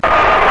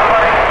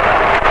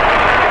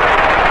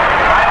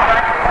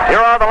Here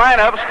are the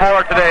lineups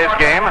for today's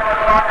game.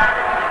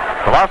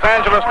 The Los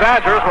Angeles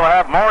Dodgers will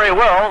have Maury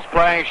Wills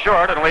playing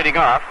short and leading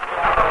off.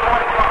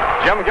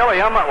 Jim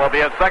Gilliam will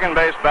be at second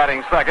base batting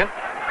second.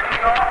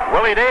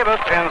 Willie Davis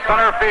in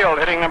center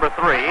field hitting number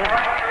 3.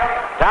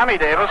 Tommy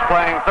Davis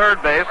playing third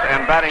base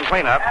and batting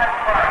cleanup.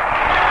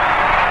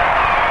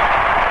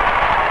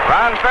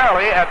 Ron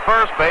Fairley at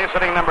first base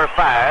hitting number 5.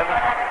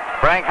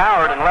 Frank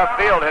Howard in left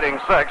field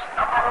hitting 6th.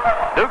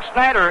 Duke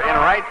Snyder in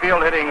right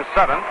field hitting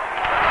 7th.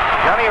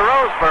 Johnny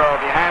Roseboro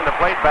behind the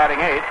plate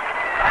batting 8th.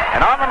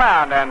 And on the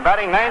mound and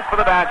batting 9th for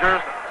the Dodgers,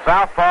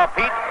 southpaw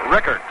Pete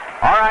Rickert,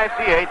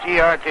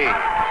 Richert.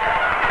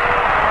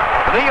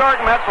 The New York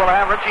Mets will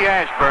have Richie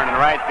Ashburn in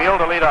right field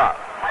to lead off.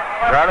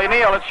 Charlie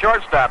Neal at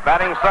shortstop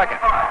batting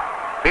second.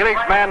 Felix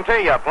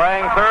Mantilla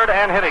playing third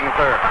and hitting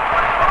third.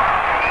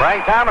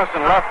 Frank Thomas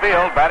in left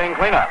field batting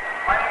cleanup.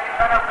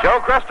 Joe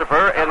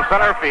Christopher in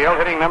center field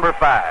hitting number 5.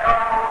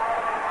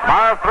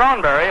 Marv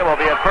Throneberry will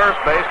be at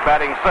first base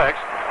batting 6th.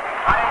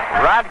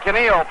 Rod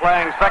Keneal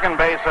playing second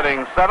base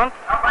hitting 7th.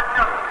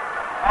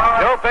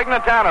 Joe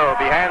Pignatano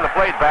behind the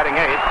plate batting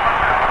 8th.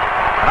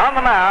 And on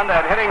the mound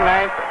and hitting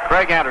 9th,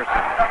 Craig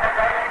Anderson.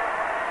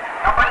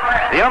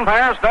 The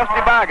umpires, Dusty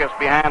Bogus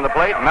behind the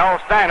plate, Mel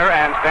Steiner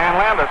and Stan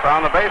Landis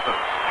on the bases.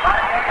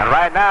 And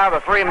right now,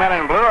 the 3 men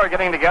in blue are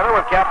getting together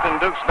with Captain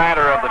Duke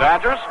Snyder of the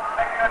Dodgers,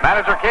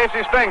 manager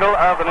Casey Stengel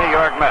of the New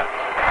York Mets.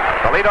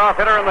 The leadoff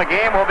hitter in the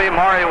game will be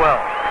Maury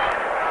Wills.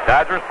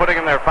 Dodgers putting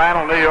in their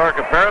final New York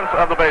appearance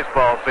of the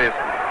baseball season.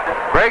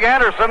 Craig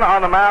Anderson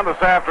on the mound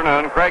this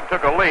afternoon. Craig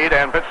took a lead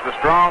and pitched a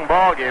strong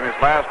ball game his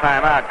last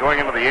time out,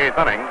 going into the 8th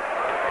inning.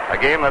 A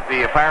game that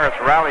the Pirates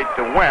rallied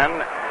to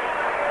win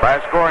by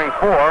scoring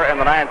 4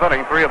 in the 9th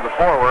inning. 3 of the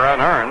 4 were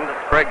unearned.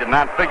 Craig did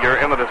not figure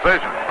in the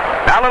decision.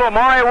 Now little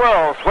Maury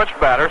Wills, switch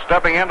batter,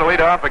 stepping in to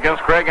lead off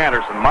against Craig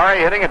Anderson.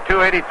 Maury hitting at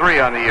 .283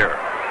 on the year.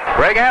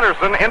 Craig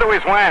Anderson into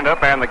his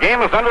windup, and the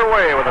game is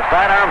underway with a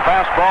sidearm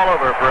fastball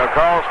over for a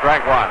call,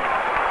 strike 1.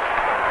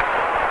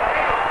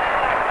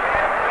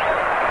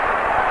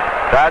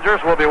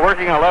 Dodgers will be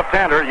working a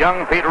left-hander,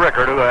 young Pete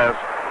Rickert, who has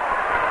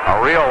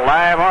a real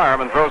live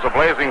arm and throws a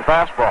blazing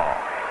fastball.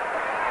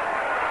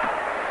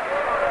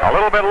 A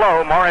little bit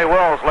low, Maury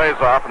Wills lays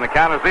off, and the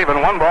count is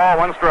even. 1 ball,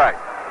 1 strike.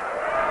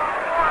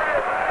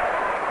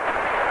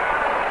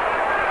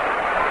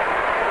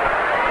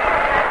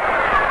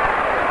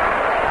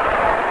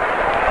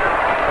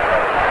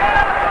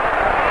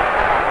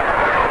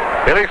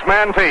 Felix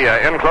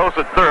Mantilla in close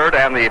at third,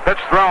 and the pitch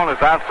thrown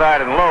is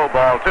outside and low,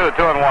 ball 2,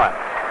 2-1.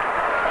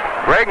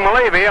 Greg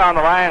Malevy on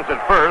the lines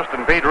at first,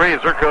 and Pete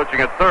Reiser coaching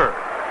at third.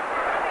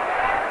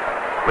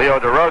 Leo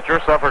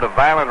DeRocher suffered a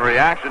violent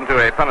reaction to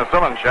a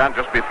penicillin shot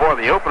just before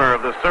the opener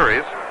of this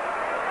series.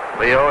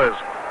 Leo is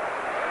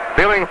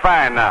feeling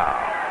fine now.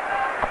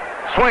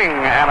 Swing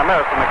and a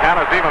miss, and the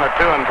count is even at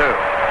 2-2.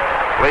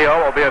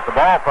 Leo will be at the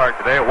ballpark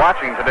today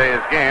watching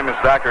today's game. His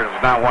doctor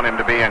does not want him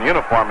to be in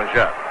uniform as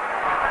yet.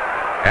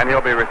 And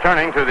he'll be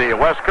returning to the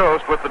West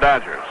Coast with the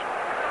Dodgers.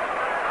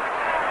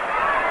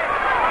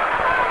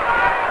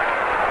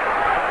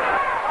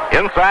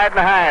 Inside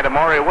and high to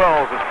Maury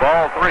Wills. It's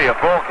ball 3, a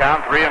full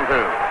count, 3-2.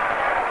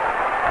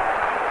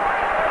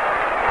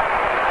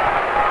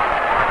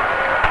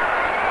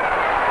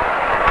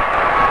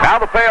 Now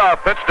the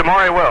payoff pitch to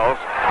Maury Wills.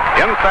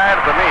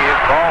 Inside of the knees,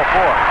 ball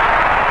 4.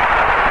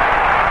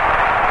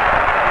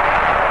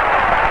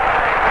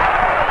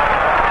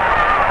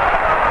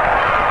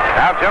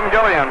 Now Jim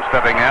Gilliam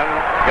stepping in.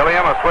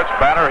 Gilliam, a switch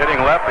batter, hitting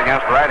left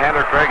against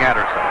right-hander Craig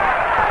Anderson.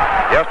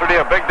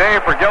 Yesterday, a big day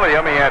for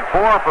Gilliam. He had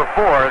 4 for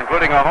 4,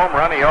 including a home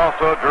run. He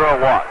also drew a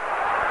walk.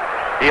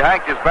 He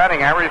hiked his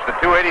batting average to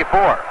 .284.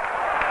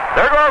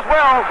 There goes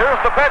Wills. Here's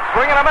the pitch.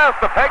 Swing and a miss.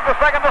 The peg to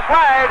second to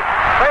slide.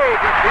 Save.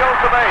 He steals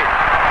the base.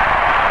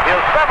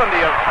 His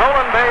 70th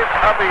stolen base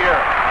of the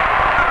year.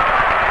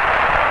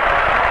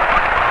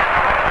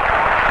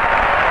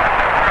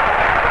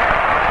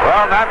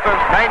 Well, not since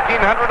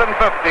 1915,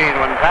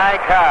 when Ty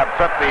Cobb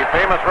set the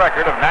famous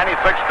record of 96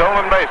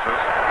 stolen bases,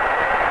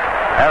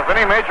 has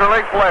any Major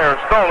League player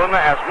stolen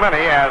as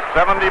many as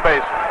 70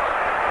 bases.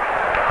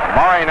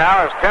 Maury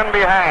now is 10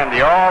 behind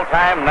the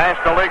all-time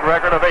National League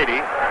record of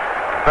 80,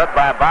 set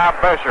by Bob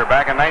Fisher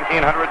back in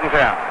 1910.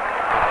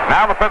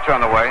 Now the pitch on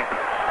the way.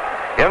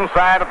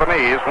 Inside at the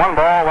knees, 1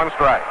 ball, 1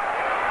 strike.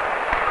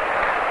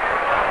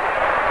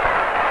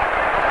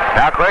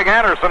 Now Craig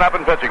Anderson up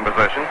in pitching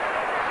position.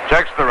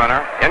 Checks the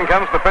runner. In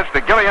comes the pitch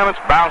to Gilliam. It's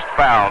bounced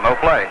foul. No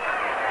play.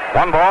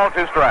 1 ball,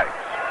 2 strikes.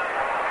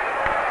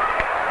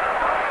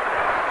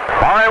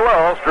 Maury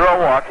Wills drew a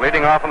walk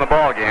leading off in the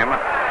ball game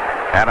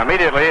and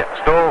immediately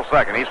stole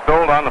second. He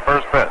stole on the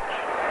first pitch.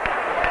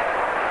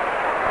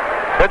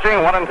 Pitching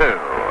 1-2.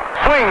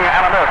 Swing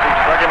and a miss. He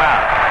struck him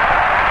out.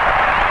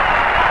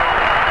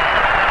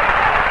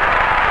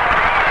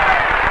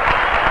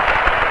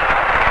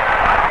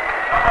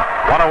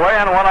 One away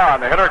and 1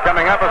 on. The hitter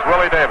coming up is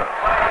Willie Davis.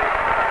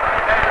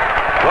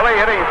 Willie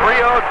hitting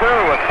 .302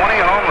 with 20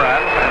 home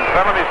runs and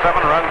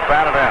 77 runs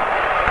batted in.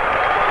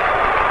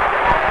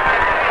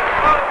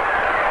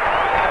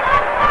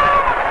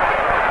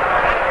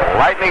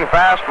 lightning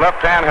fast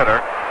left-hand hitter.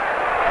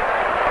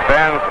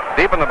 Stands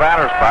deep in the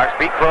batter's box,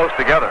 feet close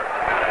together.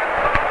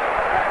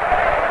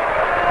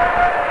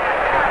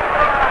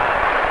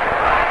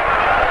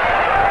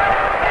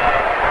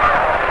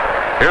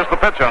 Here's the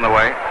pitch on the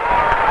way.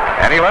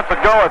 And he lets it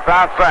go. It's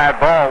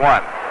outside, ball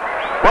one.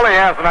 Willie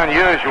has an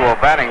unusual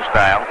batting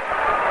style.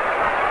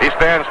 He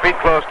stands feet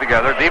close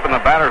together, deep in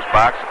the batter's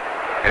box,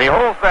 and he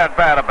holds that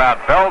bat about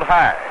belt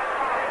high.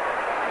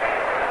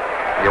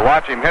 You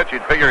watch him hitch,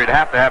 you'd figure he'd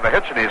have to have a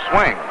hitch in his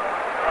swing,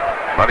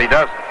 but he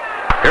doesn't.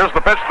 Here's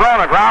the pitch thrown,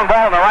 a ground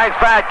ball on the right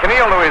side.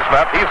 Keneal to his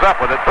left. He's up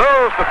with it.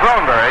 Throws to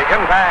Throneberry in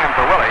time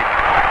for Willie.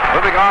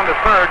 Moving on to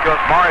third goes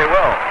Maury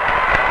Wills.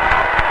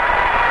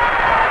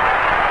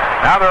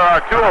 Now there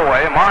are two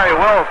away. Maury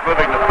Wills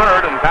moving to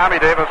third, and Tommy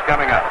Davis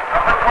coming up.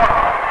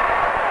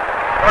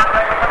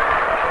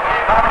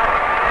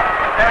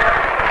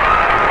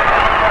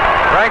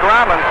 Frank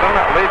Robinson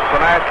leads the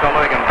National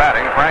League in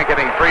batting. Frank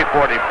hitting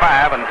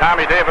 .345, and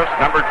Tommy Davis,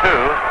 number 2.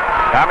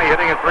 Tommy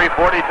hitting at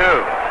 .342.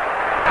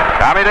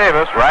 Tommy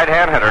Davis,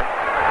 right-hand hitter.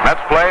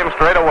 Mets play him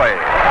straight away.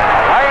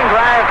 A line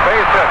drive,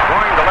 base hit,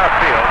 going to left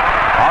field.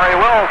 Maury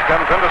Wills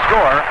comes in to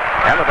score,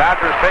 and the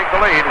Dodgers take the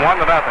lead, 1-0.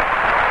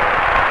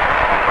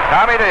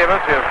 Tommy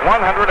Davis, his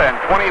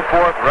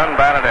 124th run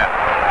batted in.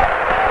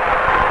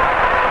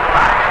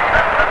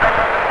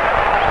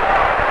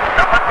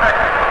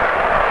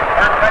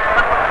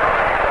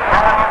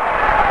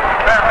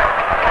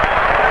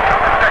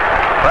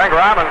 Frank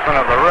Robinson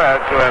of the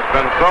Reds, who has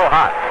been so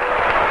hot,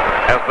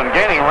 has been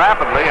gaining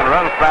rapidly in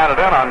runs batted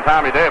in on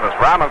Tommy Davis.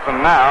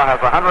 Robinson now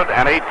has 118.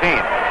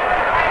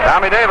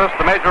 Tommy Davis,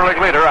 the major league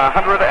leader,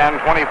 124.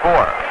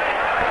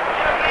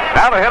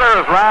 Now the hitter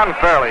is Ron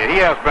Fairley. He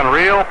has been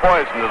real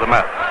poison to the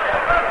Mets.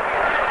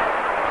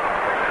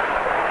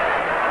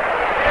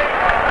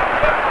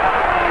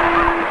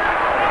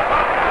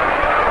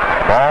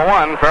 Ball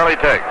one, Fairley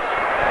takes.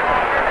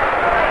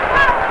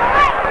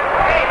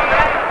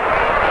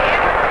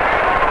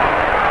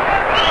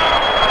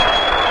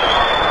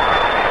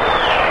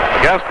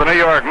 Against the New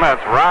York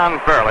Mets, Ron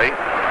Fairley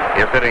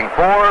is hitting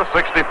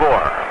 .464.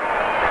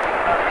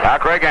 Now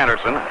Craig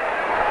Anderson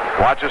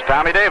watches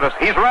Tommy Davis.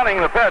 He's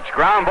running the pitch.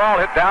 Ground ball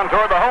hit down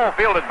toward the hole,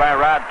 fielded by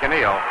Rod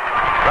Keneal.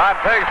 Rod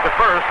takes to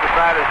first, the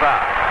side is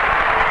out.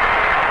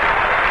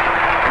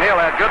 Keneal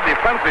had good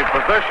defensive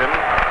position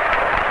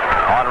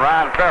on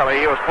Ron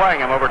Fairley. He was playing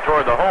him over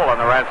toward the hole on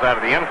the right side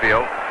of the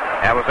infield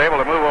and was able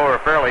to move over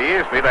fairly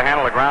easily to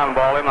handle the ground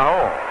ball in the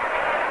hole.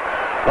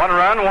 1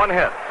 run, 1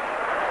 hit.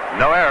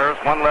 No errors,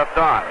 1 left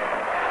on.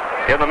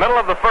 In the middle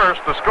of the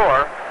first to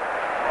score,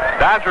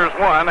 Dodgers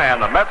won,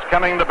 and the Mets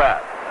coming to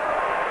bat.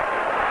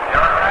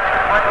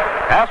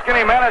 Ask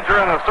any manager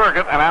in the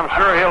circuit, and I'm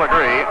sure he'll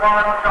agree,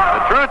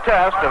 the true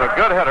test of a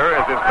good hitter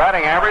is his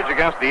batting average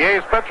against the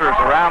A's pitchers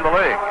around the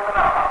league.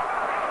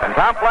 And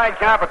top-flight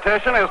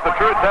competition is the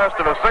true test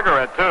of a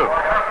cigarette, too.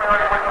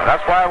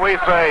 That's why we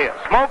say,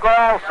 smoke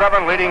all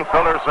 7 leading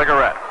filter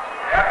cigarettes.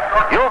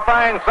 You'll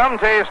find some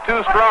taste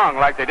too strong,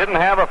 like they didn't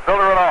have a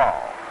filter at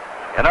all.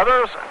 And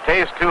others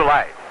taste too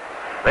light.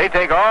 They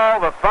take all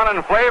the fun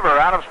and flavor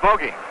out of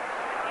smoking.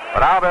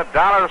 But I'll bet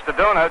dollars to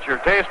donuts your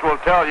taste will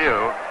tell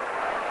you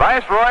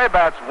Viceroy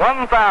bats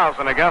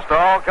 1,000 against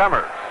all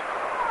comers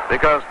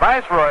because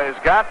Viceroy's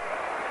got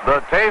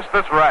the taste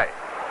that's right.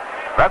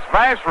 That's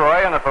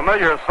Viceroy in the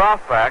familiar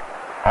softback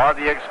or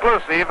the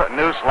exclusive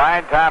new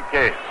slide top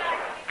case.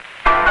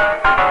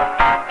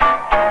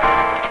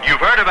 You've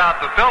heard about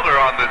the filter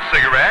on this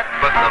cigarette,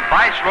 but the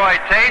Viceroy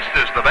taste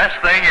is the best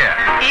thing yet.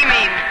 He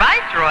means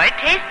Viceroy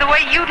tastes the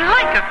way you'd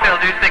like a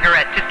filter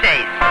cigarette to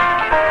taste.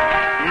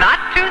 Not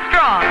too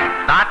strong.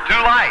 Not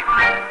too light.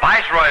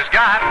 Viceroy's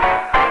got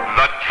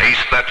the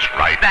taste that's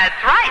right.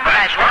 That's right.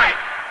 That's right.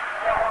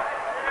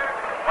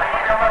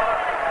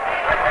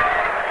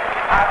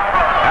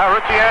 Now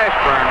Richie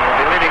Ashburn will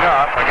be leading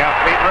off against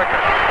Pete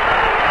Rickard.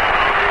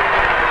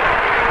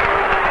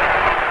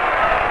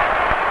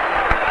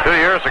 2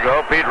 years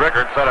ago, Pete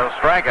Rickard set a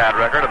strikeout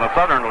record in the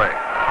Southern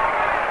League.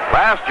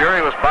 Last year,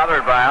 he was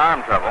bothered by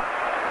arm trouble.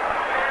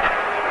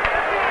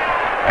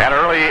 And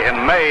early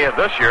in May of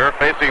this year,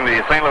 facing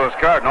the St. Louis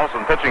Cardinals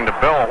and pitching to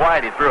Bill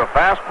White, he threw a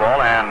fastball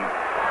and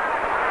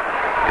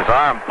his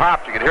arm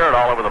popped. You could hear it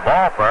all over the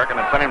ballpark, and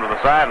it sent him to the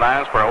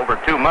sidelines for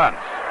over 2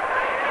 months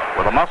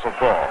with a muscle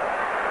pull.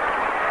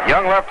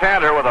 Young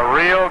left-hander with a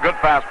real good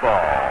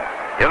fastball.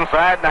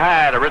 Inside and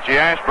high to Richie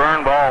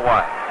Ashburn, ball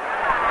 1.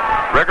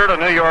 Rickard, a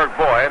New York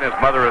boy, and his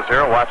mother is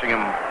here watching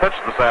him pitch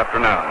this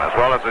afternoon, as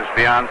well as his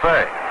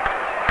fiancée.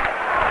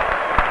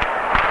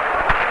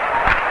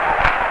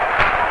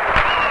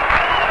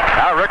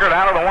 Now Rickard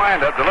out of the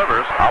windup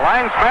delivers. A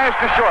line smash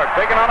to short,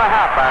 taken on a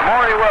hop by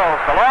Maury Wills.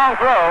 The long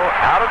throw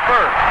out at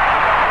first.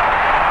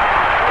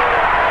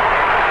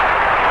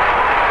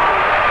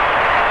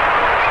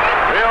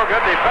 Real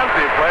good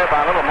defensive play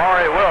by little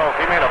Maury Wills.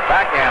 He made a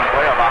backhand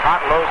play of a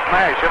hot low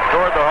smash hit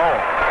toward the hole.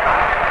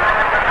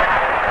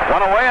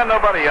 1 away and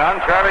nobody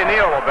on. Charlie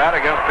Neal will bat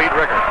against Pete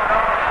Rickard.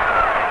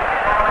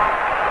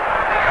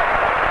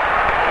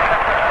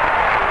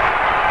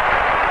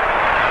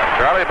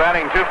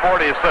 Fairley batting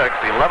 .246,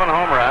 11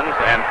 home runs,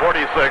 and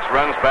 46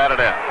 runs batted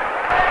in.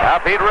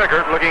 Now Pete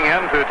Rickard looking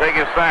in to take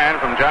his sign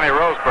from Johnny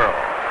Roseboro.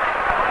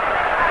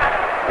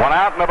 One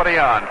out, nobody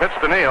on. Pitch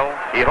to Neal.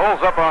 He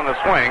holds up on the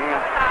swing,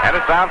 and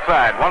it's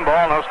outside. 1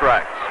 ball, no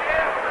strikes.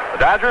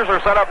 The Dodgers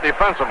are set up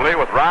defensively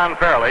with Ron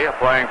Fairley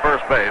playing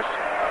first base,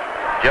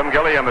 Jim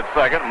Gilliam at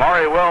second,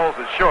 Maury Wills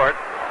at short,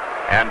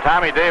 and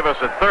Tommy Davis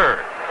at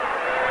third.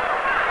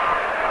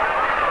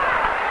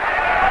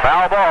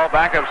 Foul ball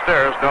back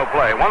upstairs, no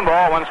play. 1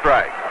 ball, 1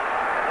 strike.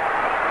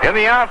 In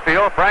the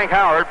outfield, Frank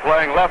Howard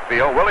playing left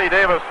field, Willie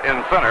Davis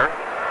in center,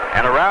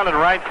 and around in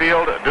right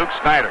field, Duke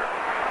Snyder.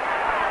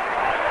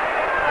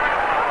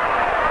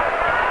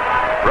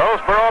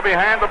 Roseboro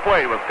behind the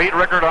plate with Pete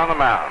Rickard on the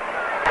mound.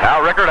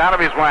 Now Rickard out of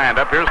his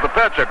windup. Here's the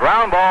pitch. A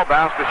ground ball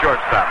bounced to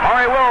shortstop.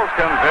 Maury Wills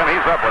comes in.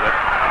 He's up with it.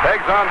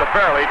 Pegs on to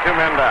Fairley. 2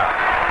 men down.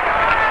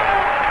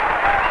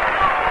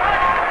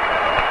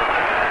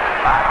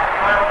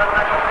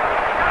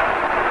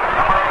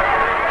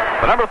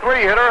 The number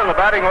 3 hitter in the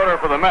batting order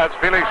for the Mets,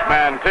 Felix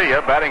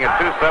Mantilla, batting at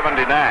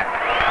 .279.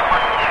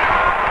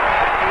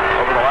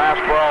 Over the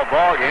last 12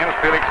 ball games,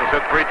 Felix has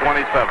hit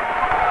 .327.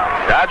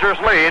 Dodgers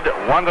lead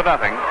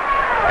 1-0.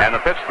 And the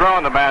pitch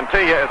thrown to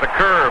Mantilla is a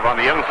curve on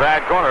the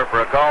inside corner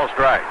for a called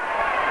strike.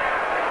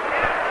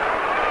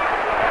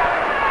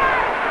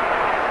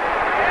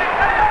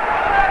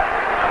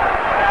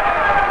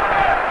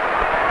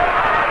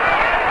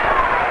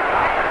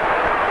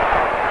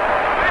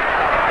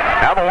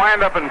 Now the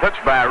windup and pitch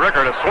by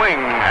Rickard, a swing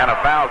and a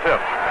foul tip.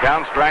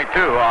 Count strike 2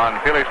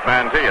 on Felix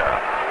Mantilla.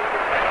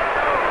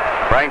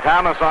 Frank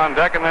Thomas on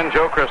deck and then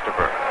Joe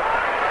Christopher.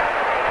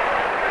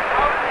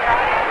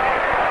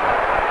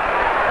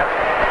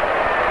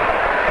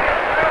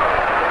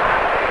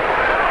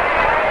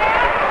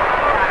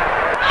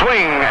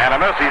 Swing and a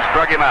miss. He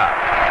struck him out.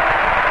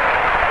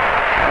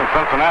 And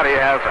Cincinnati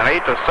has an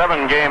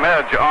 8-7 game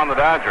edge on the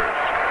Dodgers.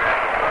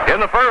 In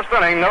the first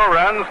inning, no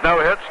runs,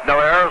 no hits, no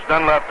errors,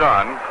 none left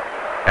on.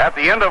 At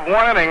the end of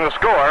 1 inning, the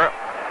score,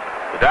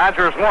 the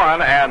Dodgers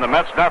won and the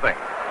Mets nothing.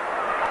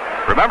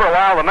 Remember,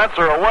 while the Mets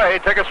are away,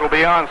 tickets will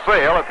be on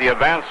sale at the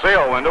advanced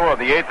sale window of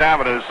the 8th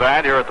Avenue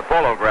side here at the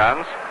Polo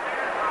Grounds.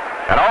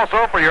 And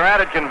also for your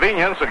added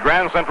convenience at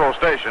Grand Central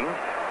Station,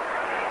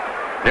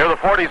 near the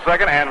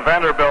 42nd and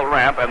Vanderbilt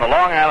ramp and the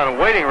Long Island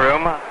waiting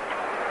room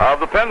of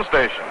the Penn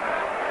Station.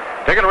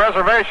 Ticket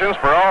reservations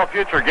for all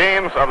future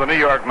games of the New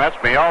York Mets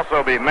may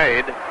also be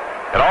made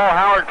at all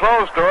Howard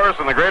Clothes stores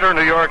in the greater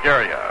New York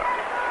area.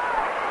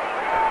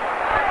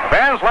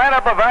 Fans, line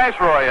up a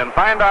Viceroy and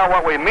find out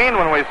what we mean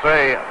when we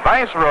say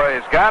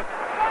Viceroy's got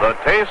the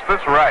taste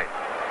that's right.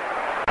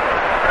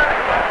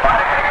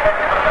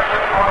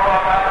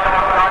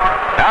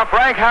 Now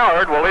Frank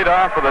Howard will lead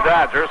off for the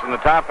Dodgers in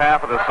the top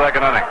half of the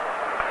second inning.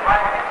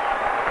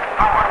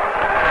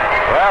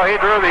 Well, he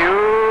drew the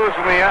oohs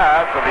and the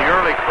ahs of the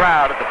early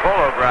crowd at the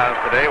Polo Grounds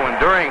today when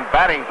during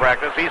batting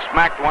practice he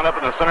smacked one up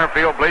in the center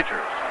field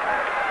bleachers.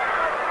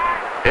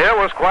 It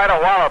was quite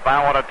a wallop,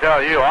 I want to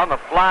tell you. On the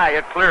fly,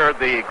 it cleared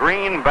the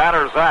green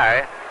batter's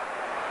eye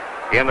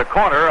in the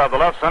corner of the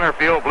left center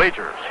field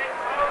bleachers.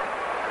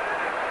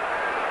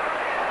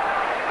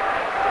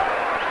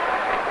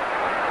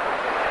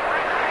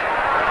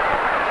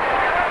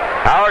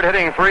 Howard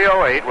hitting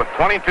 .308 with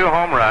 22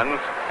 home runs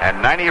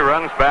and 90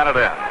 runs batted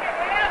in.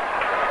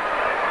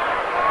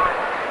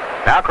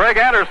 Now Craig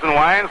Anderson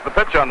winds the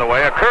pitch on the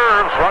way. A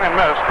curve, swung and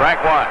missed,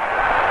 strike 1.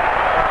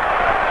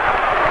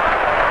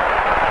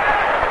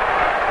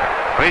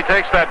 When he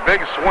takes that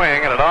big swing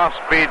and an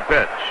off-speed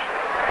pitch,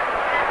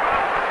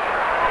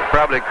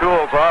 probably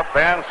cools off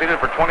fans seated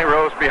for 20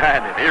 rows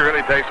behind him. He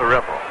really takes a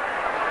ripple.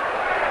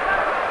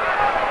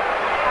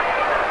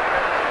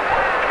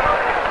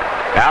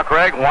 Now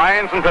Craig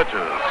winds and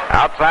pitches.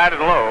 Outside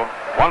and low.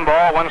 1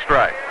 ball, 1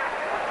 strike.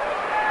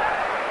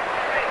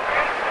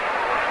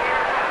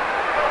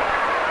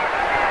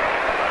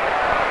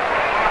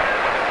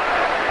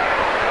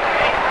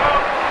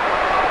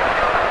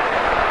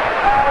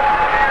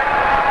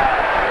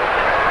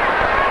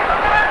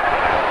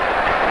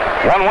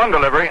 One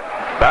delivery.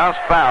 Bounced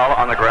foul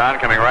on the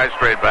ground, coming right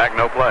straight back.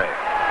 No play.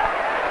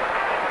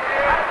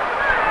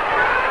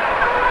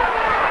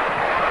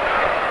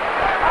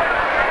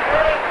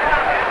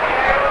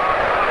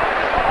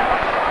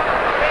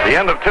 The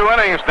end of 2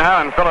 innings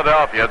now in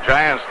Philadelphia.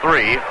 Giants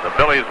 3, the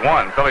Phillies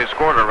 1. Phillies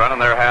scored a run in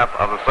their half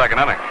of the second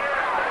inning.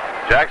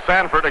 Jack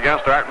Sanford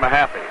against Art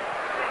Mahaffey.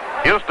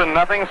 Houston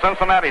nothing,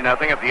 Cincinnati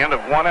nothing at the end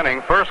of 1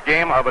 inning. First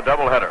game of a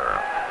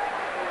doubleheader.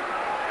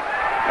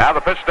 Now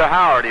the pitch to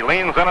Howard. He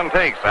leans in and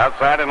takes.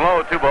 Outside and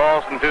low, 2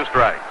 balls and 2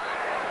 strikes.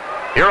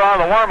 Here are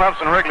the warm-ups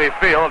in Wrigley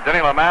Field. Denny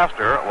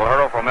LeMaster will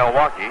hurl for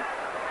Milwaukee.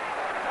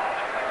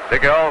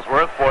 Dick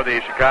Ellsworth for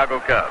the Chicago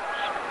Cubs.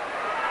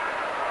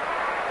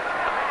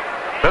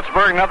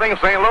 Pittsburgh nothing,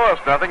 St. Louis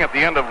nothing at the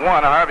end of 1.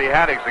 Harvey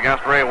Haddix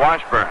against Ray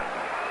Washburn.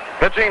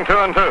 Pitching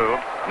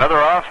 2-2.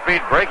 Another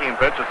off-speed breaking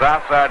pitch is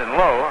outside and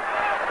low.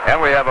 And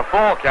we have a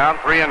full count,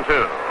 3-2.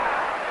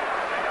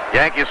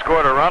 Yankees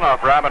scored a run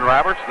off Robin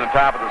Roberts in the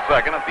top of the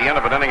second. At the end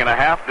of an inning and a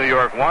half, New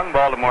York 1,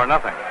 Baltimore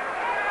nothing.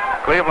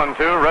 Cleveland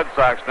 2, Red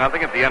Sox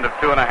nothing at the end of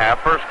 2 1/2,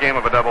 first game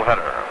of a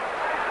doubleheader.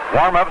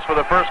 Warm-ups for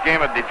the first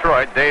game at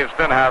Detroit, Dave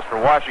Stenhouse for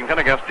Washington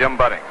against Jim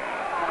Budding.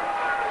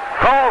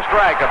 Cole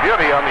strike, a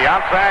beauty on the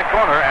outside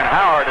corner, and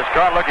Howard is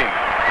caught looking.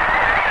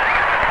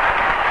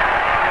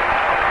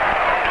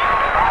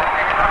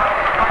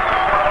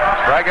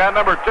 Strikeout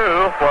number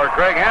 2 for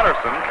Craig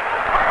Anderson.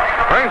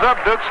 Brings up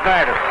Duke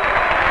Snider.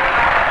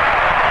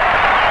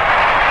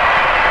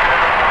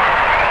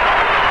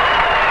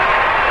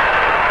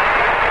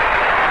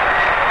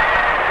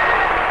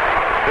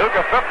 Duke,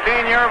 a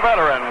 15-year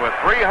veteran with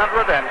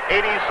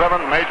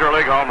 387 Major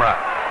League home runs.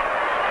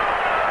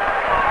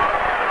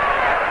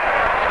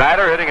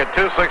 Snider hitting at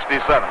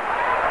 267.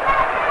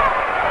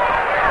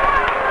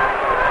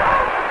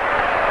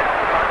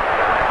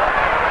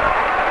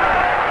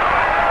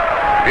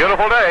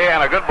 Beautiful day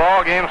and a good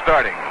ball game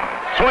starting.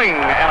 Swing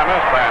and a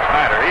miss by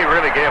Snider. He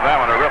really gave that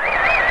one a ripple.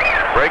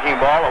 Breaking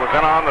ball that was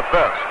in on the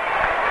fist.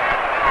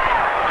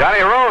 Johnny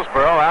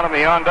Roseboro out in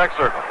the on-deck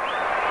circle.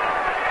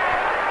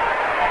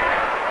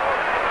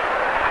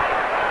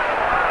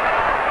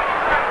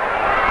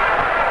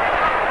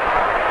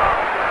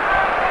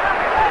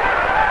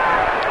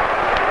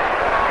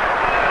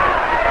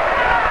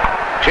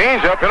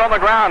 Changeup hit on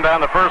the ground down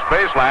the first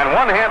baseline,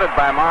 one-handed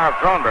by Marv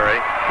Throneberry.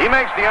 He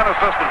makes the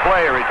unassisted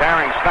play,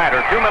 retiring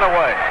Snider 2 men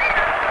away.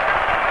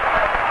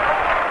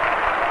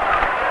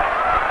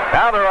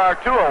 Now there are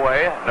 2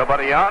 away,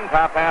 nobody on,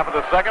 top half of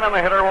the second, and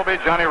the hitter will be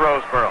Johnny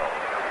Roseboro.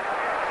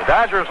 The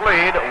Dodgers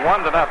lead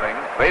 1-0.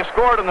 They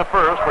scored in the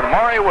first when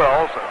Maury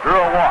Wills drew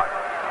a walk.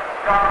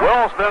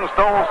 Wills then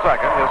stole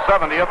second, his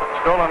 70th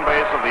stolen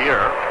base of the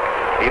year.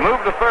 He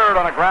moved to third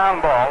on a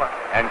ground ball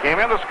and came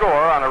in to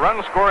score on a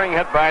run-scoring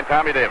hit by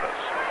Tommy Davis.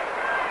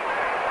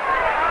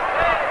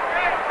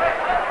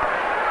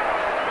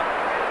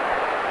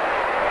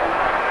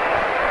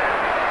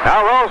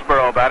 Now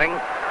Roseboro batting.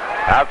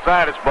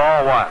 Outside, it's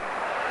ball 1.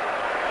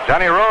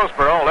 Johnny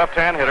Roseboro,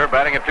 left-hand hitter,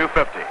 batting at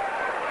 250.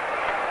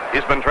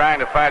 He's been trying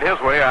to fight his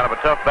way out of a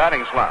tough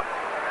batting slump.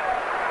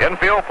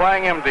 Infield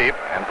playing him deep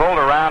and pulled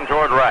around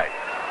toward right.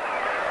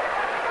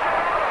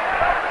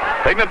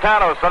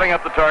 Pignatano setting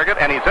up the target,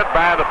 and he's hit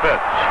by the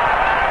pitch.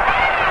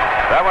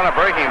 That one, a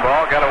breaking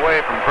ball, got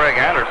away from Craig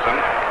Anderson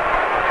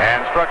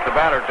and struck the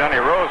batter, Johnny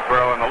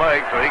Roseboro, in the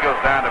leg, so he goes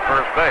down to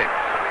first base.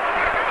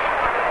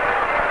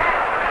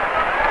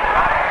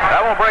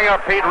 That will bring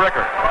up Pete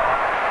Rickard.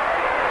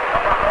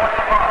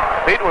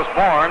 Pete was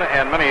born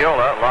in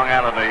Mineola, Long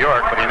Island, New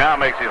York, but he now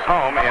makes his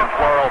home in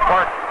Floral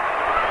Park,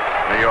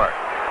 New York.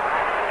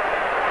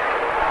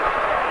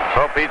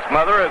 So Pete's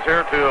mother is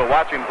here to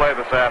watch him play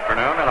this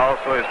afternoon, and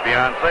also his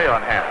fiancée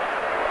on hand.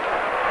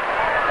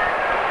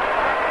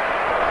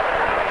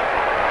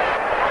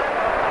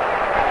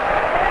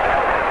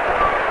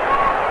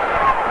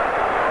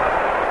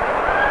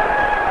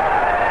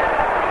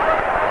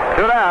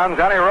 Two down,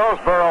 Johnny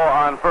Roseboro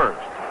on first.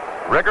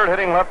 Rickard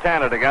hitting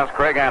left-handed against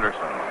Craig Anderson.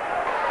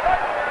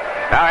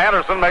 Now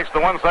Anderson makes the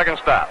 1-second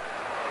stop.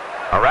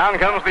 Around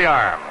comes the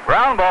arm.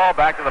 Ground ball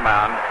back to the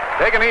mound.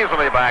 Taken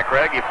easily by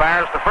Craig. He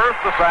fires to first.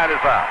 The side is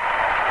out.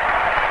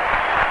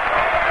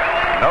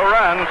 No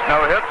runs,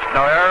 no hits,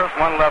 no errors,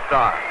 1 left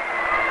on.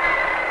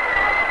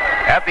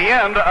 At the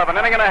end of an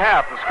inning and a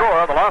half, the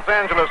score, the Los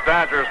Angeles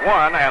Dodgers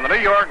 1 and the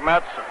New York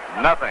Mets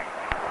nothing.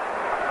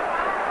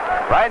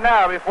 Right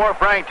now, before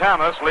Frank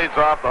Thomas leads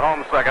off the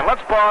home second,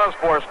 let's pause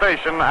for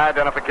station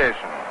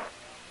identification.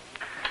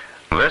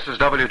 This is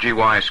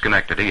WGY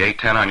Schenectady,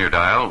 810 on your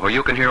dial, where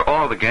you can hear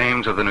all the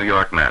games of the New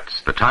York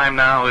Mets. The time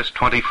now is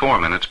 24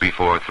 minutes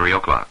before 3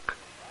 o'clock.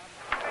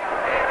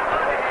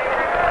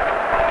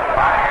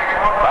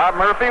 Bob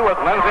Murphy with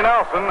Lindsey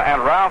Nelson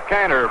and Ralph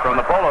Kainer from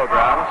the Polo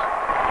Grounds.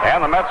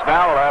 And the Mets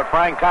now will have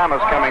Frank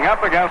Thomas coming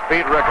up against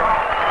Pete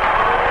Rickard.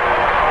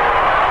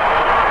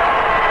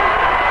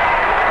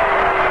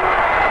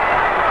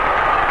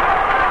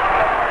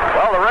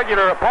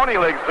 Regular Pony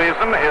League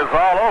season is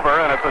all over,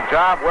 and it's a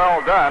job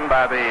well done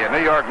by the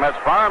New York Mets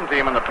farm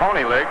team in the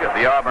Pony League,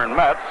 the Auburn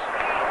Mets.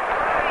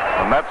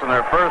 The Mets in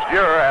their first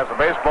year as a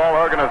baseball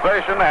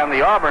organization, and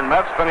the Auburn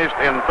Mets finished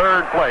in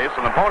 3rd place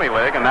in the Pony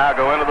League and now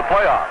go into the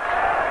playoffs.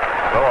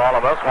 So all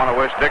of us want to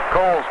wish Dick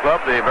Cole's club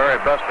the very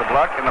best of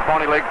luck in the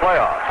Pony League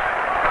playoffs.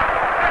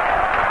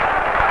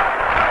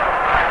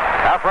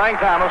 Now Frank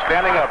Thomas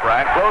standing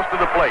upright, close to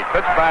the plate,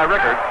 pitched by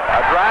Rickard.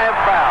 A drive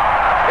foul.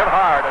 Hit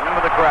hard and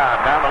into the crowd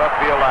down the left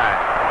field line.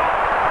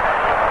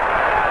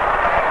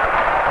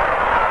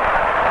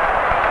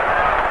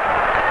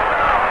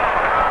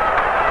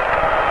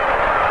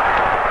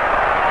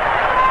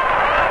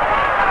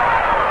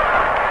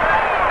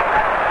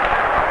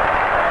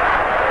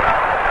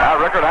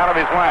 Now Rickard out of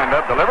his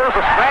windup, delivers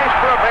a smash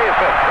for a base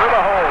hit through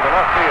the hole to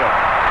left field.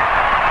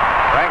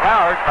 Frank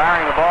Howard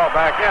firing the ball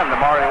back in to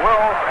Maury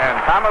Wills, and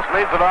Thomas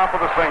leads it off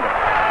with a single.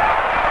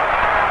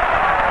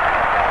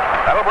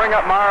 That'll bring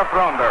up Marv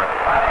Throneberry.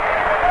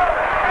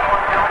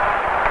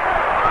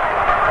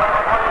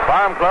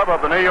 Farm Club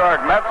of the New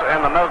York Mets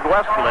in the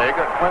Midwest League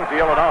at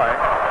Quincy, Illinois,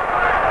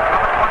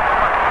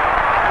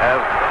 has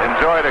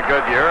enjoyed a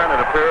good year, and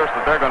it appears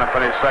that they're going to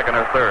finish second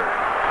or third.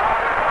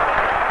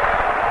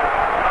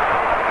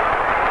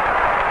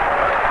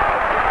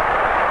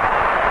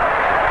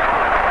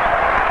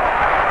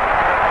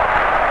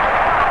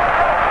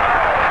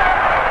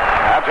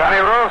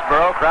 Johnny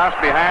Roseboro crossed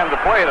behind the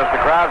plate as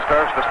the crowd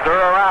starts to stir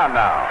around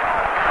now.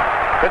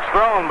 Pitch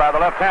thrown by the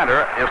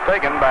left-hander is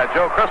taken by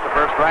Joe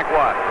Christopher, strike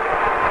one.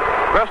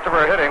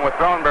 Christopher hitting with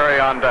Thornberry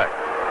on deck.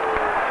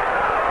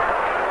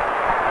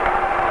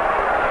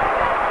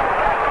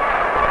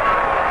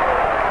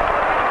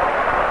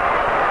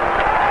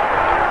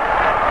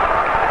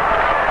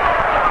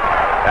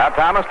 Now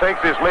Thomas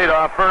takes his lead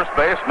off first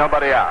base,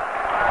 nobody out.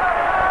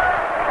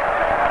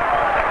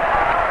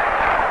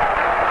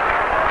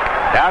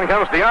 Down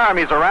comes the arm.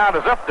 He's around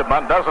as if to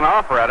bunt. Doesn't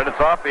offer at it. It's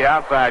off the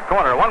outside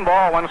corner. 1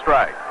 ball, 1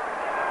 strike.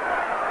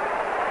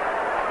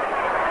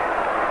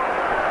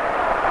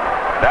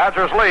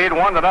 Dodgers lead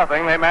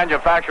 1-0. They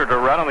manufactured a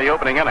run in the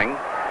opening inning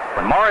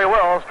when Maury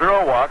Wills drew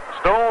a walk,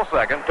 stole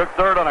second, took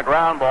third on a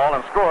ground ball,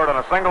 and scored on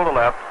a single to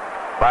left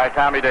by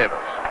Tommy Davis.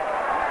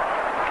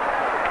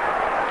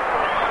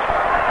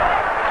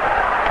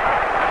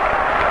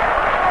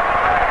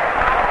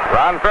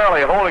 Ron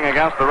Fairley holding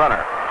against the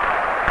runner.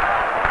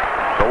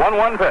 The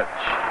 1-1 pitch.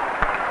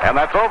 And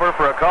that's over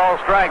for a called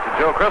strike to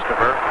Joe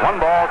Christopher. 1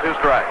 ball, 2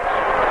 strikes.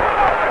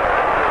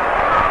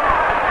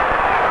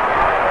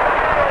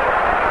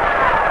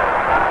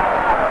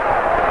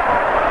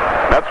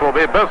 Mets will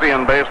be busy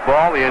in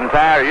baseball the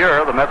entire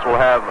year. The Mets will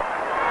have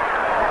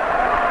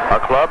a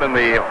club in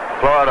the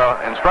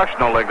Florida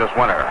Instructional League this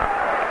winter.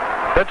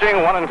 Pitching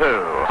 1-2.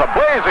 It's a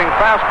blazing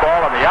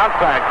fastball on the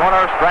outside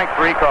corner. Strike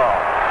 3 call.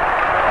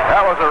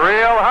 That was a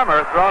real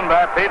hummer thrown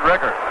by Pete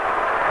Rickard.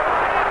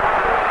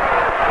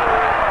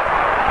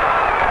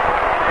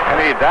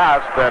 Any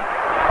doubts that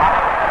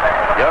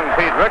young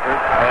Pete Rickard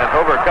has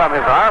overcome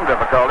his arm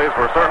difficulties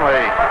were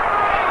certainly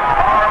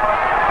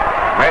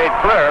made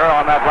clear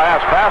on that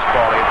last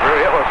fastball he threw.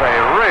 It was a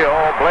real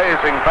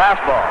blazing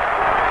fastball.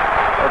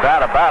 No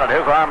doubt about it.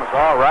 His arm is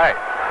all right.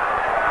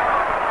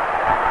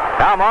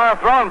 Now Mara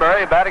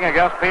Thornberry batting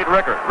against Pete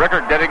Rickard.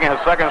 Rickard getting his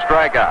second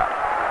strikeout.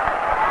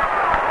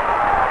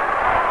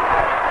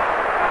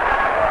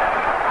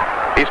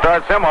 He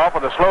starts him off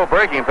with a slow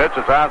breaking pitch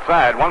that's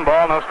outside. 1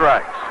 ball, no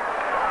strikes.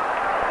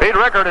 Pete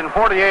Rickard in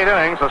 48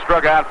 innings has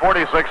struck out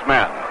 46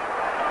 men.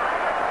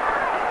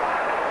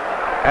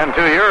 And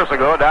 2 years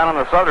ago, down in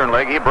the Southern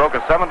League, he broke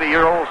a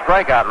 70-year-old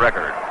strikeout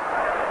record.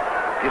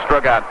 He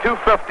struck out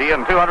 250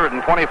 in 225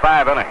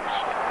 innings.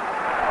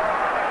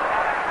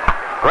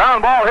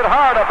 Ground ball hit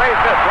hard, a base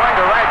hit going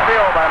to right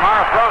field by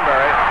Mara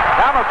Thornberry.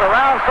 Thomas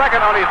around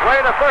second on his way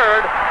to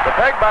third. The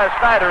peg by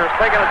Snyder is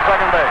taken at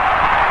second base.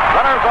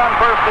 Runners on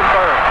first and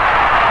third.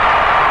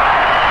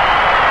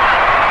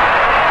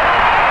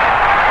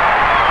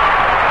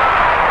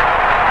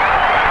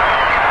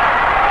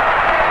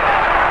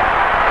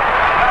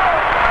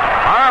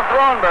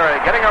 Thornberry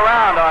getting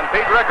around on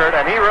Pete Rickard,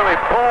 and he really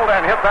pulled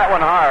and hit that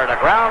one hard. A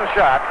ground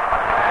shot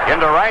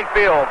into right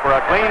field for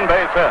a clean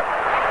base hit.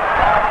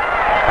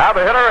 Now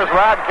the hitter is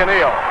Rod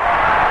Keneal.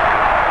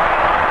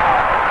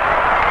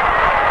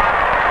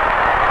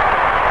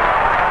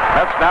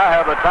 Mets now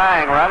have the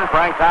tying run.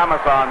 Frank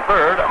Thomas on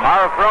third,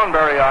 Mara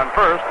Thornberry on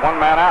first, 1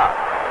 man out.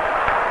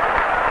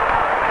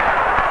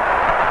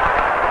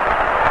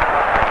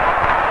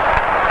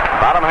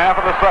 Bottom half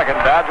of the second,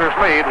 Dodgers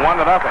lead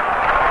 1-0.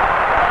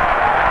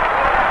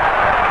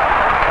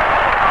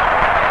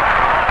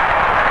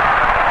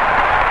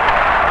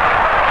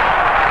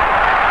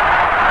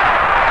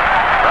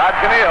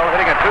 Keneal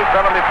hitting at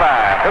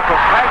 275. This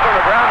will smash on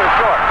the ground to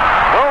short.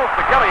 Wills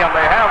to Gilliam.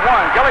 They have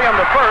one. Gilliam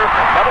to first.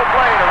 Double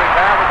play to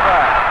retire the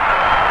side.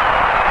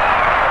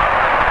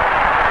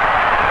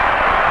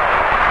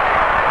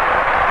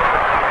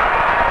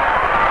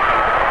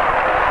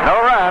 No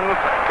runs,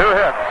 2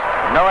 hits,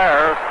 no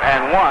errors,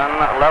 and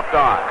 1 left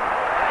on.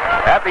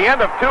 At the end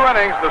of 2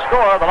 innings, the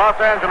score, the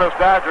Los Angeles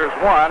Dodgers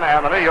 1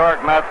 and the New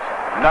York Mets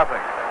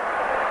nothing.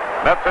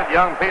 Mets hit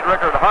young Pete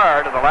Rickard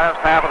hard in the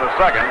last half of the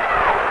second.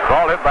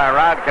 Ball hit by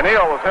Rod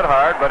Keneal was hit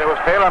hard, but it was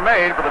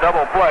tailor-made for the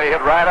double play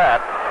hit right at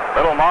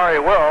little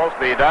Maury Wills,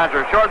 the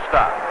Dodger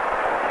shortstop.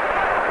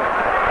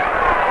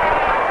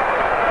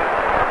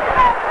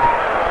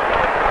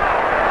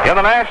 In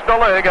the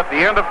National League, at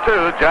the end of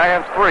 2,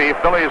 Giants 3,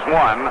 Phillies 1.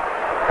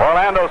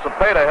 Orlando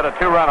Cepeda hit a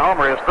 2-run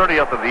homer, his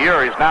 30th of the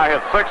year. He's now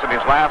hit 6 in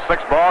his last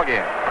 6 ball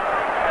games.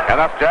 And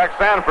that's Jack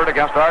Sanford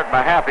against Art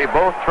Mahaffey,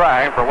 both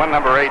trying for win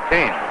number 18.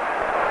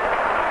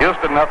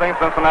 Houston nothing,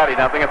 Cincinnati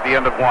nothing at the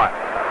end of 1.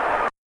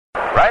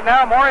 Right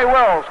now, Maury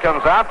Wills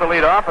comes out to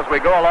lead off as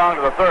we go along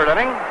to the 3rd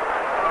inning.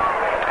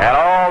 And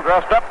all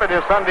dressed up in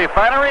his Sunday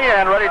finery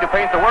and ready to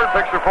paint the word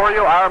picture for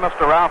you, our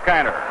Mr. Ralph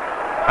Kiner.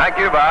 Thank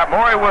you, Bob.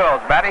 Maury Wills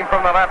batting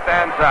from the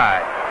left-hand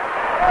side.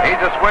 He's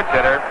a switch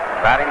hitter,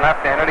 batting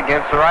left-handed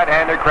against the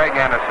right-hander Craig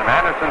Anderson.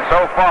 Anderson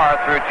so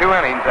far through 2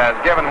 innings has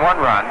given 1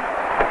 run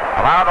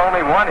Allowed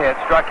only one hit,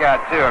 struck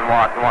out 2, and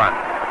walked 1.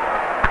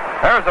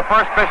 There's the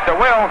first pitch to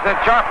Wills, hit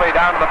sharply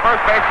down to the first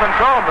baseman,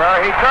 Frober.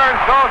 He turns,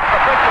 goes to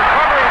the pitch is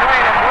covering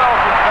lane, and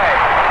Wills is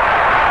safe.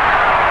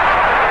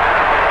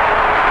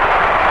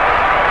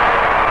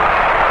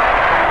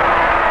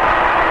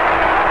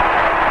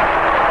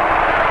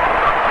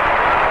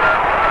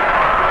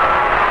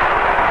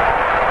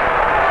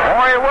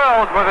 Maury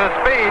Wills, with his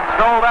speed,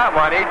 stole that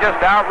one. He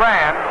just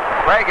outran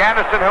Craig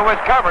Anderson, who was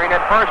covering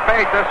at first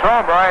base. This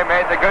Frober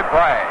made the good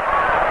play.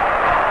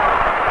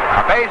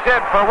 A base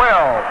hit for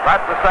Wills.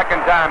 That's the second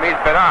time he's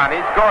been on.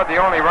 He scored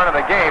the only run of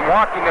the game,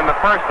 walking in the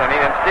first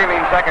inning and stealing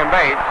second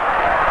base.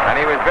 And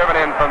he was driven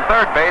in from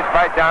third base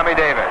by Tommy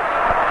Davis.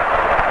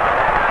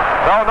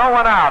 So no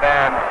one out,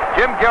 and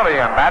Jim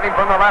Gilliam batting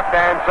from the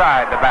left-hand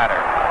side, the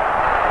batter.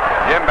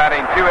 Jim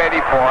batting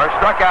 .284,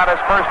 struck out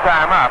his first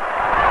time up.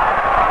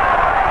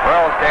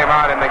 Wills came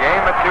out in the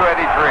game at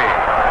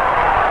 .283.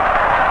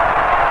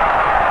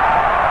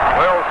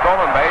 Will's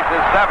stolen base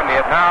is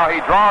 70th. Now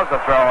he draws the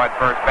throw at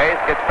first base,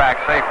 gets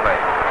back safely.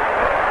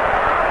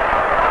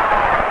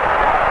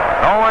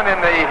 No one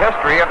in the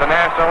history of the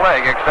National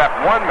League except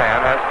one man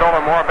has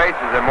stolen more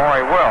bases than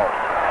Maury Wills.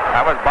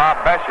 That was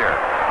Bob Bescher.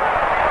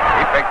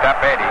 He picked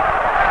up 80.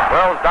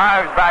 Wills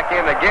dives back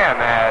in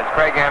again as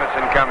Craig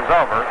Anderson comes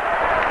over.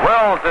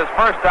 Wills, his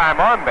first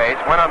time on base,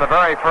 went on the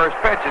very first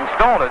pitch and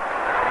stole it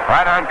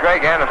right on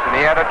Craig Anderson.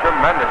 He had a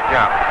tremendous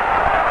jump.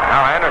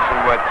 Now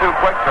Anderson with 2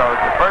 quick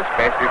throws to first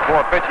base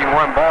before pitching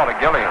 1 ball to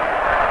Gilliam.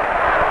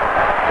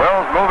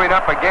 Wills moving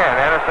up again,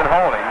 Anderson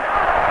holding,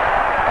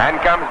 and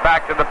comes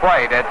back to the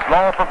plate. It's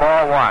low for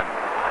ball 1.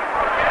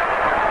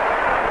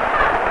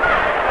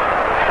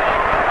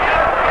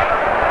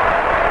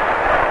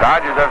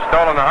 Dodgers have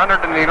stolen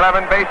 111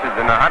 bases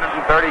in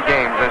 130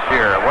 games this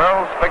year.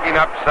 Wills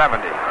picking up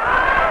 70.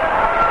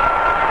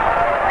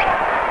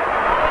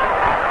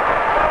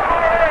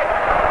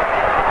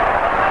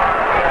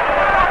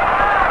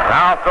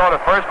 Now throw to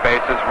first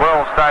base as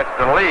Wills starts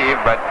to leave,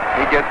 but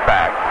he gets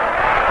back.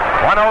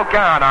 1-0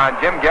 count on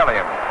Jim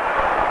Gilliam.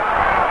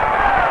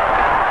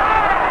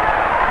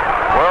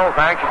 Wills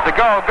anxious to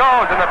go,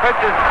 goes, and the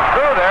pitch is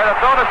through there. The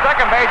throw to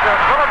second base is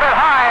a little bit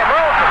high, and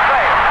Wills is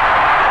safe.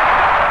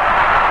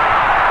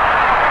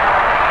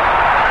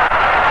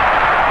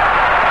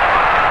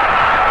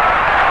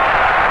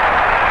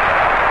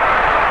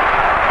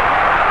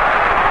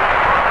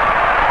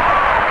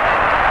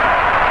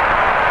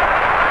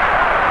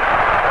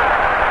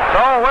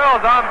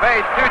 Wills on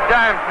base 2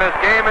 times in this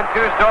game and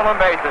 2 stolen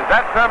bases.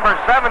 That's number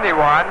 71,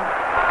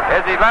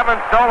 his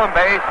 11th stolen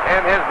base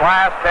in his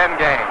last 10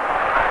 games.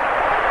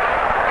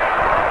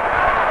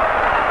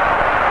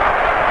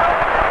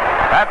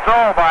 That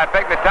throw by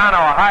Pignatano,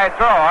 a high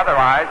throw.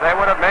 Otherwise, they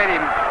would have made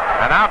him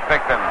an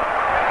out-picked him.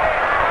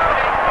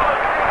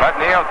 But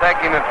Neal,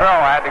 taking the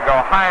throw, had to go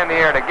high in the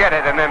air to get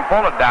it and then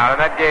pull it down, and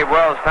that gave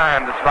Wills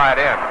time to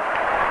slide in.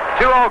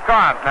 2-0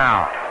 count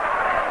now.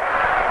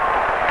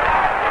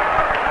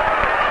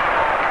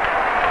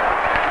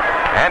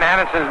 And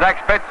Anderson's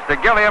next pitch to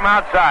Gilliam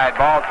outside,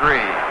 ball 3.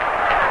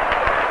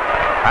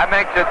 That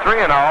makes it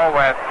 3-0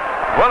 with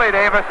Willie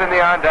Davis in the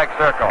on-deck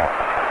circle.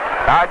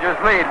 Dodgers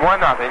lead 1-0.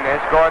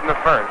 They scored in the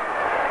first.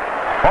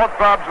 Both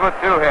clubs with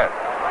 2 hits.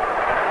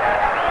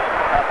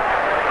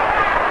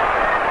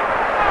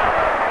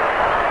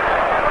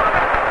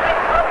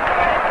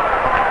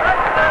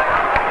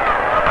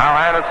 Now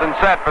Anderson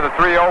set for the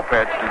 3-0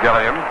 pitch to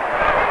Gilliam.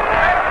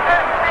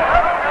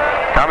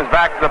 Comes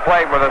back to the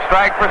plate with a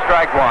strike for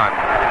strike 1.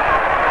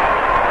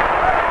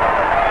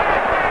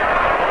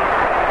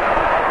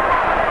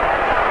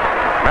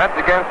 Mets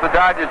against the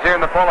Dodgers here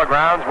in the Polo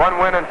Grounds. 1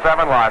 win and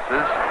 7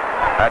 losses.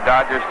 At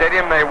Dodger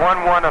Stadium, they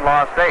won 1 and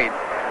lost 8.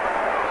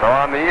 So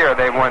on the year,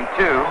 they won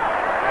 2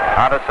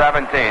 out of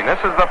 17. This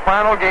is the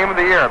final game of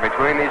the year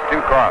between these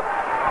 2 clubs.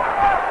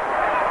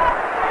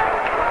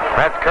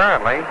 Mets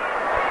currently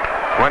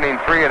winning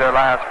 3 of their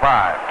last 5.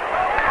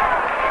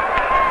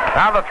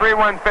 Now the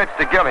 3-1 pitch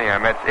to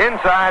Gilliam. It's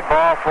inside,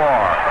 ball 4.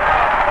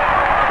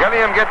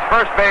 Gilliam gets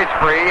first base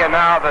free, and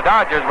now the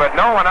Dodgers, with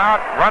no one out,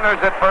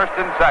 runners at first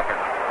and second.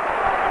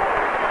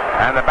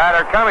 And the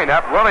batter coming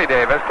up, Willie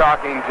Davis,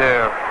 talking to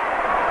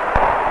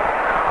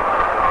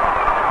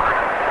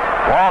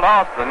Walt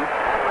Alston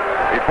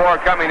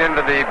before coming into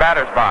the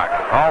batter's box.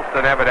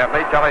 Alston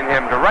evidently telling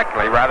him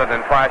directly, rather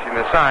than flashing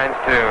the signs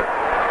to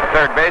the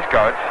third base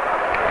coach,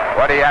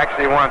 what he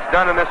actually wants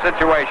done in this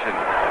situation.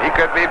 He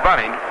could be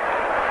bunting.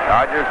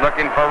 Dodgers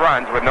looking for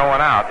runs with no one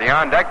out. The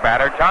on-deck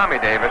batter, Tommy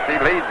Davis, he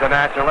leads the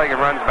National League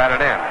in runs batted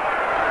in.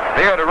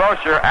 Theo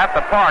DeRocher at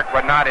the park,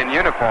 but not in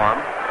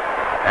uniform.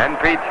 And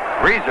Pete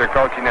Reeser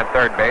coaching at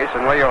third base,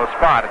 and Leo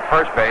Spot at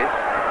first base,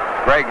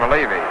 Greg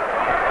Malevy.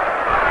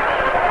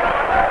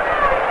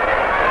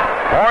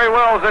 Maury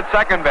Wills at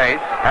second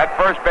base. At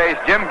first base,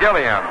 Jim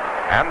Gilliam.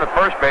 And the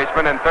first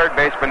baseman and third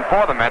baseman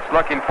for the Mets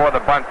looking for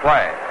the bunt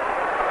play.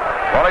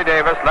 Willie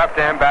Davis,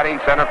 left-hand batting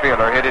center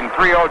fielder, hit in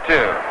 .302.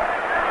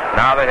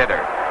 Now the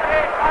hitter.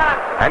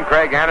 And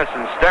Craig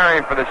Anderson,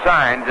 staring for the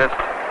sign, just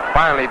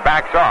finally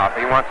backs off.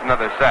 He wants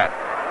another set.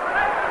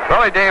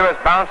 Willie Davis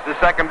bounced to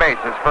second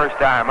base his first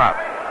time up.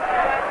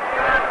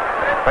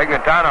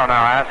 Pignatano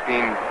now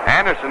asking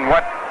Anderson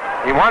what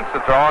he wants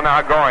to throw,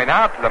 now going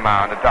out to the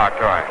mound to talk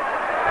to him.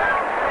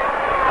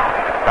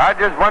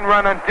 Dodgers 1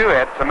 run on 2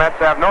 hits. The Mets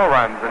have no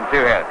runs and 2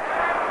 hits.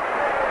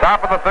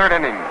 Top of the 3rd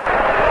inning.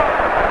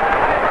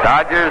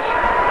 Dodgers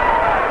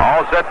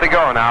all set to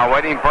go now,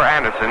 waiting for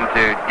Anderson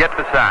to get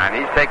the sign.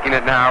 He's taking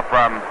it now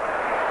from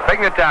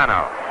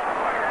Pignatano.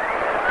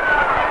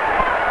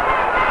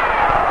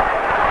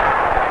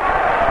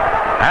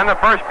 And the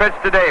first pitch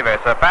to Davis.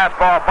 A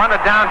fastball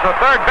bunted down to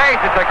third base.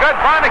 It's a good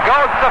bunt. It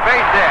goes to the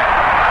base hit.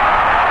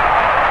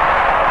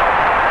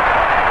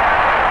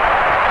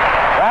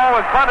 Ball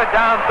was bunted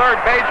down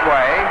third base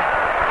way,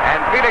 and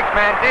Felix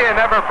Mantilla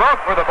never broke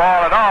for the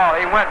ball at all.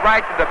 He went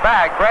right to the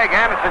bag. Craig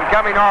Anderson,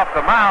 coming off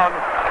the mound,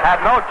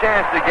 had no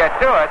chance to get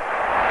to it.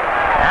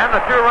 And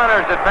the 2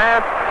 runners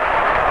advanced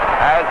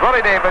as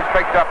Willie Davis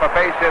picked up a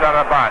base hit on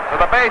a bunt. So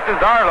the bases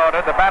are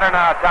loaded. The batter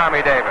now,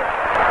 Tommy Davis.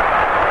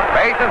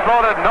 Bases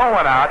loaded, no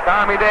one out.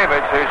 Tommy Davis,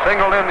 who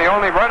singled in the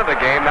only run of the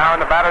game, now in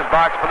the batter's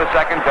box for the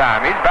second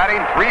time. He's batting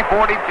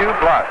 .342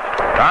 plus.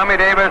 Tommy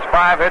Davis,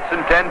 5 hits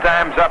and 10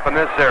 times up in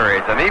this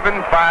series, an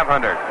even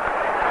 .500.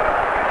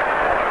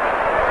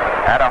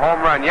 Had a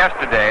home run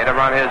yesterday to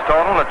run his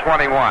total to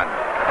 21.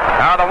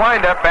 Now the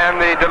windup and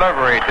the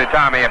delivery to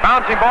Tommy. A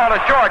bouncing ball to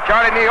short.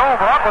 Charlie Nee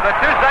over, up with a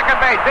 2-second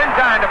base. In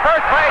time to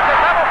first base, a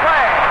double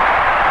play.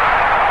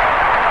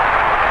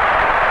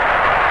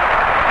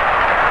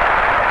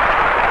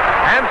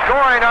 And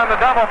scoring on the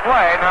double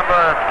play,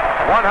 number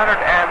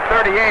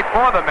 138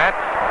 for the Mets,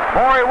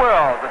 Maury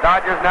Wills. The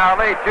Dodgers now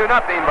lead 2-0,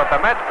 but the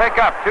Mets pick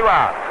up 2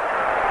 outs.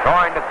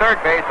 Going to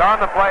third base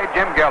on the play,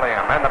 Jim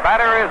Gilliam. And the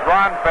batter is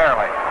Ron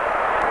Fairley.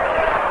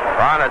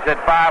 Ron has hit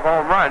 5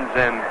 home runs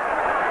in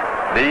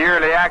the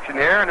yearly action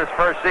here in his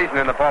first season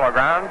in the Polo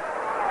Grounds.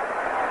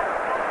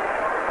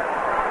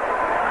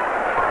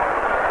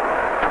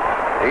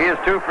 He is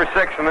 2 for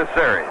 6 in this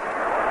series.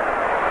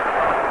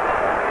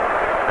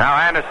 Now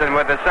Anderson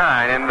with the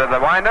sign into the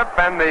windup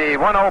and the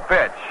 1-0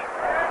 pitch.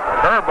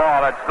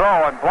 Curveball that's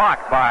thrown and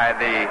blocked by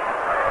the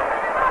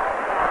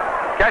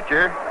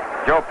catcher,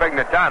 Joe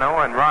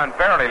Pignatano, and Ron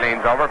Fairley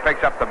leans over,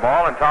 picks up the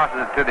ball, and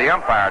tosses it to the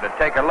umpire to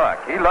take a look.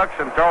 He looks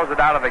and throws it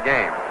out of the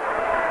game.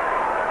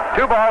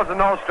 2 balls and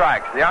no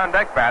strikes. The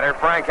on-deck batter,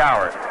 Frank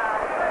Howard.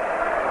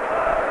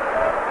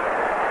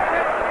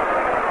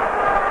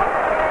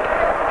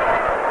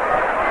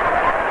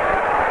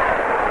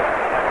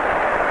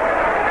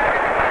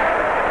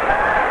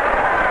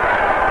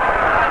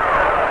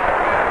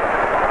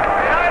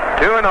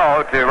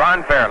 To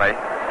Ron Fairley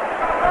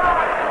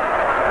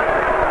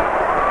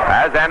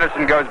as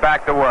Anderson goes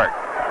back to work.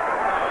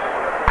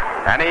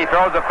 And he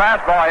throws a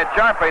fastball hit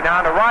sharply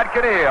down to Rod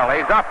Caneal.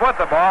 He's up with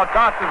the ball,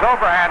 tosses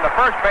overhand to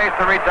first base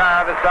to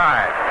retire the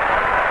side.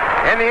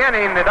 In the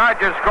inning, the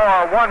Dodgers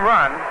score 1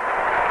 run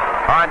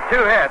on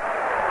 2 hits.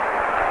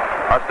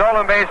 A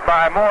stolen base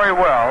by Maury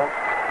Wills,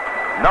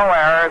 no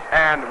errors,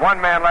 and 1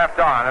 man left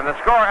on. And the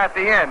score at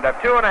the end of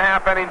 2.5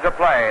 innings of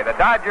play, the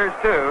Dodgers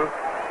 2,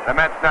 the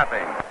Mets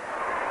nothing.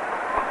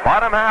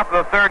 Bottom half of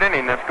the 3rd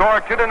inning, the score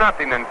 2-0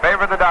 in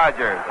favor of the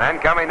Dodgers. And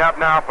coming up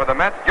now for the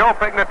Mets, Joe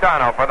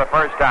Pignatano for the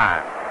first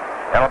time.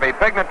 It'll be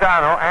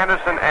Pignatano,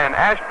 Anderson, and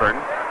Ashburn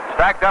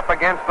stacked up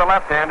against the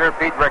left-hander,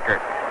 Pete Rickard.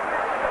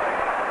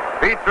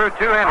 Pete, through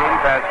 2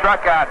 innings, has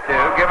struck out 2,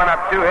 given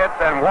up 2 hits,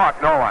 and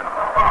walked no one.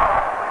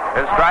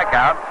 His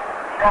strikeouts,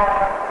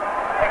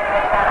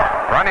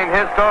 running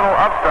his total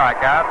of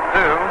strikeouts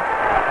to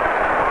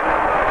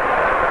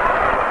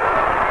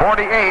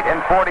 48 in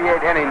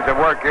 48 innings of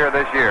work here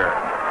this year.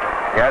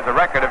 He has a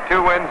record of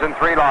 2 wins and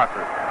 3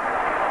 losses.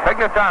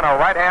 Pignatano,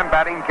 right-hand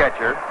batting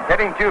catcher,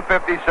 hitting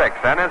 .256,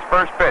 and his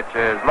first pitch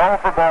is low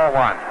for ball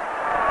 1.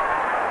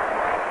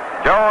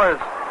 Joe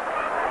is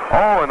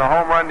 0 in the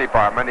home run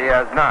department. He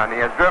has none. He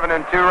has driven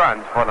in 2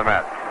 runs for the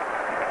Mets.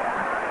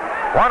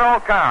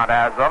 1-0 count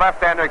as the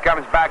left-hander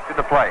comes back to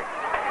the plate.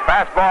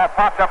 Fastball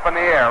popped up in the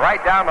air,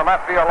 right down the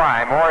left field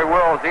line. Maury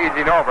Wills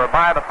easing over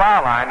by the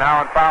foul line, now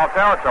in foul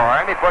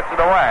territory, and he puts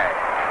it away.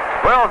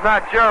 Wills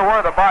not sure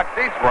where the box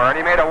seats were, and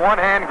he made a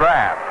 1-hand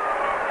grab.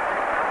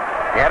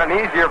 He had an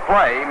easier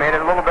play. He made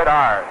it a little bit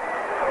hard.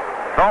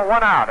 So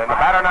 1 out, and the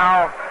batter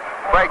now,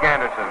 Craig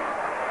Anderson.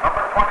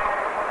 Number 20,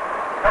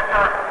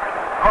 pitcher,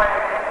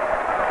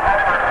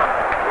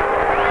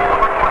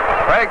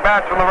 Craig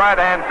bats from the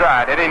right-hand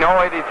side, hitting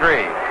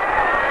 .083.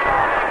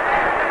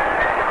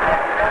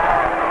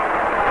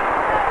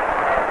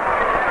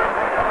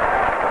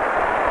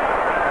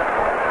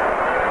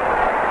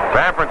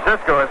 San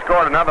Francisco has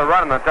scored another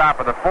run in the top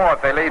of the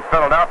 4th. They lead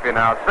Philadelphia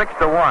now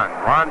 6-1.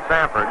 Ron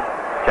Sanford,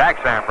 Jack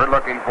Sanford,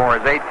 looking for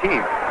his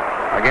 18th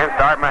against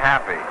Art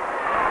Mahaffey.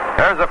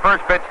 There's the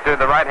first pitch to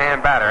the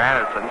right-hand batter,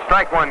 Anderson.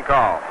 Strike 1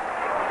 call.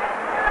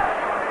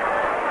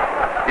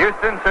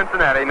 Houston,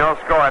 Cincinnati, no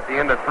score at the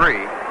end of 3.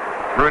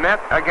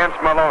 Brunette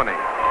against Maloney.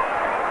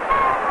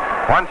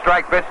 1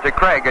 strike pitch to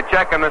Craig. A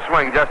check on the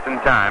swing just in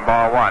time.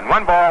 Ball 1.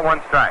 1 ball,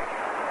 1 strike.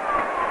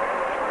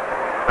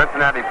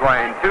 Cincinnati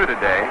playing 2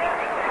 today.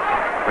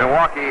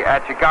 Milwaukee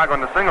at Chicago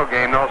in the single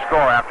game, no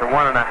score after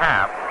 1.5.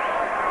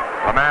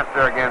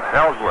 LeMaster against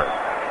Ellsworth.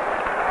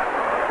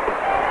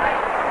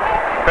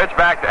 Pitch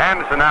back to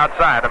Anderson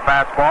outside, a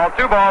fastball,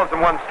 2 balls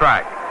and 1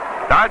 strike.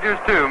 Dodgers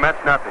 2,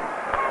 Mets nothing.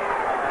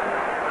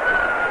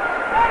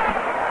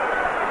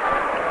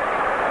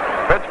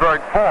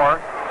 Pittsburgh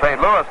 4, St.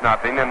 Louis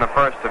nothing in the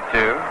first of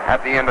 2 at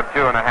the end of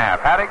 2.5.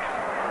 Haddix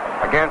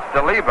against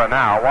DeLeva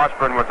now.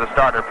 Washburn was the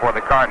starter for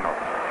the Cardinals.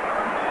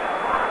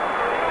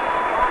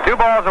 2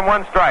 balls and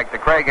 1 strike to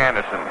Craig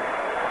Anderson.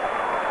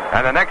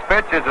 And the next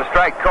pitch is a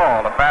strike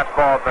called, a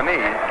fastball at the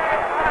knees.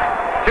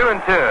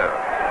 2-2.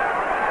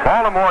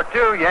 Baltimore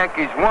 2,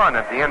 Yankees 1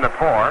 at the end of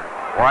 4.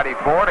 Whitey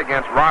Ford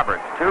against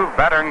Roberts, 2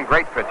 veteran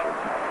great pitchers.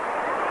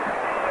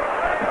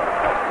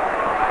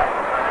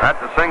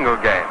 That's a single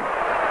game.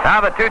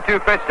 Now the 2-2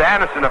 pitch to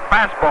Anderson, a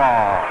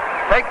fastball,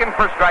 taken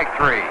for strike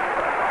 3.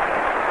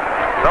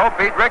 So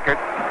Pete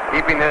Rickard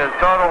keeping his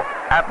total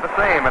at the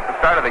same at the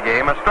start of the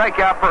game, a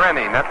strikeout per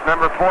inning. That's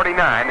number 49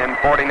 in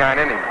 49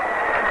 innings.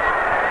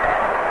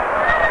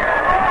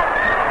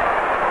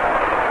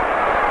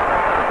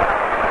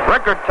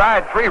 Rickard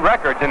tied 3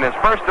 records in his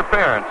first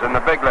appearance in the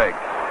big leagues.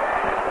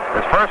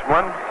 His first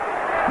one,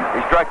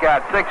 he struck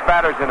out 6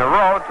 batters in a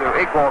row to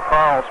equal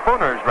Carl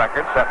Spooner's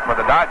record set for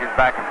the Dodgers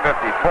back in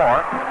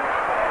 '54.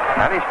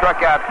 And he struck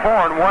out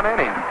 4 in 1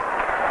 inning.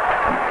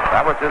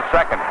 That was his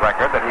second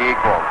record that he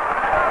equaled.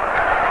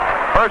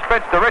 First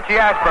pitch to Richie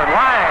Ashburn.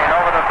 Line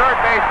over the third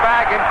base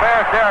bag in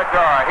fair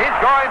territory. He's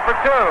going for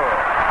 2.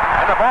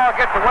 And the ball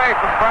gets away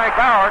from Frank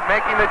Howard,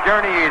 making the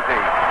journey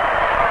easy.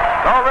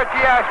 So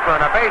Richie Ashburn,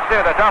 a base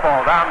hit, a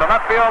double down the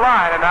left field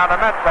line. And now the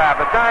Mets have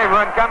the tying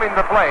run coming to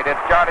the plate.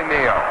 It's Charlie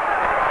Neal.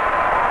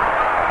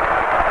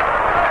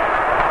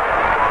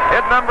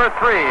 Hit number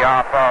 3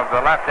 off of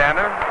the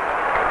left-hander.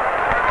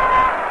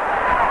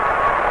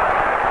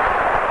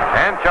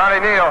 And Charlie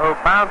Neal, who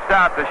bounced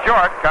out to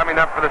short, coming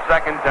up for the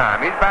second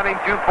time. He's batting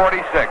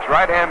 .246,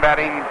 right-hand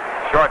batting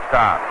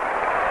shortstop.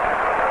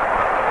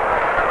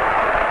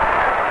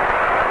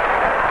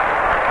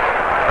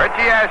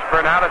 Richie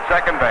Ashburn out at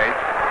second base.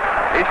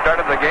 He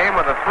started the game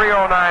with a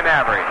 .309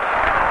 average.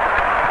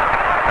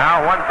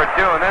 Now 1 for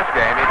 2 in this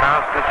game. He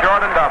bounced to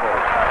short and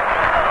doubles.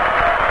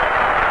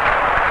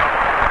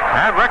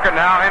 And Rickard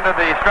now into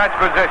the stretch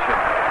position.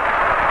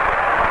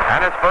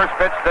 And his first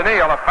pitch to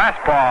Neal, a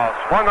fastball,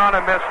 swung on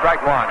and missed,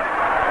 strike 1.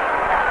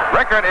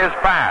 Rickard is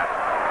fast.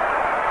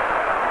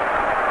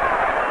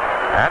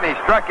 And he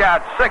struck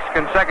out 6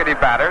 consecutive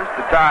batters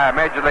to tie a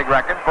major league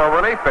record for a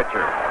relief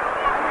pitcher.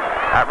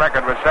 That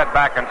record was set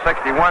back in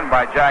 '61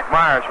 by Jack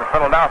Myers for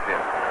Philadelphia.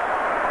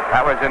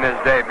 That was in his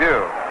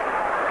debut.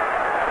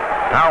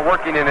 Now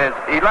working in his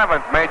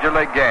 11th major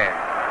league game.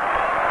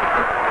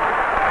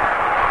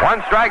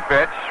 1 strike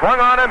pitch, swung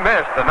on and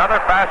missed,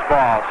 another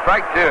fastball,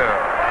 strike 2.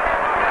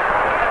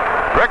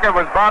 Rickard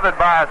was bothered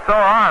by a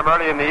sore arm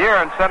early in the year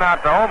and sent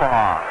out to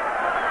Omaha.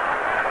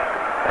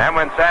 And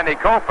when Sandy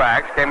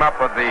Koufax came up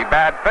with the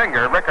bad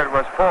finger, Rickard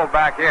was pulled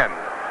back in.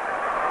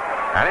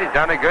 And he's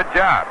done a good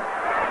job.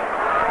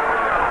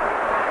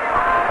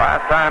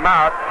 Last time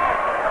out,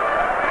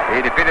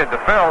 he defeated the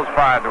Phils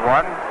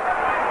 5-1.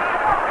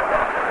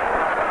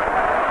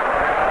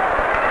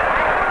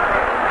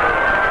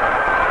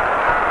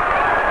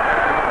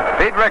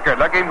 Pete Rickard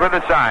looking for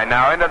the sign,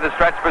 now into the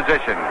stretch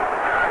position.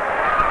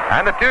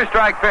 And the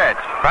 2-strike pitch.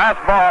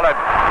 Fastball that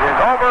is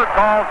over,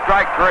 called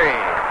strike 3.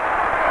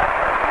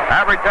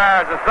 That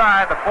retires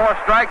aside the 4th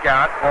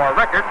strikeout for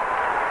Rickard.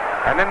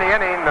 And in the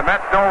inning, the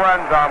Mets no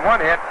runs on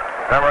 1 hit.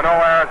 There were no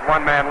errors,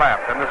 1 man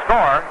left. And the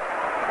score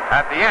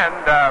at the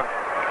end of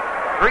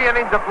 3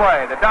 innings of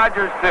play, the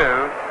Dodgers 2,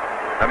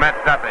 the Mets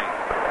nothing.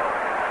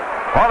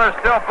 Well, there's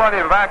still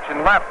plenty of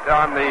action left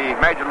on the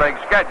Major League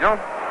schedule.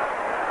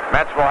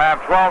 Mets will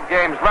have 12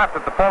 games left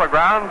at the Polo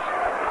Grounds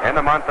in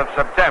the month of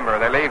September.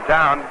 They leave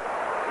town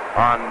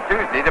on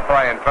Tuesday to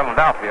play in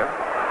Philadelphia.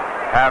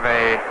 Have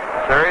a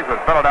series with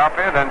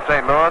Philadelphia, then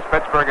St. Louis,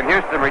 Pittsburgh, and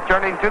Houston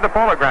returning to the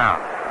Polo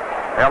Grounds.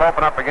 They'll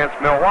open up against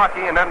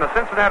Milwaukee, and then the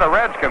Cincinnati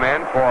Reds come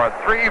in for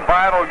 3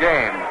 vital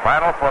games.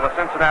 Vital for the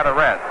Cincinnati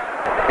Reds.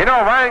 You know,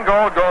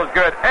 Rheingold goes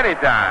good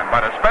anytime,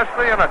 but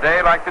especially on a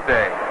day like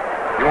today.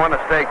 You want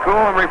to stay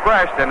cool and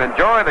refreshed and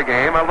enjoy the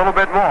game a little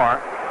bit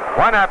more.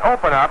 Why not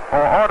open up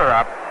or order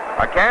up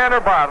a can or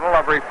bottle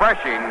of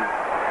refreshing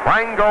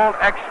Rheingold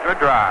Extra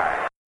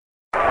Dry.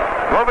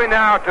 Moving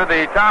now to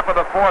the top of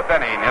the 4th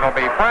inning. It'll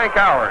be Frank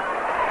Howard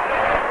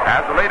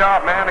as the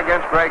leadoff man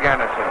against Craig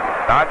Anderson.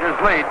 Dodgers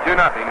lead 2-0.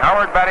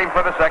 Howard batting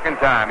for the second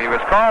time. He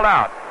was called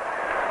out.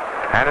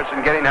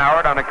 Anderson getting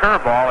Howard on a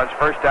curveball his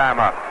first time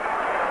up.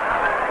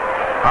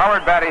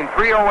 Howard batting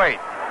 .308.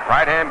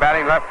 Right-hand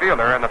batting left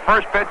fielder, and the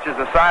first pitch is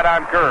a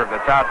sidearm curve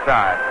that's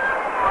outside.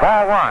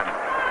 Ball 1.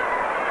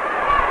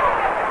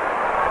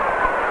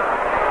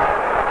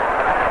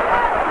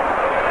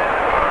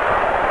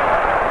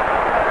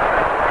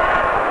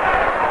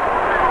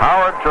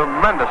 Howard,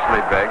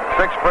 tremendously big,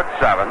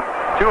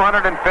 6'7",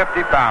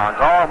 250 pounds,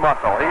 all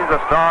muscle. He's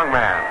a strong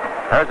man.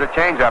 There's a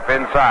changeup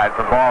inside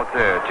for ball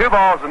 2. 2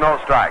 balls and no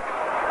strikes.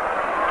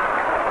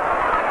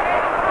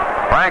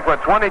 Frank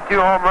with 22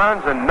 home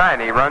runs and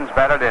 90 runs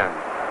batted in.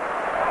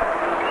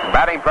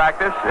 Batting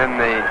practice in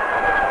the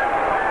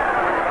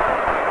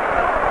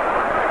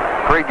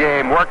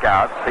pregame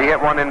workouts. He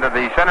hit one into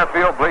the center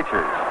field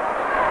bleachers.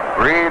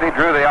 Really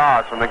drew the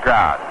ahs from the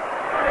crowd.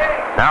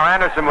 Now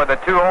Anderson with a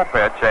 2-0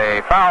 pitch,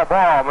 a foul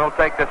ball. We'll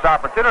take this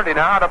opportunity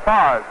now to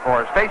pause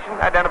for station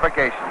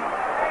identification.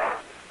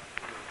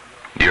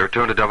 You're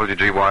tuned to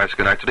WGY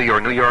Schenectady, your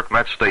New York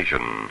Mets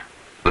station.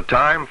 The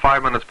time,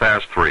 5 minutes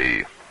past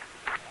 3.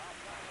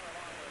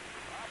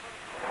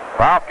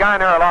 Ralph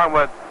Kiner along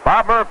with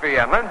Bob Murphy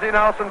and Lindsey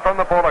Nelson from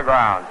the Polo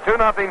Grounds.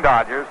 2-0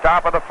 Dodgers,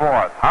 top of the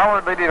fourth.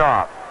 Howard leading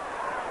off.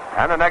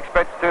 And the next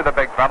pitch to the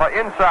big fella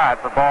inside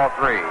for ball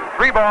 3.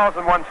 3 balls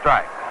and 1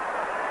 strike.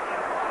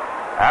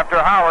 After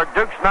Howard,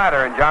 Duke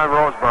Snyder and John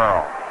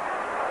Roseboro.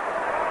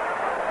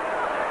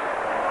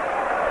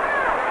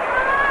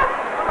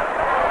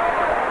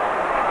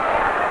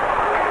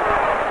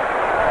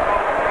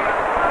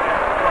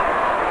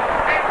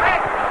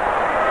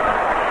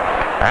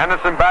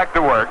 Anderson back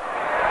to work.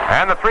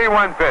 And the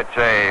 3-1 pitch,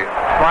 a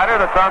slider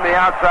that's on the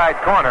outside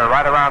corner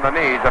right around the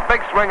knees. A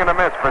big swing and a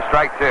miss for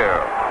strike 2.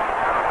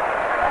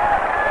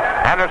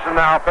 Anderson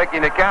now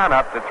picking the count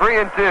up to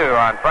 3-2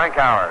 on Frank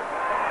Howard.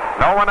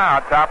 No one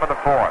out, top of the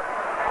fourth.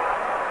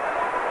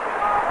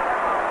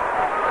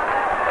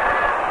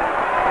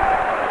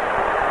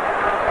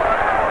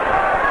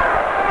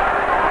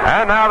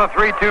 And now the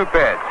 3-2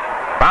 pitch.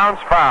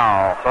 Bounce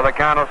foul, so the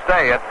count will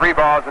stay at 3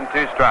 balls and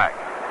 2 strikes.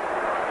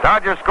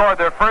 Dodgers scored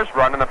their first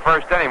run in the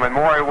first inning when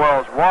Maury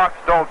Wills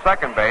walked, stole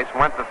second base,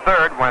 went to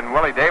third when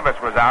Willie Davis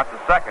was out to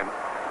second,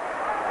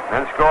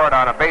 then scored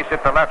on a base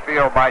hit to left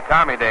field by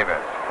Tommy Davis.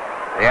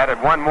 They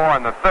added one more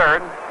in the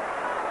third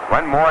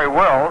when Maury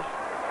Wills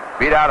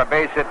beat out a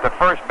base hit to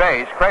first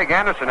base. Craig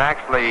Anderson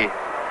actually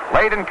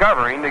laid in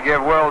covering to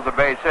give Wills a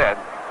base hit.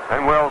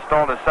 Then Wills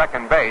stole to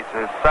second base,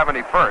 his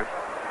 71st,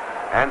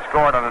 and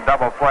scored on a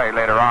double play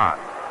later on.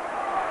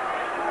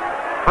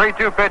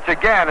 3-2 pitch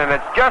again, and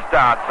it's just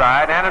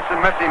outside.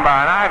 Anderson missing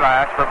by an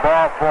eyelash for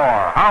ball 4.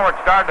 Howard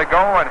started to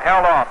go and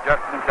held off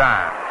just in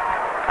time.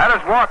 That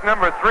is walk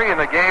number 3 in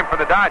the game for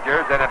the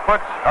Dodgers, and it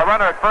puts a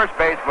runner at first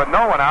base with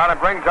no one out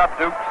and brings up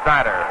Duke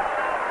Snyder.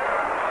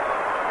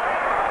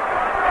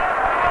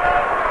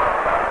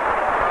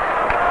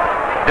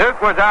 Duke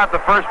was out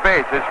to first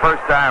base his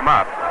first time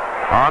up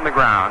on the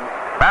ground,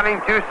 batting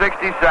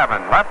 .267,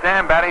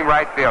 left-hand batting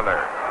right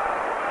fielder.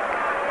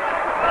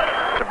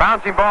 The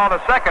bouncing ball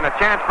to second, a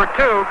chance for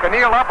 2.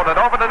 Keneal up with it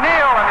over to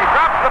Neal, and he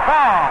drops the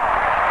ball.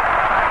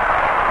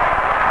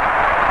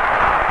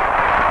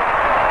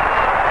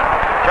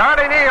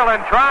 Charlie Neal,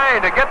 in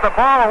trying to get the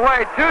ball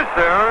away too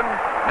soon,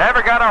 never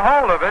got a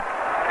hold of it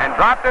and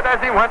dropped it as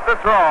he went to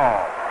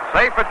throw.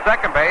 Safe at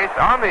second base,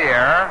 on the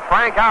air,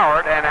 Frank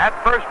Howard, and at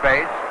first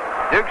base,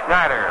 Duke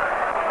Snyder.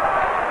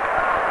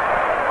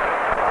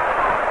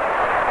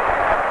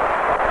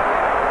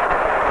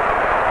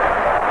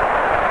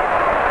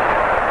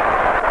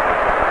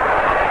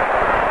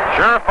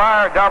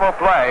 Surefire double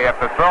play if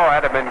the throw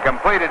had been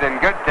completed in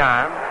good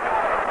time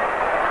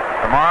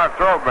to Marv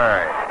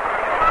Trowbridge.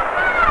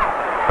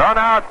 So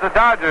now it's the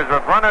Dodgers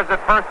with runners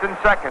at first and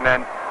second,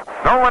 and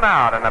no one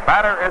out, and the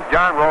batter is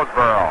John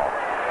Roseboro.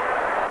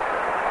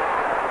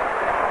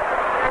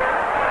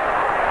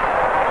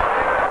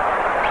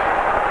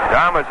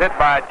 John was hit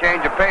by a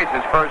change of pace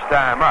his first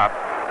time up,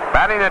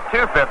 batting at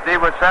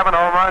 .250 with 7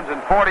 home runs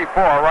and 44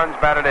 runs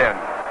batted in.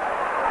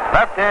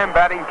 Left-hand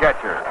batting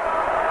catcher.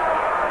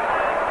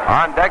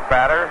 On deck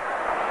batter,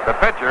 the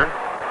pitcher,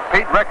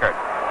 Pete Rickard.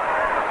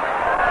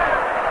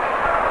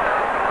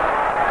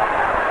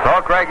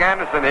 So Craig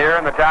Anderson here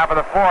in the top of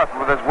the fourth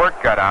with his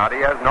work cut out. He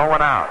has no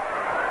one out.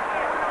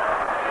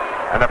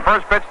 And the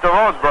first pitch to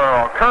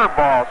Roseboro,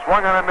 curveball,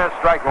 swung on a miss,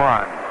 strike 1.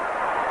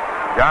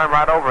 John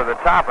right over the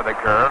top of the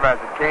curve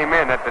as it came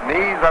in at the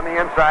knees on the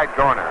inside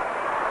corner.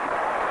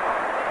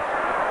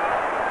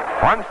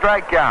 1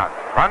 strike count.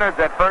 Runners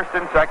at first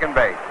and second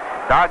base.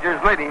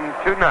 Dodgers leading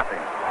 2-0.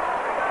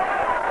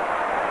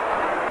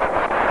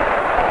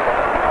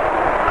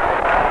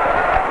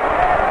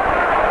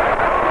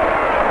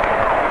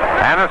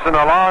 Anderson,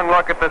 a long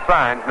look at the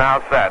signs,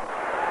 now set.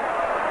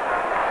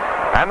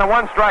 And the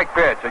 1 strike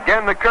pitch.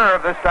 Again the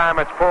curve, this time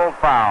it's pulled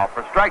foul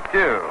for strike 2.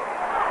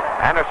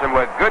 Anderson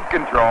with good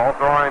control,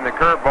 throwing the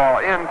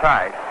curveball in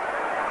tight.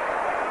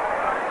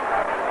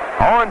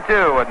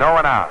 0-2 with no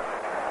one out.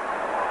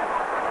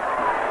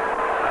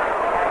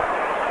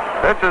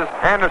 This is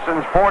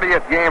Anderson's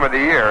 40th game of the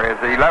year, his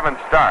 11th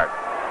start.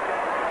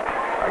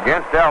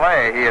 Against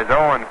L.A., he is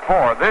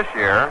 0-4 this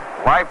year,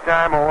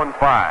 lifetime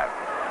 0-5.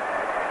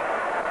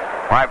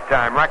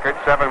 Lifetime record,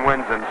 7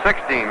 wins and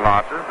 16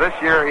 losses. This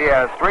year he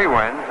has 3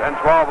 wins and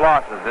 12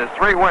 losses. His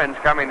 3 wins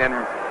coming in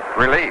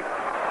relief.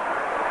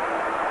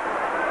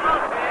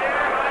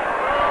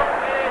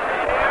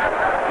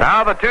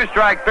 Now the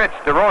 2-strike pitch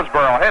to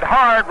Roseboro. Hit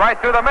hard right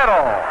through the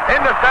middle.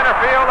 Into center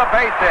field, a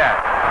base hit.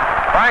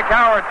 Frank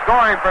Howard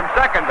scoring from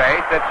second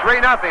base. It's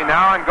 3-0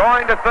 now, and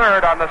going to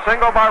third on the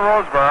single by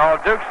Roseboro,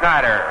 Duke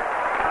Snyder.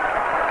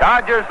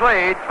 Dodgers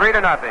lead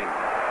 3-0.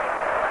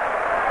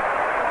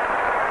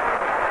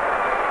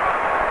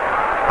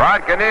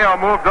 Rod Cannell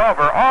moved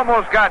over,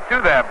 almost got to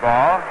that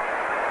ball,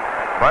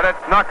 but it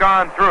snuck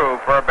on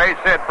through for a base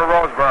hit for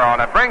Roseboro,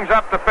 and it brings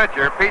up the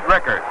pitcher, Pete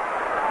Rickard.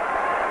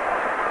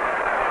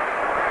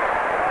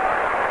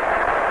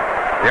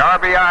 The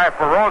RBI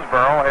for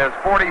Roseboro is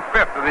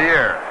 45th of the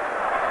year.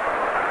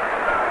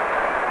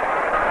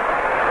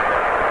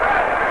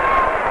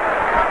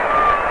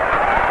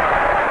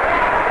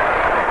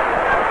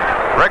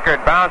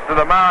 Rickard bounced to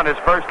the mound his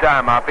first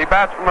time up. He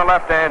bats from the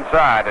left-hand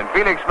side, and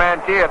Felix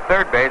Mantilla at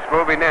third base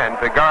moving in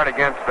to guard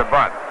against the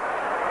bunt.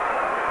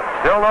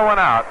 Still no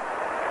one out.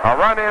 A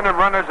run in and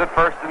runners at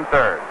first and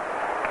third.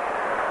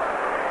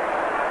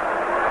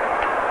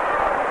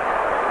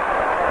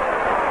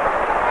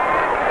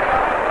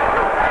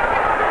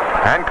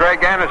 And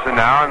Craig Anderson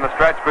now in the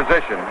stretch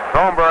position.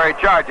 Thornberry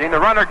charging.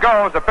 The runner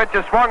goes. The pitch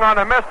is swung on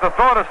and missed. The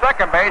throw to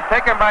second base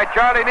taken by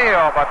Charlie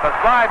Neal, but the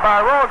slide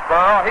by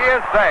Roseboro, he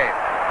is safe.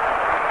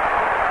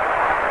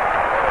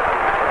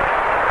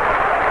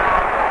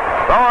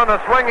 So on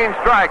the swinging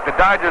strike, the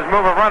Dodgers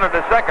move a runner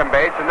to second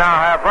base and now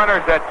have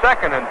runners at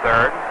second and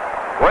third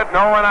with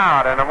no one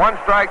out and a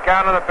one-strike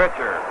count on the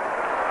pitcher.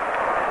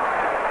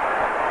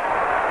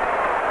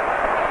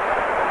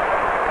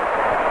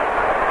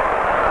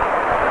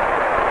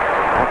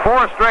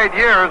 For 4 straight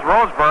years,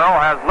 Roseboro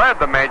has led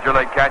the Major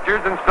League catchers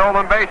in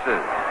stolen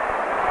bases.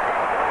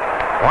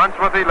 Once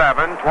with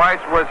 11, twice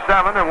with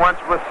 7, and once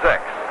with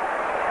 6.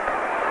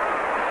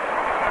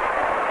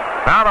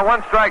 Now the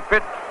one-strike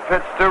pitch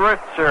to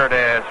Richard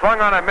is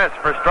swung on a miss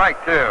for strike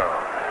 2.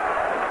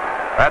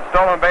 That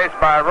stolen base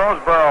by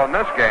Roseboro in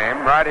this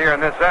game, right here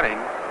in this inning,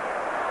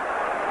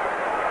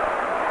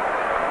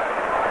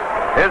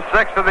 his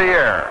 6th of the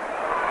year.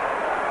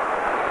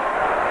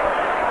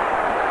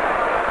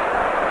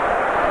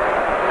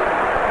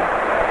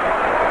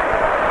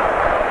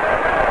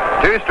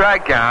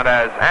 Two-strike count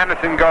as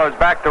Anderson goes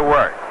back to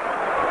work.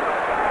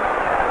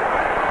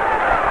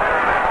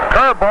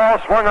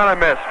 Curveball swung on a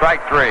miss,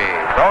 strike 3.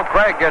 So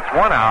Craig gets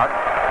one out.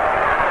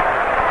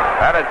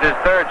 That is his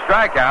 3rd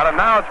strikeout, and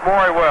now it's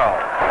Maury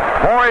Wills.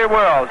 Maury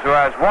Wills, who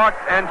has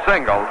walked and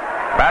singled,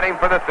 batting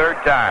for the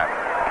 3rd time.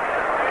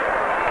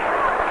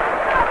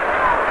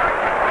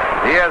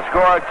 He has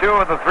scored 2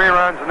 of the 3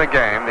 runs in the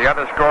game, the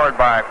other scored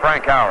by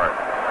Frank Howard.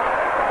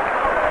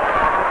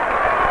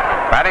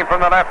 Batting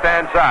from the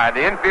left-hand side,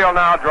 the infield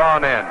now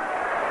drawn in.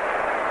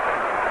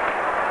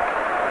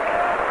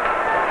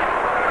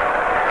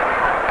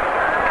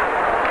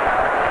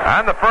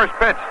 And the first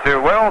pitch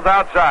to Wills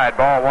outside,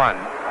 ball 1.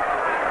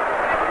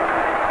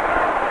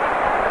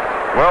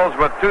 Wills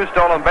with 2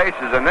 stolen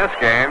bases in this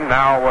game,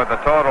 now with a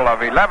total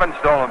of 11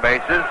 stolen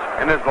bases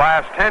in his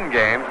last 10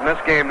 games, and this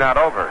game not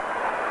over.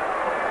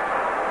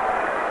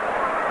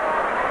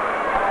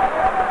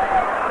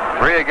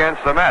 3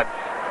 against the Mets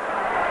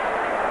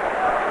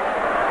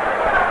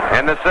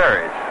in the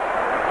series.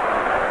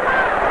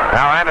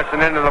 Now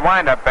Anderson into the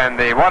windup, and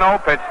the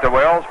 1-0 pitch to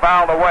Wills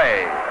fouled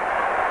away.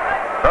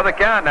 So the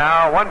count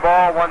now, 1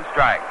 ball, 1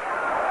 strike.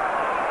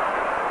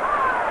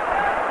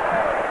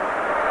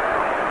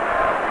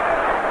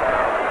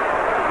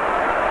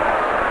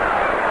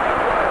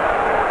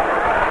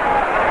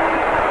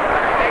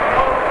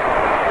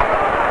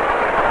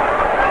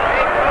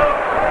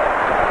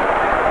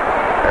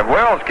 If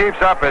Wills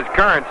keeps up his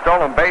current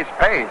stolen base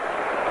pace,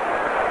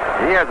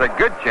 he has a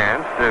good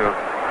chance to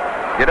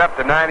get up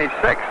to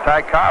 96,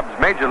 Ty Cobb's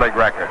Major League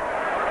record.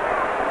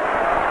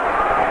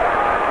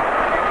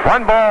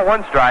 1 ball,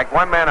 1 strike,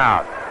 1 man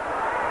out.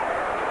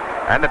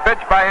 And the pitch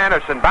by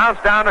Anderson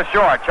bounced down to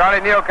short.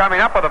 Charlie Neal coming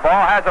up with the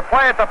ball, has a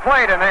play at the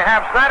plate, and they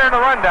have Snyder in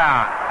the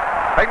rundown.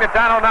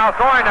 Pignatano now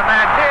throwing to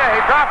Mantilla.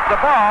 He drops the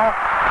ball.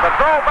 The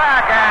throw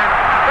back, and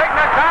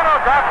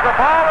Pignatano drops the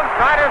ball, and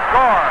Snyder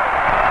scores.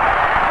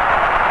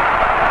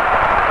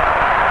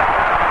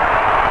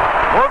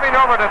 Moving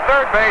over to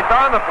third base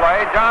on the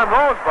play, John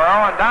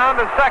Roseboro, and down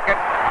to second,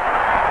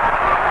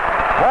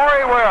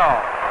 Maury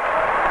Wills.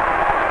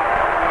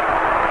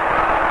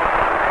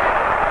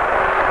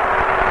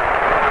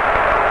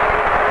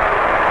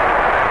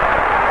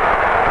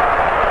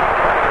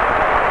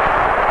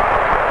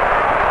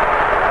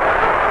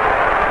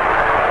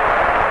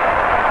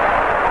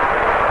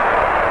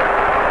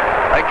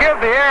 Give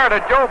the air to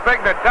Joe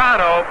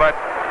Pignatano, but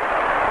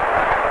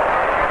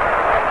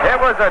it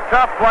was a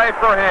tough play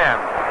for him.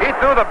 He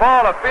threw the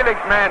ball to Felix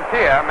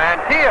Mantilla.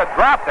 Mantilla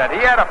dropped it. He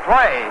had a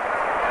play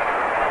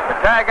to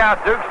tag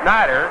out Duke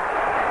Snyder,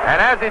 and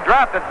as he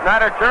dropped it,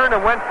 Snyder turned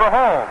and went for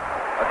home.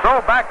 A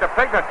throw back to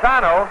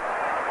Pignatano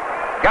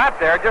got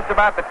there just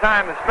about the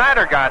time that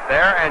Snyder got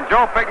there, and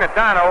Joe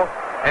Pignatano,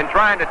 in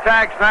trying to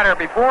tag Snyder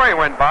before he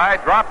went by,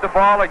 dropped the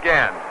ball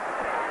again.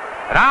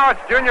 And now it's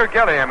Junior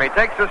Gilliam. He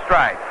takes a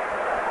strike.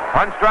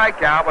 1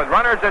 strikeout with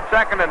runners at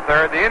second and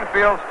third. The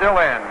infield still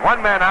in.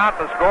 1 man out.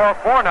 The score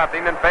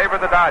 4-0 in favor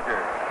of the Dodgers.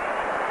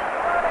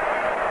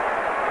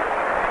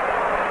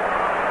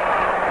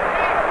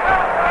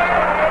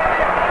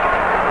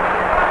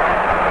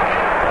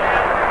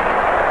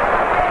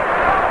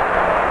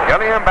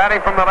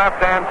 batting from the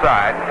left-hand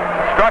side.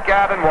 Struck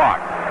out and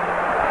walked.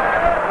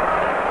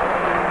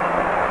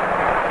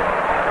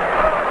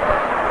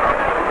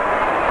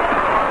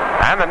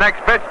 And the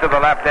next pitch to the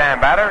left-hand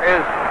batter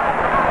is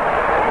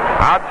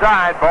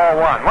outside, ball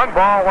one. 1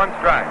 ball, 1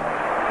 strike.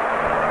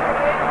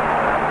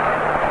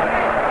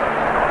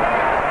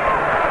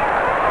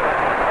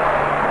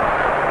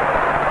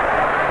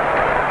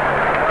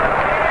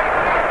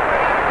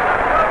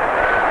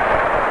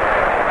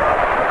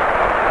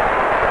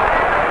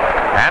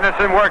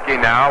 Anderson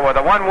working now with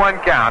a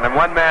 1-1 count and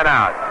 1 man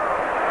out.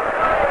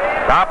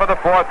 Top of the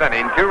 4th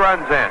inning, 2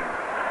 runs in.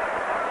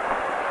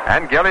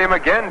 And Gilliam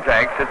again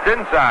takes. It's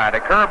inside. A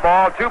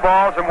curveball, 2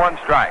 balls and 1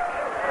 strike.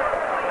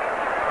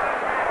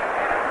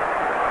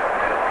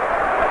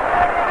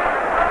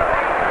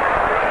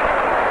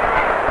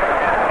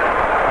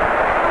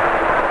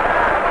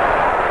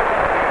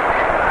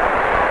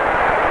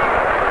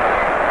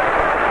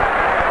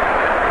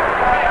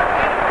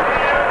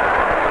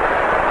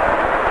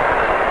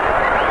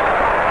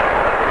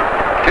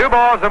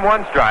 Balls and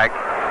 1 strike.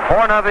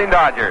 4-0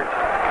 Dodgers.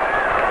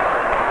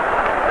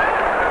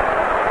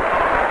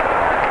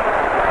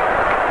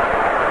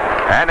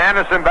 And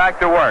Anderson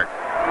back to work.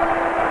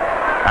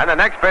 And the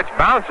next pitch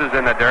bounces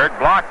in the dirt,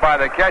 blocked by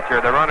the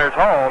catcher. The runners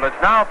hold. It's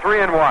now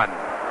 3-1.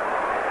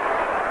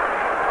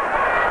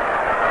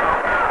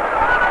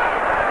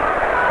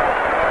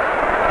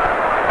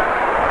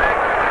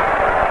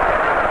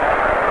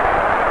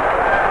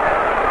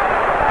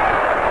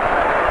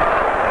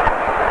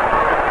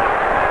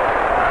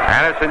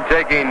 Anderson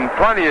taking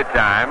plenty of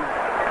time.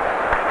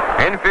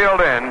 Infield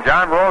in.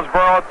 John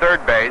Roseboro at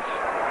third base.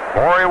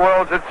 Maury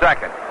Wills at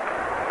second.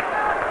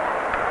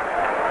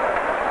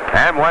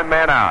 And 1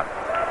 man out.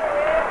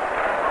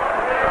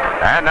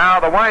 And now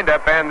the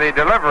windup and the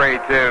delivery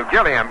to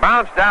Gilliam.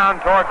 Bounced down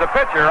towards the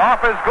pitcher.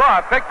 Off his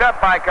glove. Picked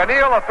up by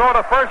Cannell. A throw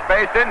to first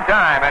base in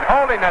time. And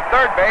holding at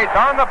third base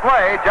on the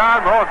play,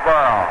 John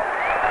Roseboro.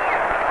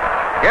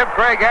 Give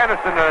Craig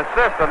Anderson an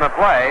assist on the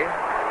play.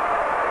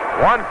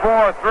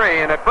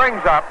 1-4-3, and it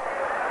brings up,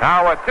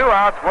 now with 2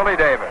 outs, Willie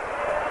Davis.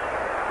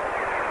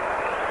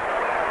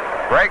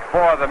 Break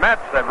for the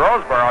Mets that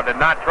Roseboro did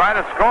not try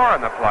to score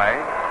in the play.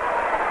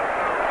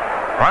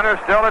 Runners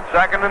still at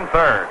second and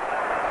third.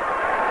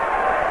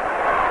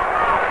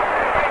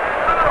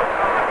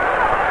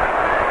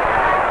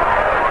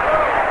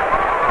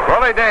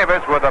 Willie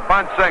Davis with a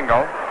bunt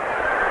single.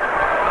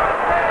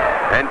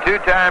 And 2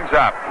 times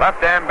up.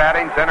 Left-hand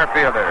batting center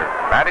fielder.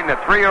 Batting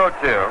at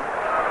 .302.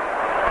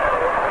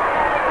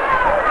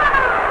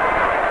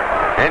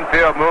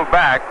 Infield move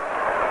back.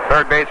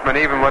 Third baseman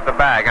even with the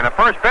bag. And the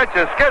first pitch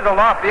is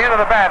skizzled off the end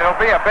of the bat. It'll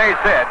be a base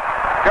hit.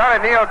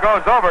 Charlie Neal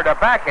goes over to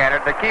backhand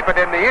it to keep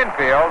it in the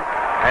infield.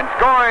 And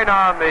scoring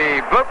on the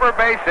blooper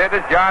base hit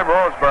is John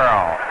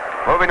Roseboro.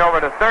 Moving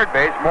over to third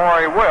base,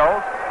 Maury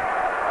Wills.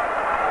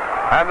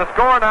 And the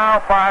score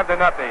now 5-0.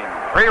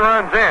 3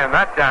 runs in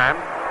that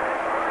time.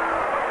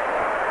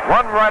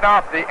 1 right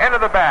off the end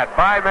of the bat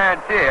by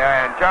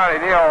Mantilla. And Charlie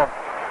Neal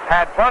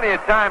had plenty of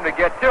time to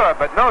get to it,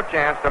 but no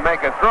chance to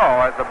make a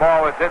throw as the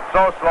ball was hit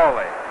so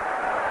slowly.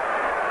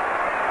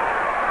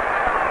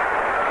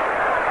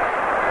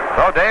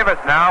 So Davis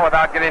now,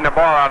 without getting the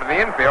ball out of the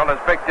infield, has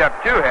picked up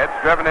 2 hits,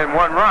 driven in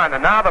 1 run,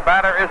 and now the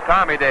batter is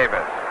Tommy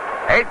Davis.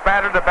 8th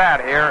batter to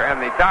bat here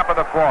in the top of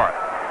the 4th.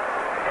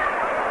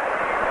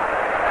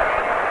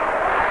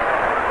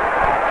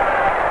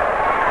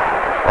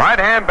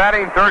 Right-hand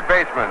batting third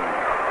baseman.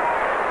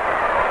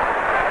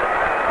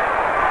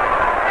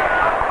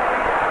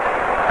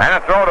 And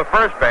a throw to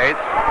first base.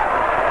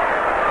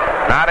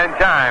 Not in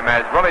time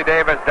as Willie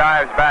Davis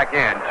dives back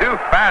in. 2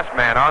 fast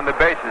men on the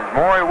bases.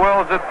 Maury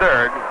Wills at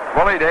third.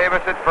 Willie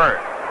Davis at first.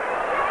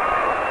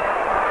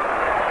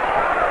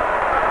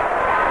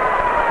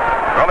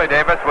 Willie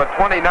Davis with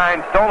 29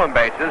 stolen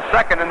bases.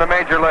 Second in the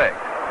major league.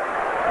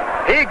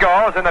 He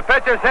goes and the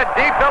pitch is hit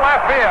deep to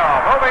left field.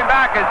 Moving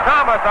back is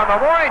Thomas on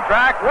the warning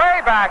track. Way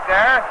back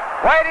there.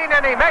 Waiting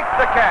and he makes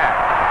the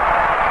catch.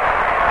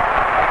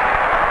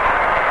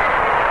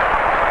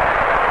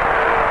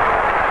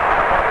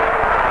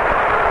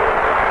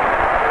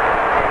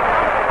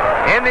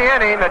 In the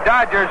inning, the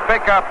Dodgers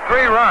pick up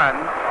 3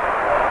 runs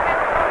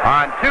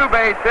on 2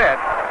 base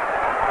hits,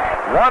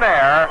 1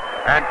 error,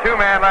 and 2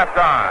 men left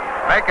on.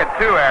 Make it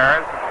 2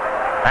 errors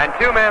and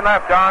 2 men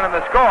left on, and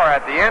the score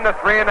at the end of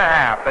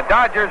 3.5. The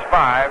Dodgers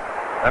 5,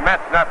 the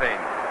Mets nothing.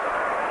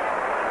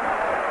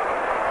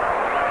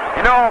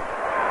 You know,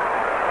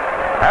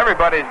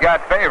 everybody's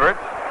got favorites.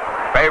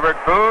 Favorite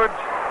foods,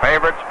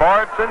 favorite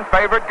sports, and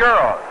favorite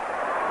girls.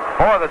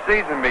 Before the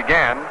season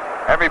began,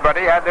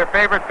 everybody had their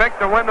favorite pick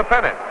to win the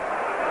pennant.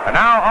 And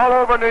now all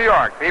over New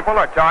York, people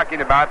are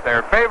talking about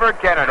their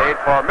favorite candidate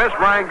for Miss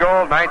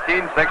Rheingold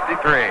 1963.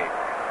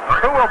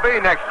 Who will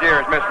be next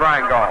year's Miss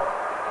Rheingold?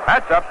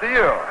 That's up to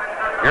you.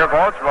 Your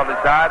votes will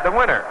decide the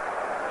winner.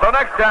 So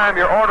next time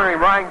you're ordering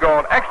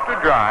Rheingold Extra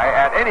Dry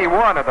at any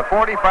one of the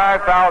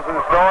 45,000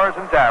 stores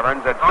and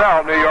taverns that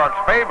sell New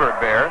York's favorite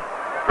beer,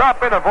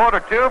 drop in a vote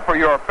or 2 for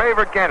your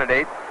favorite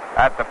candidate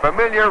at the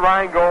familiar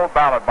Rheingold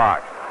ballot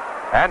box.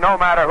 And no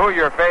matter who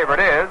your favorite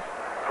is,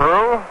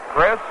 Prue,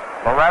 Chris,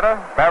 Loretta,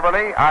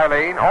 Beverly,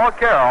 Eileen, or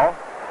Carol,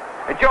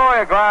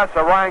 enjoy a glass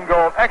of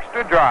Rheingold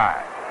Extra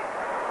Dry,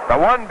 the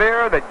one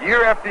beer that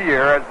year after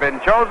year has been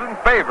chosen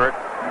favorite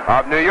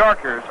of New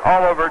Yorkers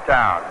all over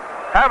town.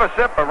 Have a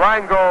sip of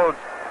Rheingold's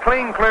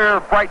clean, clear,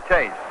 bright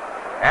taste,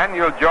 and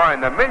you'll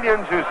join the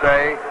millions who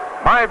say,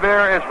 my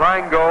beer is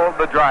Rheingold,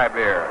 the dry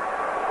beer.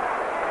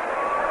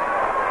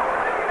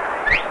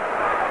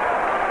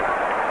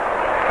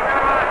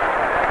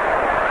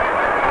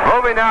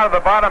 Moving out of the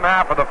bottom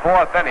half of the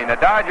fourth inning, the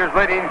Dodgers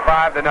leading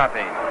 5-0.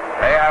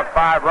 They have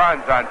 5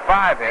 runs on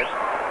 5 hits.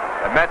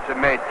 The Mets have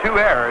made 2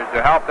 errors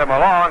to help them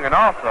along, and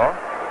also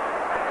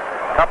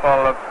a couple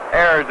of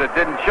errors that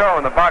didn't show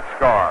in the box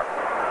score.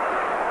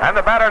 And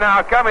the batter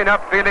now coming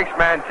up, Felix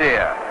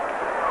Mantilla.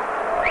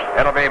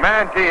 It'll be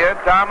Mantilla,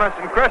 Thomas,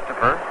 and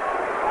Christopher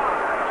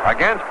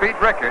against Pete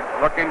Rickard,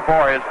 looking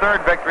for his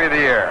 3rd victory of the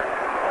year.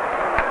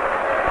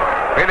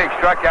 Felix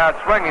struck out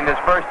swinging his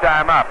first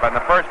time up, and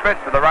the first pitch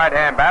to the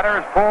right-hand batter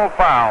is pulled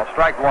foul,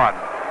 strike 1.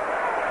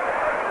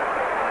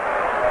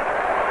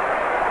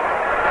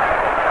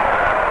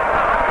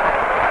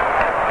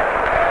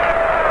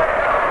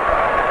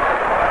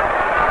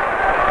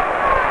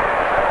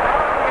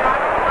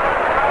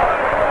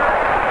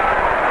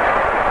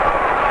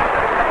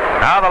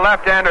 Now the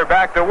left-hander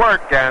back to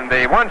work, and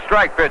the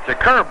 1-strike pitch, a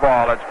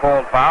curveball, that's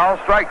pulled foul,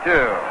 strike 2.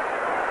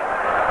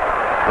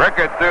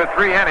 Rickard, through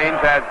 3 innings,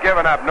 has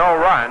given up no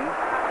runs,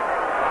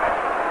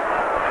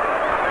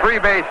 3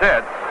 base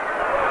hits,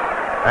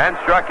 and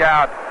struck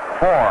out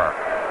 4.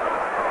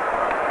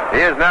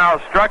 He has now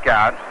struck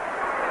out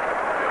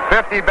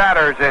 50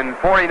 batters in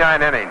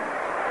 49 innings.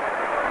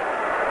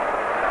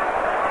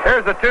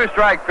 Here's the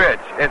 2-strike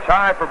pitch. It's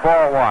high for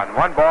ball 1.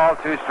 1 ball,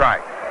 2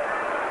 strikes.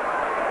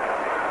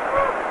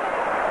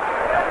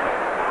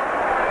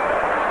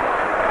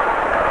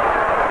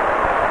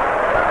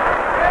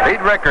 Pete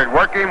Rickard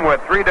working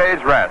with 3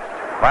 days rest.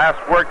 Last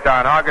worked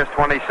on August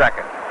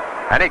 22nd.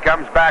 And he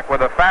comes back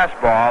with a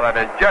fastball that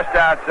is just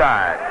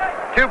outside.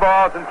 2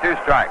 balls and 2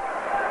 strikes.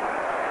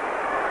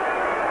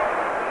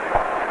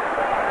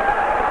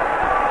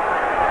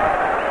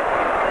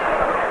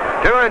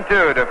 Two and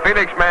 2 to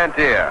Felix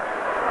Mantilla.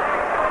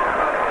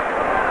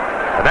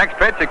 The next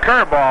pitch, a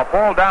curveball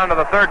pulled down to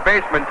the third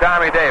baseman,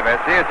 Tommy Davis.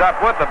 He is up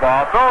with the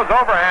ball, throws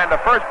overhand to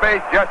first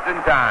base just in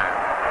time.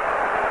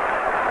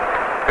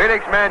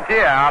 Felix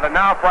Mantilla out, and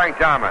now Frank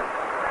Thomas.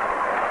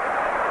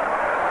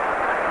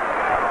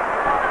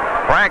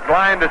 Frank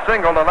lined a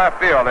single to left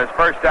field his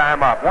first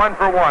time up. 1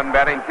 for 1,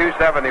 batting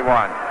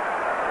 .271.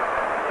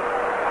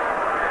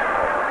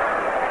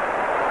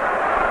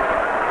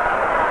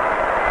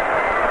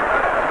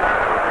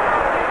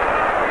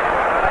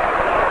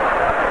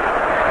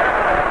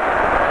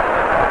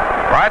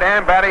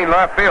 Right-hand batting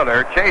left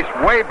fielder, chased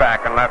way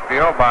back in left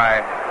field by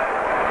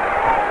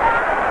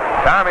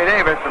Tommy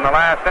Davis in the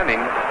last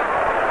inning.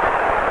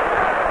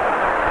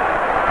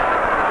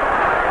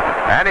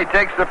 And he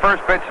takes the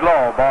first pitch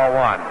low, ball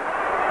 1.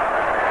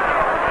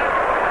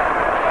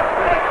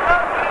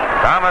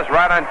 Thomas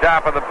right on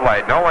top of the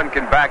plate. No one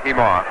can back him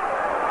off.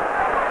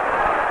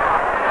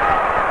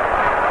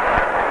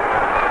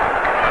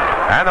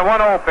 And the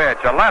 1-0 pitch,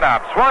 a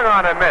let-up, swung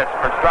on and missed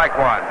for strike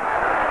 1.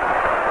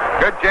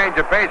 Good change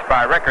of pace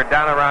by Rickard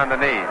down around the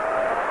knees.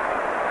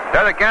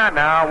 To the count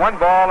now, 1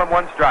 ball and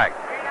 1 strike.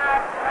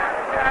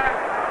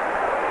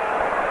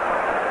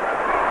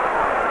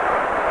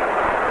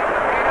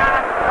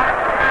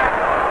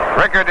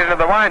 Rickard into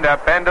the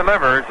windup and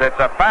delivers. It's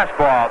a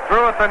fastball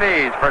through at the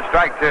knees for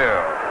strike 2.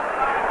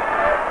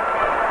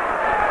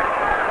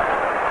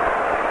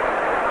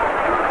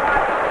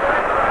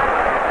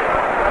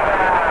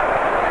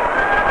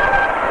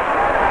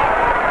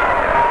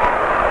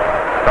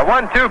 The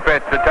 1-2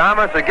 pitch to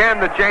Thomas.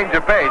 Again, the change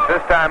of pace,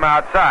 this time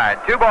outside.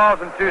 2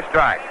 balls and 2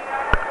 strikes.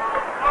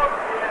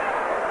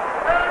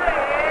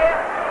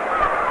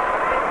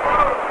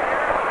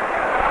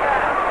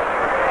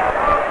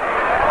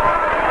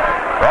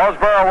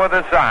 Roseboro with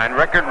a sign,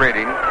 Rickard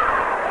reading.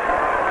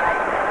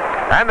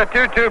 And the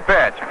 2-2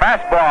 pitch.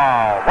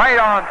 Fastball right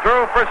on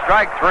through for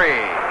strike 3.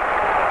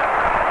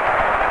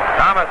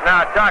 Thomas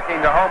now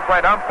talking to home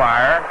plate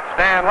umpire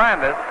Stan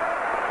Landis.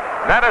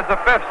 That is the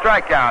 5th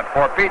strikeout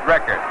for Pete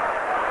Rickard.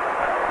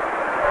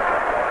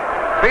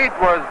 Pete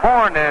was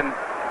born in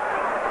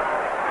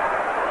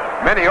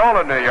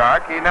Mineola, New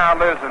York. He now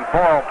lives in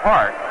Floral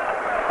Park.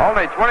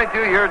 Only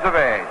 22 years of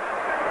age.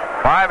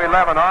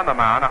 5'11" on the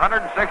mound,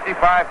 165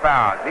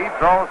 pounds. He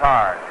throws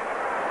hard.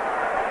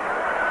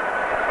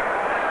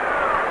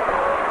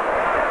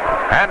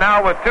 And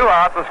now with 2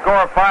 out, the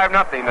score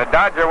 5-0. The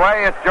Dodger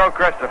way, it's Joe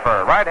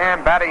Christopher.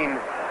 Right-hand batting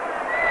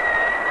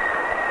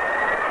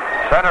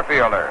center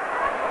fielder.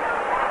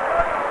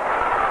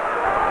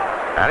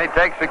 And he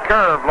takes the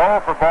curve low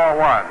for ball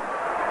 1.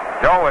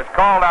 Joe is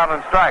called out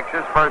on strikes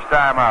his first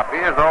time up. He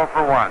is 0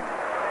 for 1.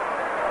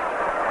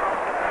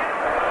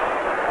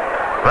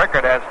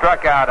 Rickard has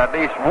struck out at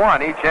least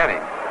 1 each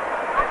inning.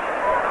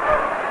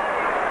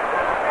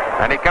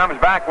 And he comes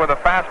back with a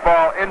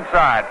fastball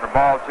inside for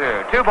ball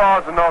 2. 2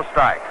 balls and no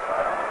strikes.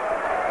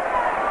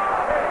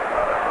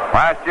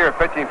 Last year,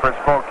 pitching for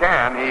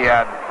Spokane, he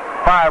had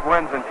 5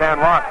 wins and 10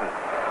 losses.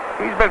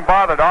 He's been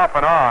bothered off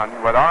and on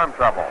with arm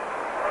trouble.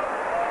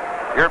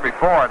 Year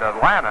before at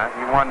Atlanta,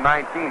 he won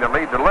 19 to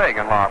lead the league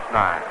and lost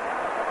 9.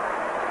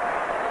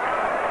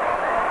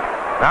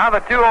 Now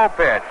the 2-0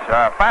 pitch,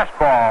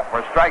 fastball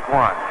for strike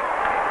 1.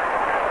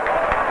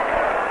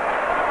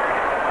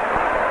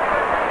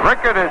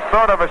 Rickard is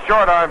sort of a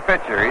short-arm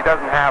pitcher. He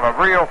doesn't have a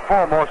real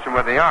full motion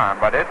with the arm,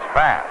 but it's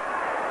fast.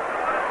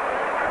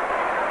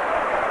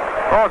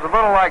 Oh, it's a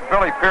little like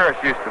Billy Pierce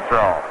used to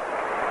throw.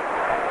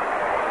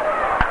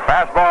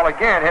 Fastball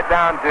again, hit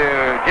down to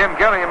Jim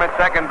Gilliam at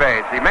second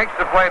base. He makes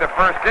the play to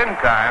first in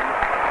time,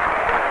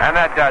 and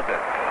that does it.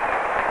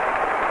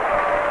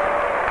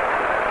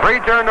 3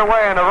 turned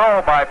away in a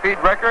row by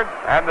Pete Rickard,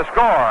 and the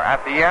score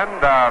at the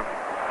end of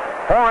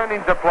 4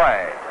 innings of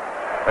play.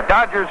 The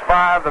Dodgers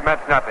 5, the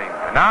Mets nothing.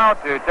 And now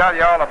to tell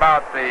you all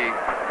about the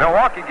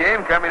Milwaukee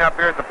game coming up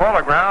here at the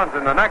Polo Grounds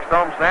in the next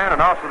homestand,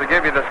 and also to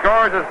give you the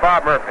scores is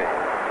Bob Murphy.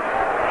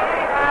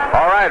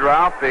 All right,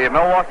 Ralph, the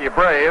Milwaukee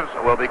Braves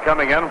will be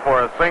coming in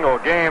for a single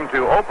game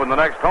to open the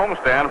next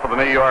homestand for the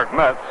New York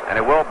Mets, and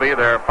it will be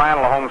their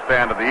final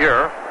homestand of the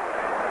year.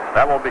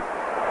 That will be,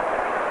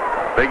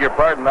 beg your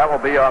pardon, that will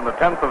be on the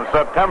 10th of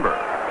September.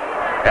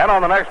 And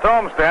on the next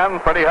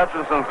homestand, Freddie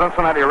Hutchinson's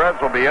Cincinnati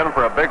Reds will be in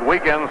for a big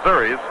weekend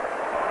series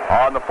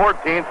on the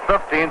 14th,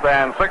 15th,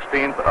 and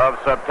 16th of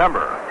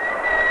September.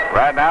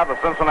 Right now, the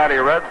Cincinnati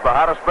Reds, the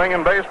hottest thing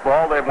in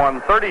baseball, they've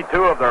won 32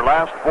 of their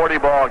last 40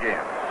 ball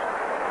games.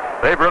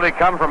 They've really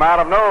come from out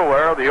of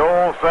nowhere, the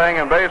old saying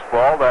in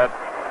baseball that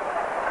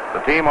the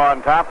team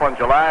on top on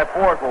July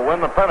 4th will win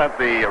the pennant.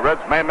 The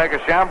Reds may make a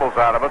shambles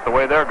out of it the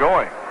way they're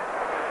going.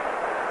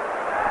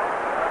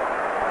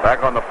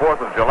 Back on the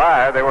 4th of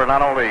July, they were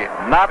not only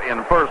not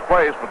in first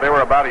place, but they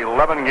were about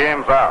 11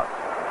 games out.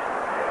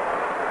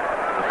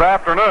 This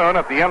afternoon,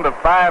 at the end of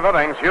 5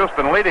 innings,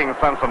 Houston leading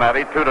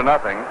Cincinnati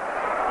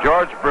 2-0.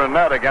 George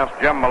Brunette against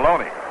Jim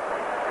Maloney.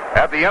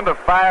 At the end of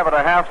 5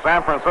 1/2,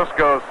 San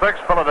Francisco 6,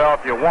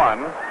 Philadelphia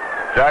 1.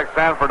 Jack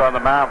Sanford on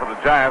the mound for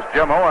the Giants.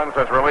 Jim Owens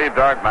has relieved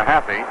Art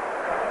Mahaffey.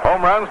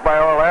 Home runs by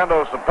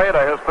Orlando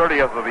Cepeda, his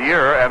 30th of the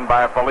year, and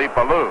by Felipe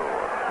Alou.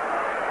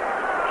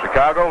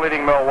 Chicago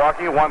leading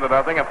Milwaukee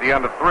 1-0 at the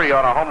end of 3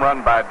 on a home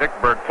run by Dick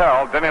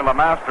Bertel. Denny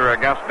LeMaster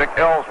against Dick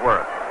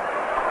Ellsworth.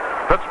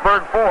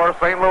 Pittsburgh 4,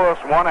 St. Louis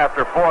 1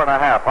 after 4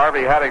 1/2.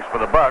 Harvey Haddix for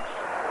the Bucks.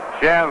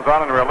 Shan's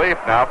on in relief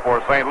now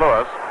for St.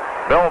 Louis.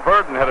 Bill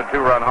Verdon hit a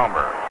 2-run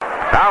homer.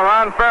 Now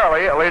Ron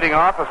Fairley leading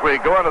off as we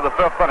go into the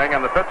 5th inning,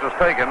 and the pitch is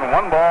taken.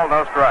 1 ball,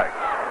 no strikes.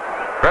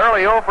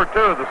 Fairley 0 for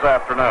 2 this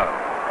afternoon.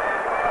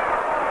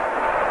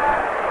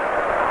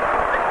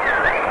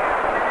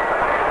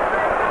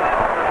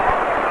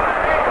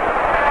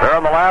 They're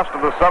in the last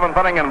of the 7th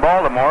inning in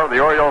Baltimore. The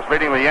Orioles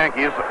leading the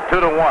Yankees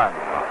 2-1.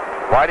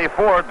 Whitey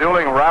Ford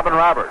dueling Robin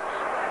Roberts.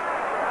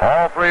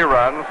 All 3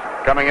 runs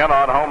coming in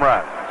on home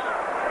runs.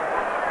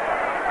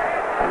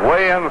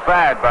 Way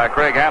inside by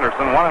Craig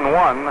Anderson,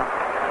 1-1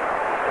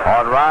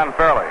 on Ron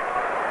Fairley.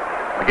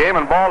 The game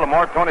in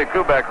Baltimore, Tony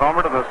Kubek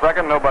homered in the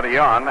 2nd, nobody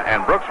on,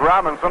 and Brooks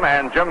Robinson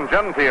and Jim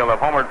Gentile have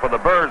homered for the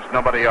Birds,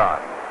 nobody on.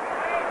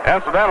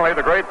 Incidentally,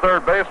 the great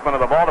third baseman of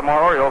the Baltimore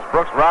Orioles,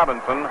 Brooks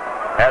Robinson,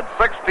 had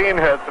 16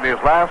 hits in his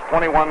last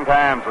 21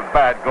 times at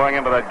bat going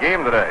into that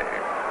game today.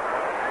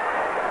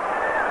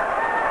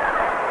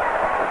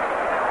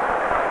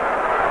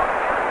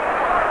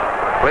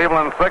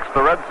 Cleveland 6,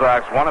 the Red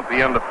Sox 1 at the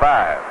end of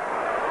 5.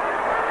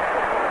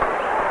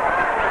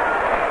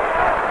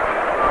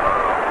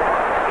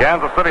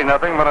 Kansas City 0,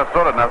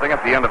 Minnesota 0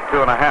 at the end of 2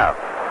 1/2.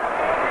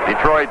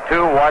 Detroit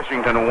 2,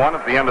 Washington 1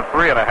 at the end of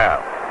 3 1/2.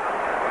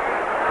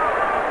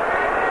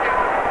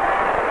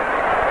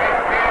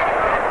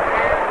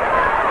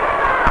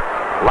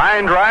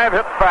 Line drive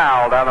hit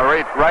foul down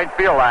the right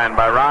field line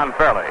by Ron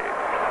Fairley.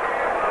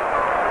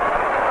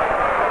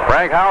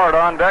 Frank Howard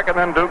on deck, and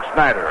then Duke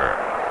Snyder.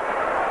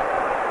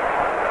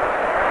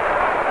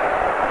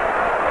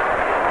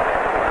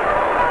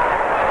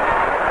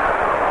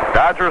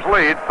 Dodgers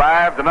lead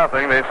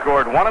 5-0. They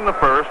scored 1 in the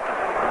 1st,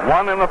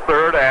 1 in the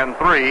 3rd, and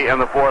 3 in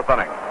the 4th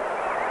inning.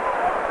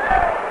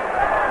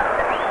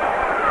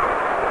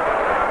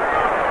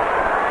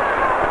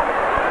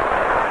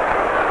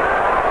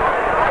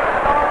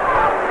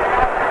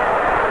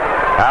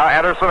 Now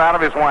Anderson out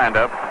of his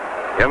windup,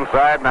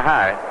 inside and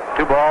high,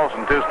 2 balls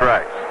and 2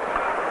 strikes.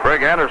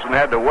 Craig Anderson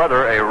had to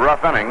weather a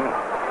rough inning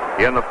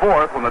in the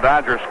 4th when the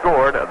Dodgers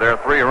scored their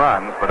 3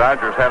 runs. The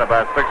Dodgers had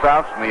about 6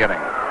 outs in the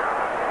inning.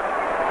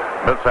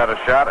 Mitz had a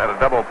shot at a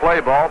double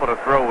play ball, but a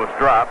throw was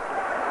dropped.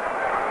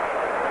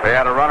 They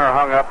had a runner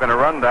hung up in a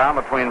rundown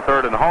between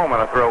 3rd and home,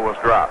 and a throw was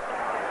dropped.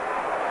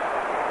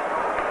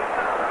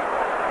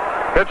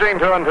 Pitching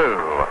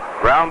 2-2.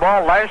 Ground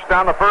ball lashed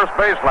down the first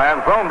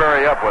baseline.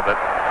 Thornberry up with it.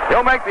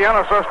 He'll make the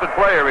unassisted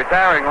play,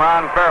 retiring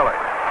Ron Fairley.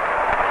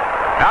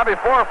 Now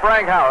before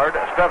Frank Howard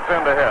steps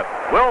in to hit,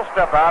 we'll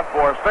step out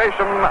for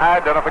station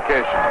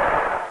identification.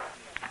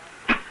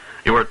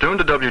 You are tuned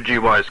to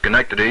WGY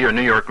Schenectady, your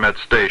New York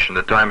Mets station.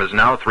 The time is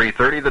now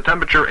 3:30, the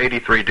temperature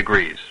 83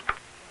 degrees.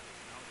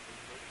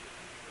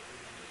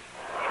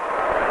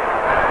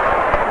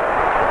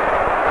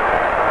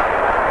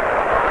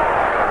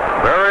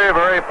 Very,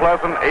 very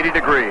pleasant 80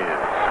 degrees.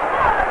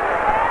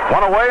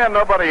 One away and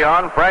nobody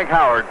on. Frank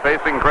Howard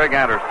facing Craig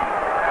Anderson.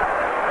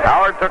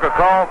 Howard took a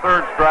call,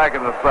 third strike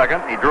in the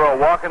second. He drew a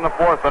walk in the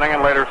fourth inning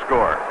and later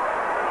scored.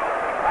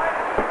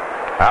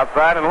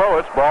 Outside and low,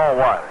 it's ball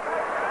one.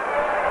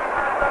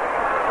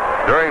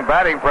 During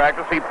batting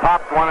practice, he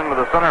popped one into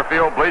the center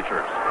field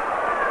bleachers.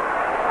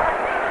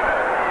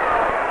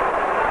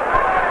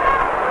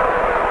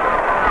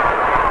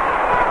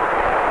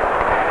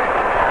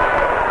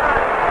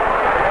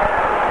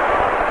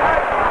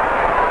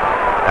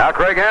 Now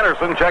Craig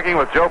Anderson checking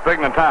with Joe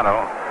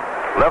Pignatano.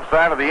 Left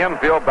side of the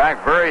infield,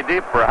 back very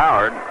deep for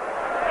Howard.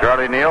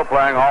 Charlie Neal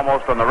playing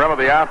almost on the rim of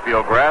the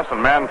outfield grass,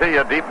 and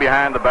Mantilla deep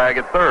behind the bag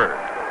at third.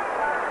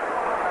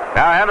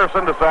 Now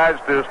Anderson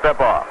decides to step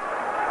off.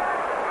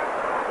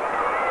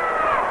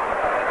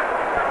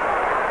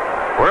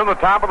 We're in the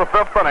top of the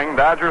fifth inning.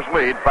 Dodgers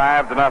lead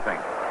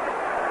 5-0.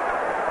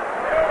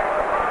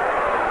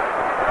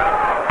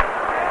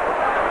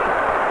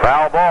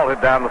 Foul ball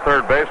hit down the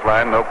third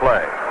baseline, no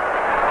play.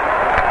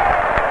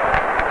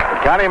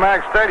 At Connie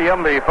Mack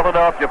Stadium, the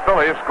Philadelphia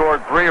Phillies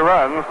scored 3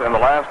 runs in the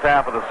last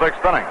half of the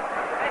sixth inning.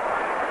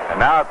 And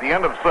now at the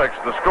end of 6,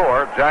 the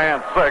score,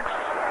 Giants 6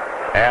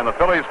 and the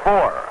Phillies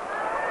 4.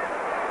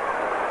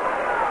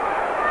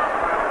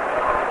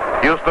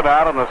 Houston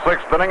out in the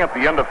sixth inning at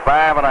the end of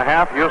 5.5.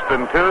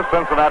 Houston 2,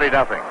 Cincinnati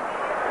nothing.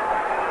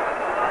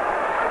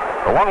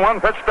 The 1-1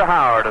 pitch to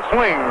Howard. A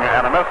swing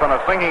and a miss on a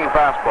sinking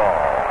fastball.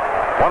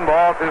 1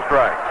 ball, 2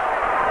 strikes.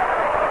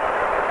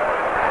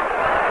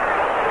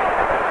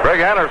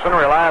 Craig Anderson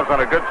relies on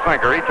a good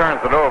sinker. He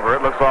turns it over.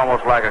 It looks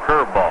almost like a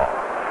curveball.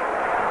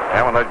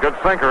 And when that good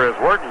sinker is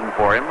working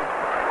for him,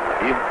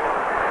 he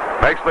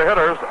makes the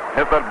hitters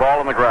hit that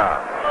ball on the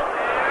ground.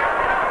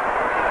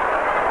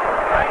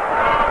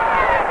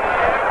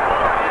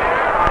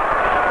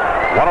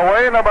 One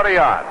away, nobody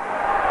on.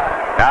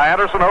 Now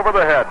Anderson over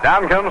the head.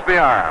 Down comes the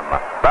arm.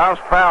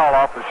 Bounced foul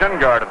off the shin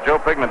guard of Joe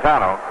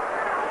Pignatano.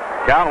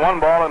 Count 1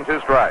 ball and 2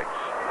 strikes.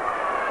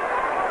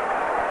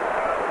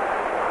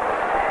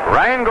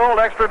 Rheingold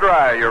Extra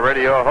Dry, your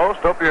radio host.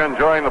 Hope you're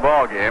enjoying the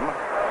ball game.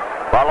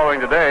 Following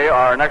today,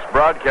 our next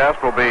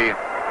broadcast will be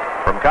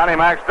from Connie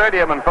Mack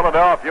Stadium in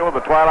Philadelphia with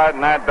the Twilight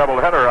and Night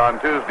doubleheader on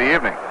Tuesday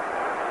evening.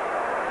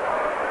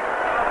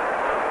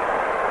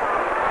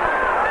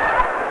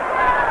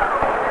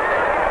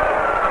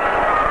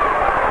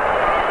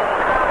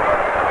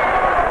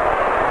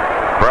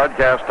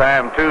 Broadcast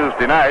time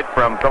Tuesday night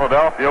from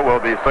Philadelphia will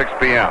be 6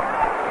 p.m.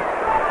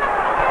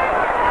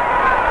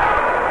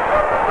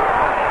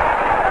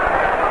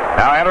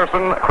 Now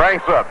Anderson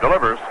cranks up,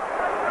 delivers.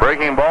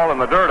 Breaking ball in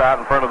the dirt out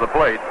in front of the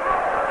plate.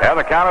 And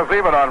the count is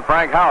even on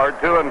Frank Howard,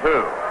 2-2.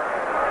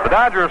 The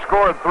Dodgers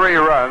scored 3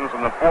 runs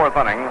in the fourth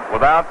inning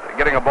without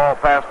getting a ball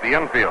past the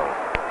infield,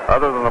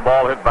 other than the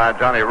ball hit by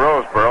Johnny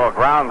Roseboro, a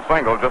ground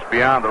single just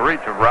beyond the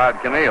reach of Rod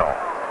Keneal.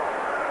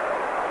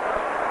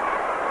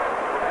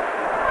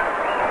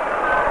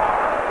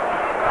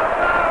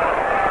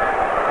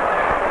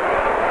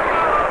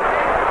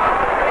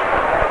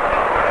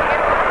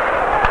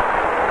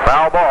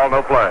 Foul ball,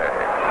 no play.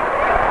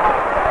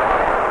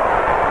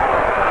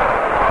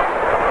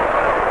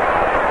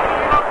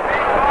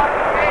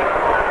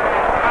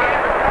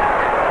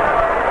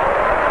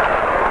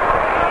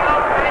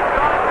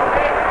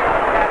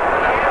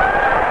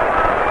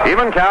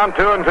 Even count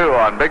 2-2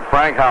 on Big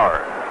Frank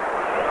Howard.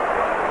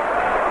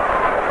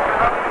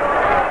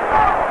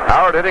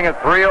 Howard hitting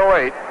at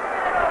 308.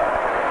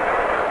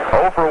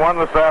 0 for 1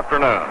 this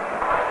afternoon.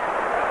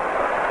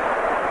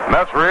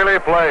 Mets really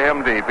play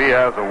him deep. He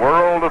has a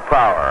world of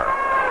power.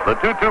 The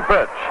 2-2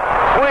 pitch.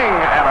 Swing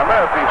and a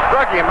miss. He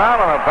struck him out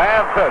on a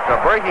bad pitch.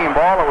 A breaking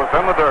ball that was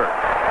in the dirt.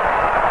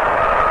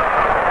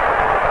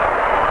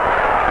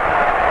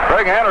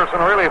 Craig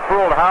Anderson really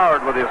fooled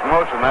Howard with his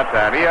motion that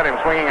time. He had him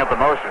swinging at the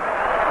motion.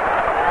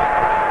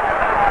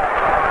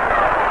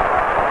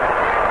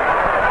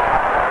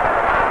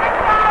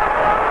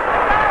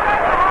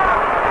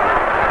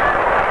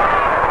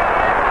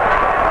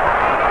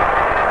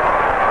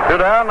 Two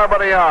down,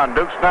 nobody on.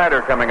 Duke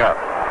Snider coming up.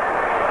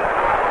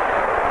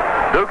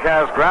 Duke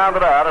has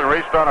grounded out and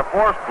reached on a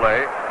force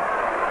play.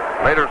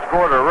 Later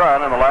scored a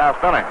run in the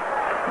last inning.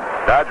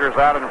 Dodgers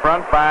out in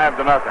front,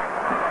 5-0.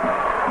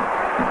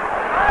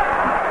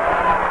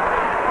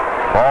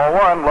 Ball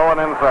 1, low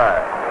and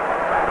inside.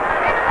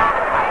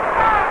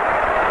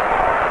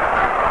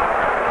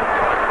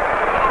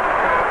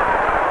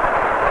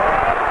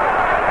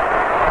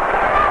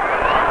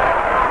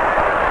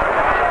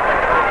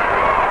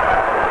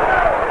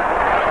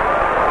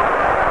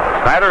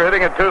 Snider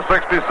hitting at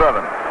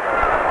 267.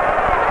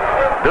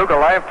 Duke a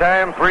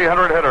lifetime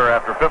 300 hitter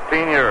after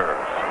 15 years.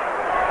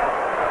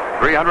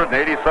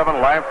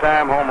 387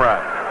 lifetime home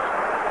runs.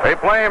 They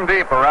play him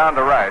deep around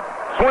to right.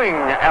 Swing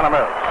and a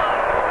miss.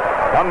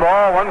 1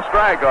 ball, 1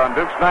 strike on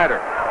Duke Snyder.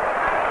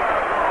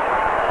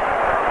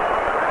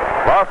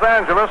 Los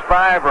Angeles,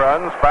 5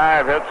 runs,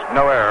 5 hits,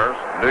 no errors.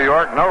 New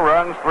York, no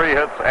runs, 3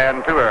 hits,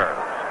 and 2 errors.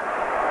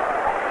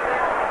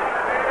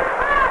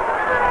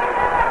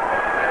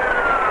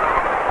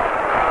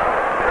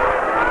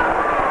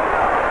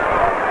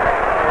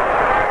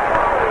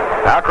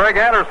 Now Craig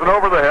Anderson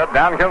over the hit.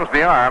 Down comes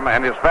the arm,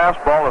 and his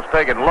fastball is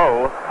taken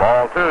low.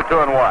 Ball 2,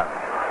 2-1.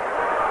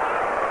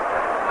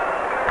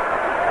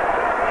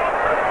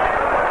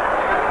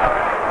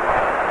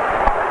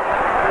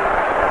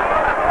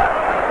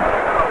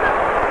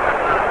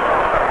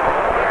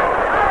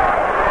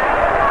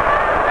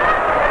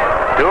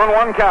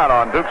 One count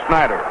on Duke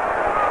Snyder.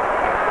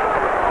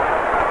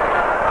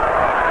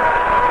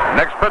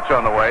 Next pitch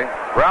on the way.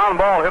 Ground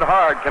ball hit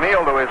hard.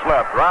 Keneal to his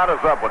left. Rod is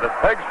up with it.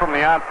 Pegs from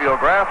the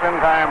outfield grass in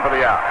time for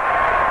the out.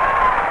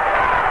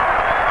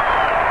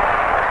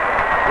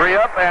 3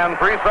 up and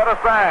 3 set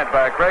aside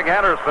by Craig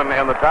Anderson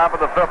in the top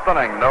of the 5th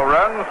inning. No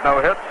runs,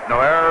 no hits,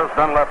 no errors,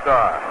 none left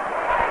on.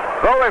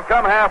 So they've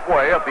come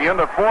halfway at the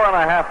end of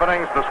 4.5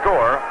 innings to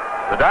score.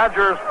 The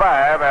Dodgers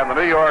 5 and the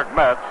New York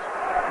Mets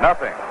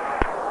nothing.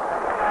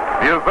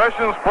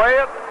 Musicians play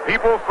it,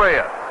 people say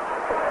it.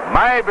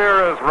 My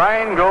beer is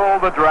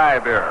Rheingold, the dry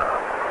beer.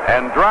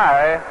 And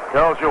dry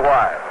tells you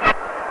why.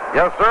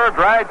 Yes, sir,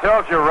 dry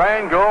tells you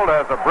Rheingold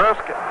has a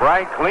brisk,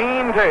 bright,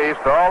 clean taste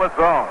all its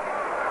own.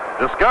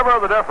 Discover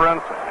the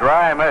difference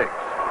dry makes.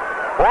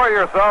 Pour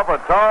yourself a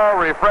tall,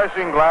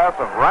 refreshing glass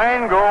of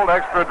Rheingold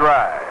Extra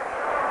Dry.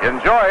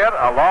 Enjoy it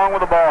along with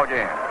the ball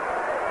game.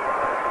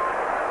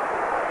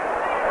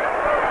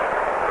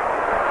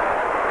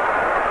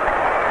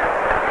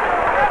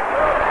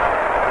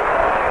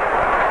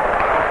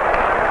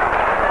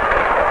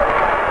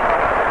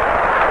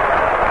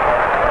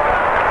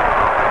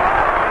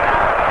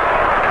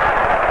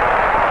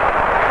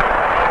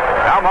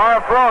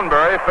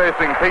 Thornberry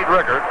facing Pete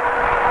Rickard.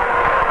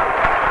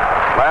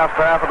 Last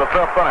half of the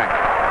 5th inning.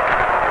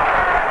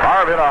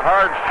 Marv hit a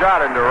hard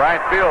shot into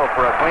right field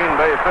for a clean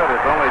base hit.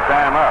 It's only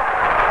time up.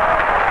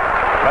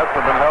 Mets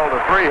have been held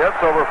to 3 hits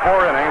over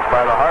 4 innings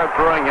by the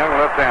hard-throwing young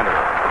left-hander.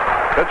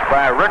 Pitch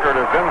by Rickard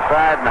is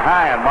inside and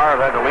high, and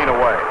Marv had to lean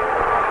away.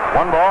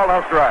 1 ball,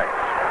 no strikes.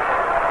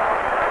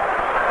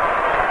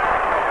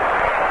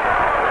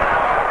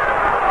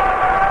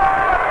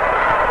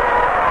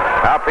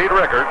 Now Pete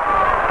Rickard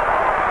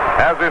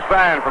has his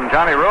sign from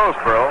Johnny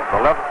Roseboro.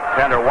 The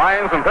left-hander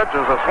winds and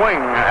pitches a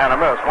swing and a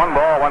miss. 1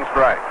 ball, 1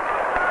 strike.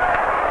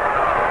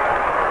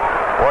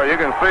 Boy, you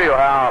can see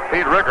how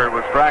Pete Rickard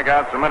would strike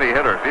out so many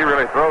hitters. He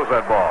really throws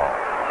that ball.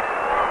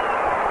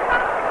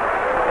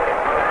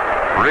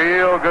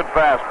 Real good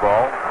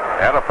fastball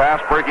and a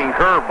fast-breaking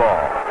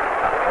curveball.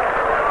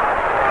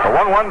 A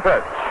 1-1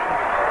 pitch.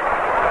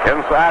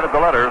 Inside of the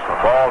letters,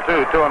 ball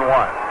 2,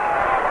 2-1.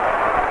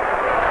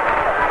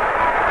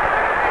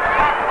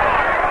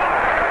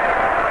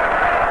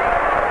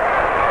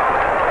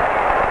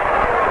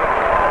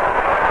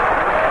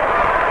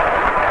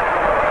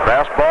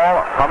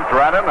 Fastball pumped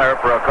right in there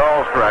for a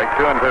call strike,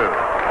 2-2.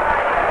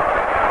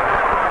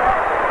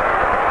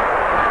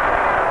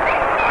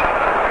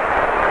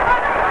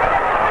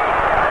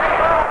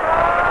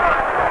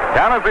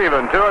 Count is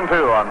even,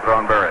 2-2 on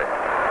Thornberry.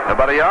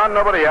 Nobody on,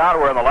 nobody out.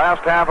 We're in the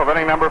last half of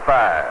inning number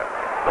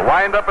 5. The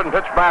wind-up and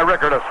pitch by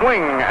Rickard, a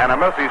swing and a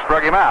miss. He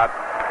struck him out.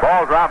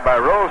 Ball dropped by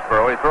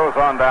Roseboro. He throws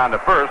on down to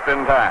first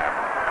in time.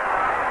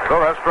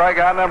 So that's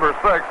strikeout number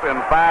 6 in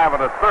 5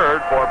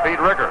 1/3 for Pete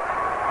Rickard.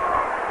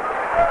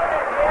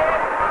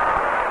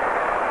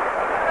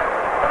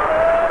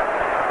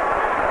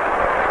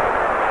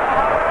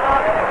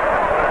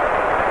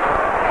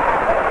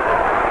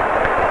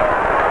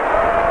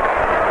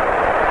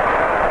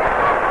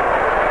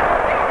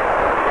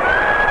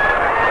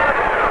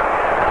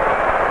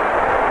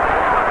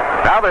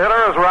 The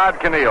hitter is Rod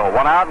Keneal.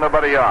 1 out,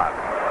 nobody on.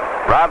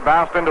 Rod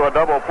bounced into a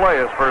double play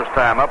his first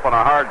time up on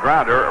a hard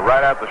grounder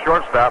right at the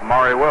shortstop,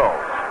 Maury Wills.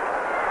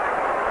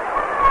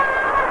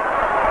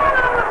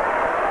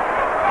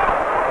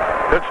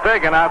 Pitch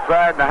taken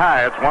outside and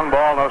high. It's 1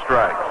 ball, no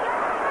strikes.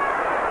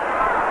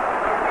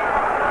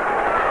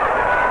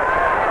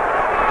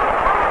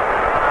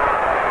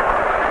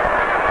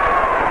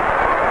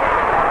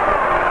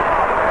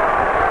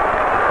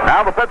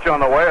 Now the pitch on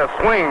the way, a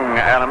swing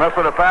and a miss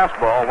at a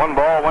fastball. 1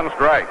 ball, 1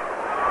 strike.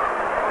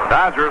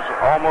 Dodgers,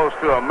 almost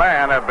to a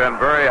man, have been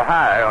very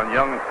high on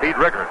young Pete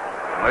Rickard.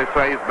 And they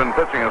say he's been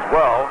pitching as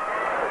well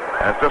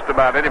as just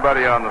about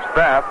anybody on the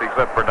staff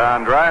except for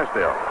Don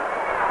Drysdale.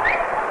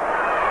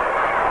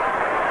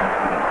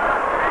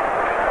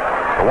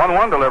 The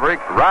 1-1 delivery.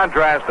 Rod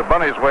tries to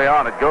bunt his way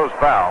on. It goes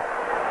foul.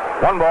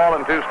 1 ball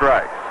and 2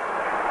 strikes.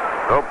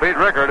 So Pete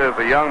Rickard is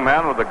a young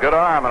man with a good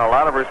arm and a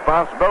lot of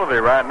responsibility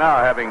right now,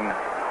 having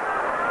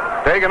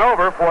taken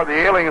over for the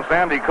ailing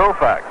Sandy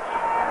Koufax.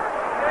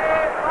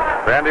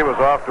 Sandy was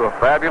off to a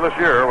fabulous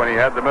year when he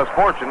had the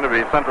misfortune to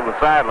be sent to the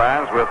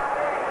sidelines with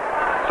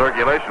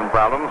circulation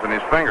problems in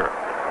his finger.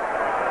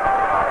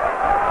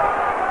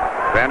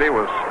 Sandy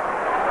was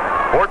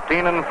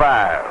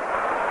 14-5.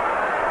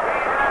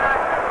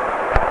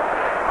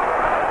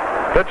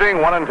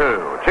 Pitching 1 and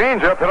 2.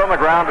 Change up, hit on the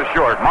ground to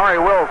short. Maury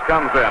Wills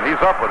comes in.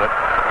 He's up with it.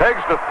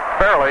 Takes to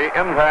Fairley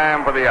in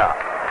time for the out.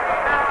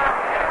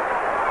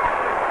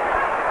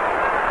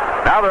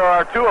 Now there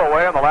are 2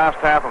 away in the last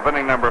half of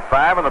inning number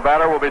 5, and the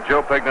batter will be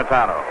Joe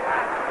Pignatano.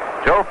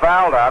 Joe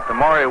fouled out to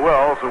Maury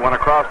Wills, who went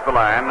across the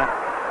line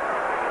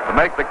to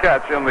make the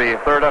catch in the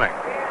 3rd inning.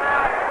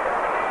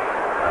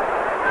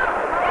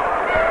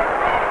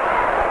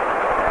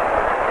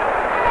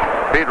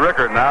 Pete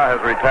Rickard now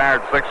has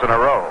retired 6 in a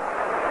row.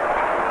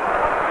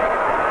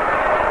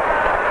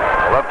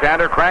 The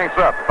left-hander cranks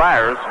up,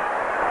 fires.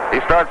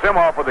 He starts him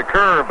off with a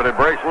curve, but it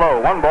breaks low.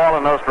 1 ball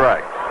and no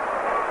strikes.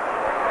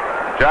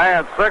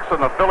 Giants 6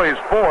 and the Phillies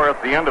 4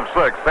 at the end of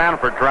 6.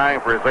 Sanford trying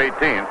for his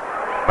 18th.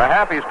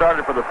 Mahaffey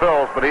started for the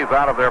Phils, but he's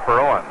out of there for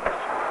Owens.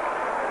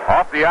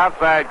 Off the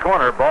outside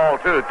corner, ball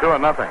 2,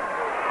 2-0.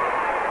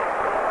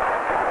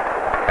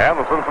 And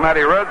the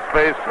Cincinnati Reds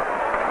face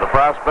the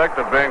prospect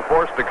of being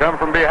forced to come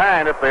from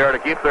behind if they are to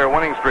keep their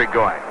winning streak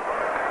going.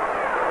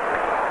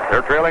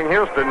 They're trailing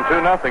Houston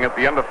 2-0 at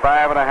the end of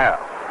 5.5.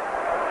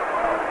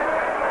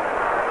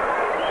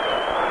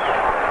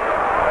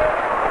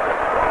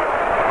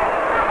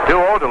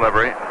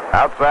 Delivery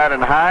outside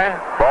and high,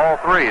 ball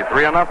 3,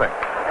 3-0.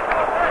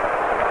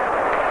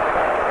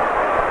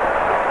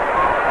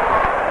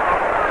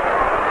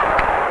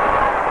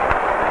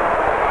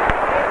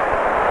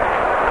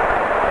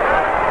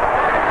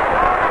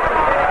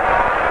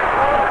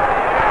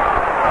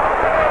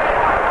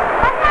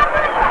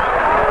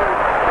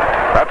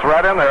 That's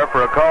right in there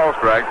for a call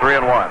strike,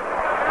 3-1.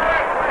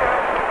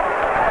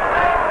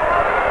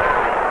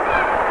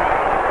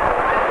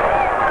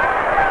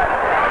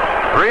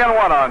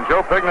 On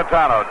Joe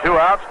Pignatano. 2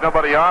 outs,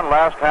 nobody on,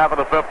 last half of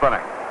the 5th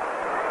inning.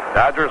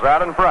 Dodgers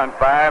out in front,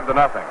 5-0.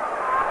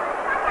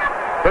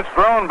 Pitch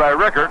thrown by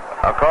Rickard.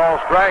 A call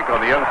strike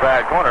on the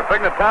inside corner.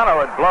 Pignatano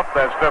had bluffed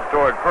that step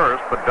toward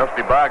first, but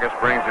Dusty Bogus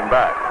brings him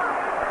back.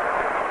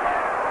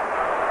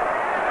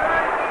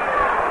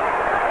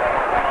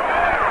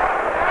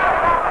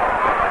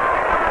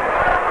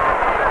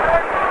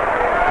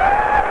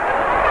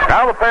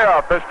 Now the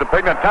payoff pitch to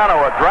Pignatano.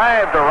 A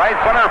drive to right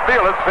center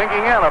field. It's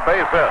sinking in, a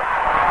base hit.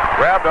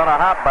 Grabbed on a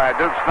hop by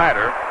Duke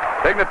Snyder.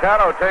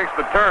 Pignatano takes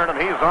the turn, and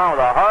he's on with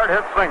a hard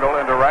hit single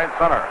into right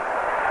center.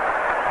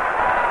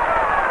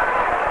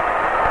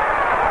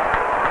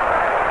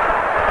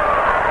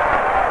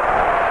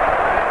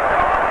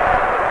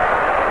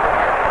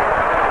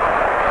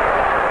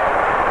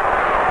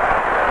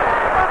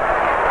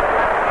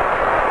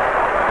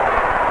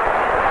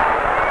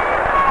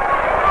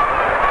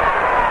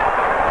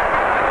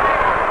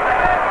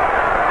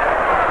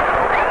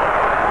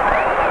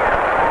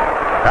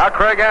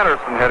 Craig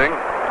Anderson hitting.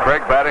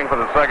 Craig batting for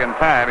the 2nd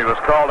time. He was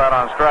called out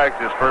on strikes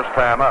his first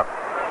time up.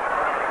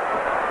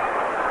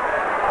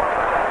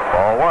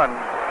 Ball 1.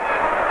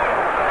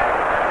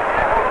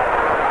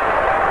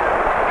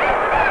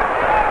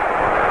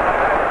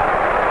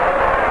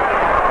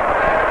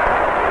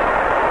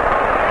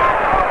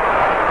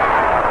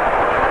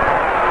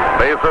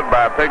 Base hit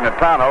by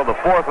Pignatano, the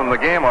 4th in the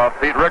game off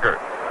Pete Rickard.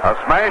 A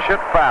smash hit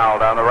foul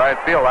down the right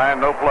field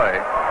line, no play.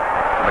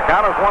 And the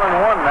count is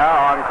 1-1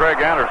 now on Craig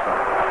Anderson.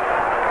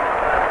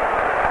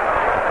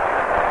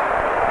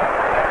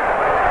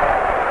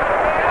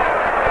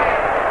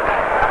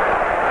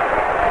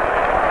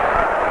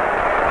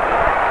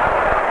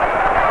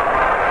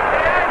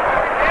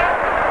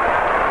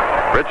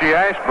 Richie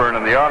Ashburn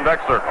in the on-deck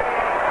circle.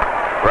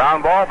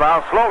 Ground ball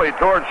bounced slowly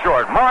towards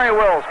short. Maury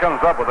Wills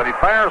comes up with it. He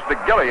fires to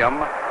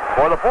Gilliam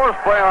for the forced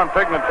play on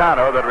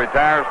Pignatano that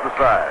retires the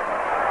side.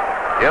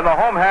 In the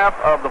home half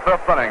of the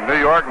 5th inning,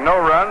 New York, no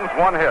runs,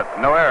 1 hit,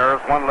 no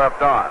errors, 1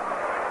 left on.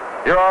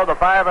 Here are the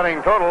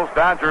 5-inning totals.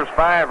 Dodgers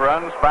 5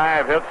 runs,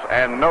 5 hits,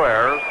 and no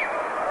errors.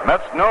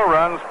 Mets no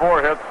runs,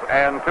 4 hits,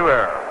 and 2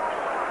 errors.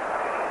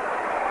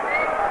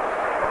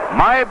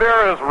 My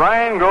beer is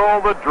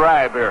Rheingold, the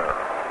dry beer.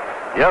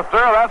 Yes,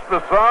 sir, that's the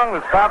song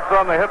that stops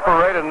on the hit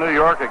parade in New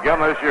York again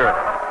this year.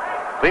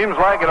 Seems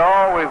like it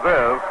always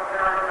is.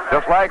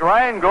 Just like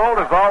Rheingold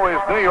is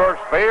always New York's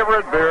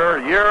favorite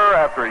beer year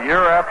after year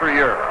after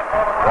year.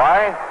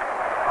 Why?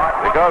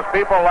 Because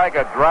people like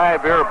a dry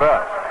beer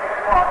best.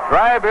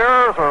 Dry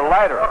beers are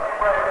lighter,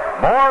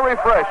 more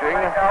refreshing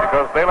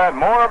because they let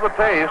more of the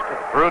taste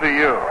through to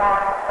you.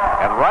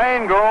 And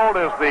Rheingold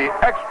is the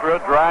extra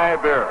dry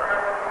beer.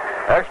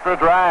 Extra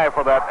dry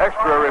for that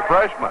extra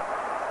refreshment.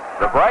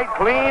 The bright,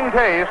 clean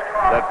taste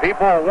that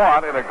people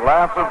want in a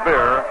glass of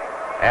beer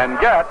and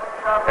get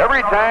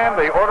every time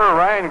they order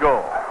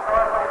Rheingold.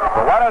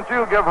 So why don't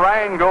you give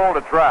Rheingold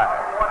a try?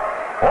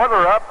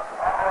 Order up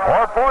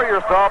or pour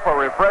yourself a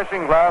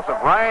refreshing glass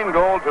of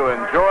Rheingold to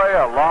enjoy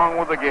along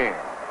with the game.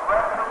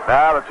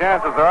 Now, the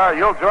chances are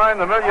you'll join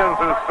the millions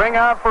who sing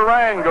out for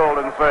Rheingold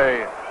and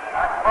say,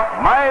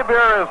 my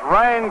beer is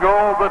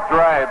Rheingold, the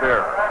dry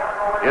beer.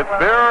 It's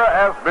beer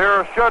as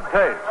beer should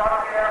taste.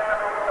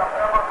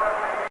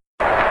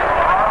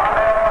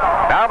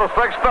 Now the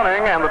 6th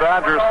inning, and the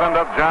Dodgers send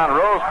up John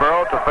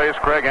Roseboro to face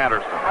Craig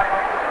Anderson.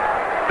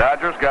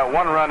 Dodgers got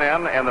 1 run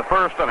in the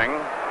 1st inning.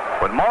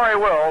 When Maury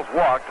Wills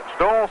walked,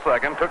 stole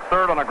second, took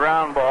third on a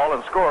ground ball,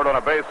 and scored on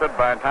a base hit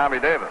by Tommy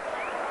Davis.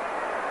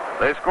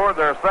 They scored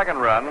their second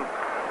run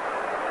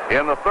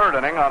in the third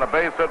inning on a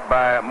base hit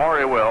by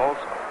Maury Wills,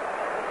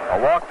 a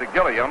walk to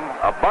Gilliam,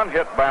 a bunt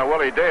hit by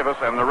Willie Davis,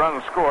 and the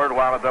run scored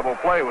while a double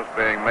play was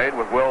being made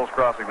with Wills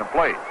crossing the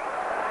plate.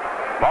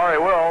 Maury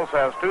Wills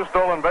has 2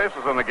 stolen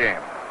bases in the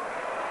game.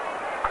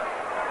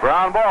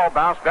 Ground ball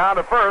bounced down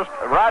to first.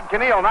 Rod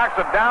Keneal knocks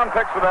it down,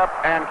 picks it up,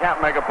 and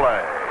can't make a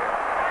play.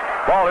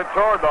 Ball hit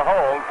toward the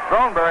hole.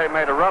 Throneberry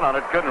made a run on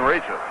it, couldn't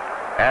reach it.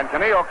 And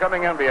Keneal,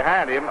 coming in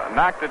behind him,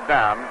 knocked it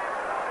down,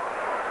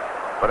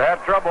 but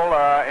had trouble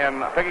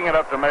in picking it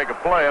up to make a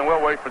play, and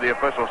we'll wait for the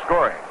official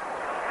scoring.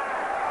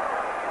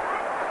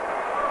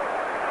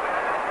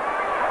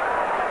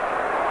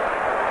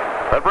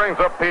 That brings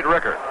up Pete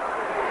Rickard.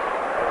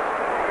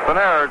 It's an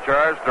error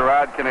charge to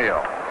Rod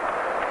Keneal.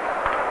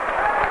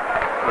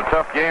 A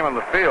tough game in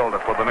the field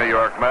for the New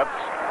York Mets.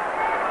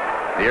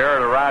 The error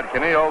to Rod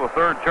Keneal, the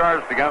third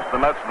charge against the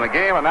Mets in the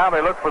game, and now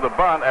they look for the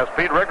bunt as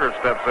Pete Rickard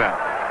steps in.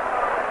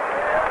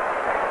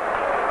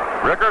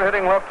 Rickard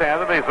hitting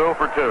left-handed, he's 0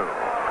 for 2.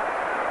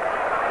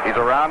 He's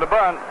around to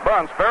bunt.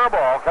 Bunts, fair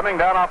ball, coming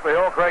down off the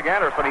hill, Craig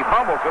Anderson. He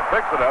fumbles it,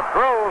 picks it up,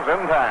 throws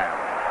in time.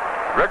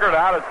 Rickard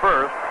out at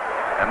first,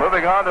 and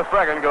moving on to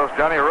second goes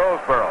Johnny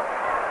Roseboro.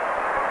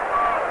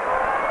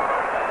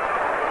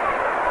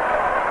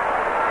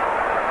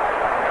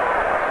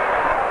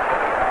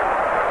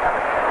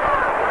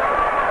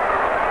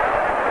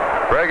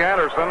 Craig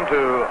Anderson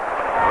to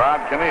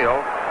Rod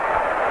Keneal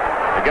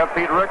to get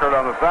Pete Rickard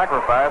on the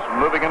sacrifice and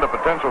moving into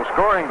potential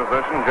scoring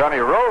position, Johnny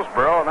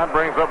Roseboro, and that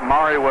brings up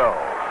Maury Wills.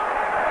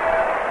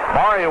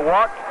 Maury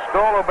walked,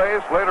 stole a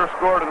base, later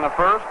scored in the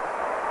first.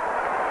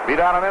 Beat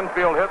out an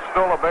infield hit,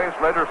 stole a base,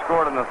 later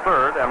scored in the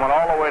third, and went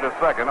all the way to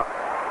second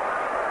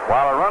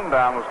while a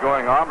rundown was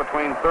going on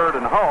between third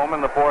and home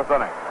in the fourth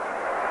inning.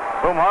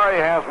 So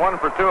Maury has 1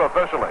 for 2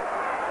 officially.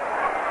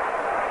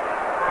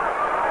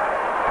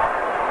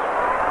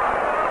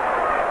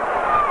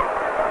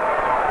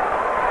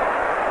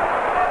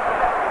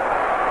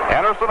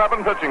 Anderson up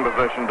in pitching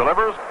position,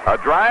 delivers a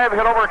drive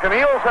hit over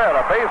Keneal's head,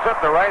 a base hit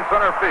to right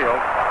center field.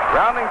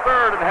 Rounding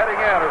third and heading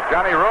in is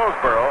Johnny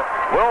Roseboro.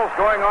 Wills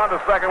going on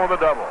to second with a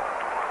double.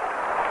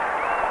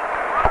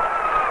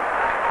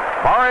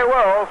 Maury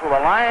Wills with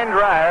a line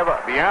drive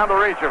beyond the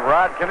reach of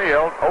Rod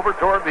Keneal over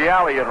toward the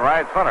alley in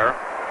right center.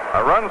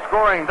 A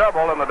run-scoring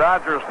double, and the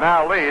Dodgers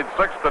now lead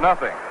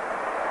 6-0.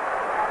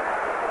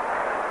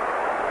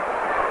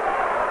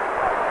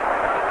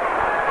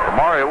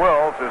 Maury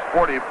Wills is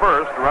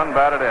 41st run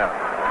batted in.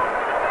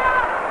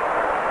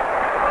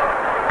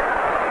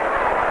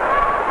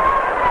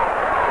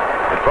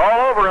 It's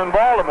all over in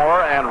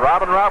Baltimore, and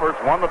Robin Roberts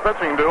won the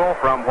pitching duel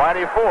from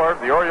Whitey Ford.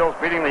 The Orioles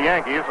beating the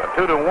Yankees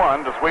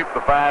 2-1 to sweep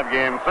the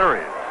 5-game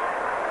series.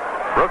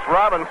 Brooks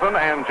Robinson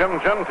and Jim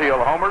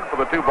Gentile homered for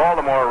the 2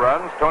 Baltimore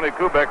runs. Tony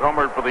Kubek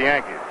homered for the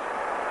Yankees.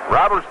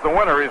 Roberts the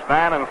winner, he's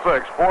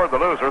 9-6. Ford the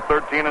loser,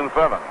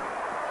 13-7.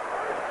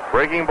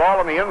 Breaking ball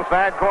in the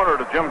inside corner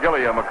to Jim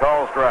Gilliam, a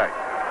call strike.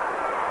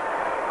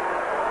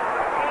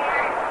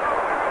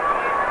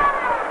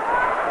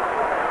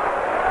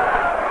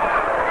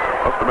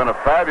 Must have been a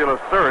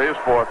fabulous series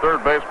for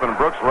third baseman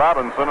Brooks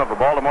Robinson of the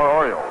Baltimore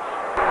Orioles.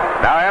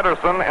 Now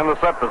Anderson in the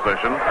set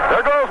position.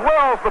 There goes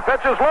Wills. The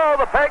pitch is low.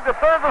 The peg to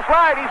third, the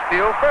slide. He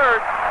steals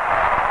third.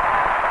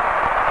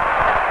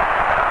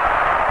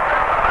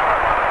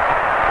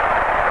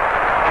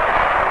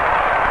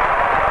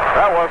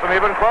 That wasn't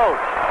even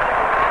close.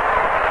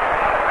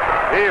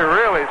 He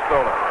really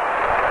stole it.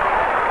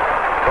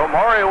 So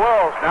Maury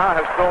Wills now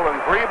has stolen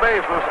 3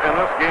 bases in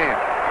this game.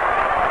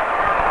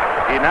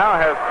 He now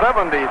has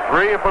 73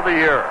 for the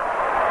year.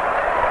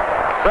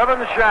 7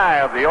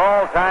 shy of the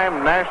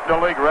all-time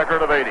National League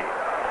record of 80.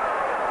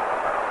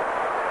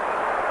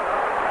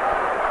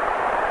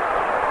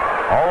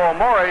 Although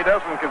Maury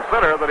doesn't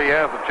consider that he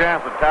has a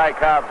chance to tie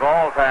Cobb's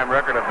all-time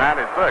record of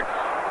 96,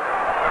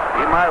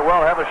 he might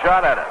well have a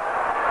shot at it.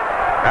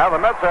 Now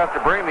the Mets have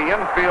to bring the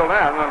infield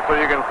in, and so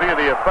you can see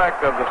the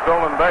effect of the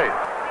stolen base.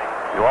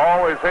 You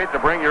always hate to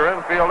bring your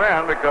infield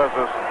in because,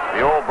 as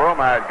the old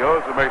bromide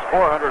goes, it makes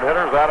 400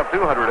 hitters out of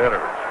 200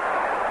 hitters.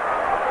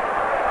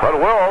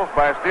 But Wills,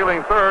 by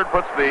stealing third,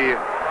 puts the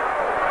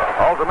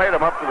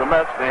ultimatum up to the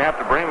Mets. They have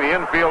to bring the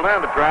infield in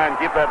to try and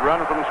keep that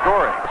run from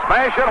scoring.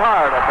 Smash it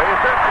hard, a base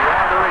hit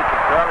beyond the reach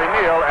of Charlie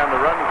Neal, and the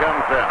run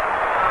comes in.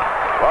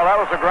 Well, that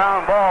was a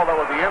ground ball that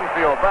with the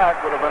infield back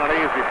would have been an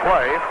easy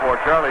play for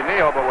Charlie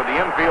Neal, but with the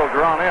infield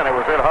drawn in, it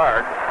was hit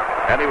hard,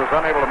 and he was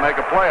unable to make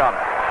a play on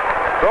it.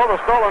 So the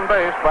stolen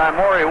base by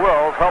Maury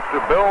Wills helped to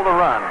build the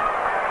run.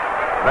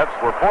 Mets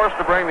were forced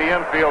to bring the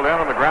infield in,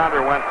 and the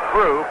grounder went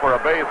through for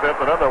a base hit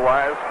that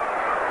otherwise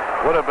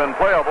would have been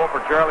playable for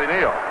Charlie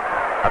Neal.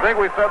 I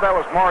think we said that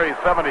was Maury's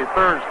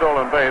 73rd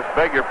stolen base.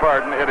 Beg your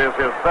pardon, it is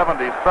his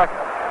 72nd.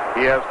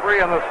 He has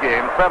 3 in this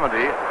game, 70,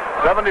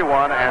 71,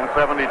 and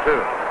 72.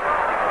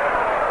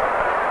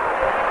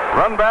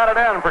 Run batted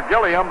in for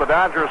Gilliam. The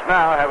Dodgers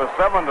now have a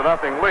 7-0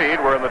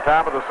 lead. We're in the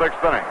top of the 6th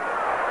inning.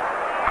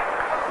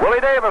 Willie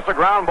Davis, a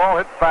ground ball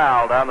hit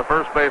foul down the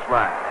first base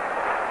line.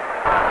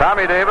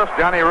 Tommy Davis,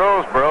 Johnny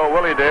Roseboro,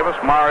 Willie Davis,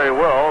 Maury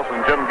Wills,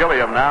 and Jim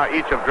Gilliam now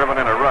each have driven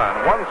in a run.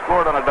 One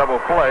scored on a double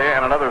play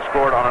and another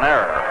scored on an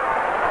error.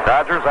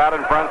 Dodgers out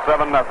in front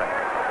 7-0.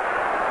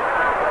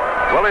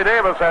 Willie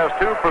Davis has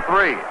 2 for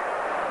 3.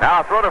 Now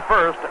a throw to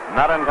first,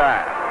 not in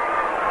time.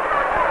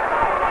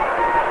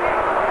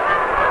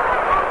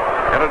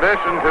 In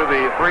addition to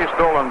the 3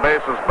 stolen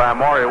bases by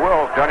Maury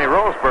Wills, Johnny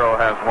Roseboro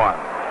has 1.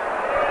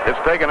 It's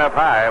taken up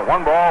high.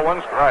 1 ball,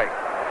 1 strike.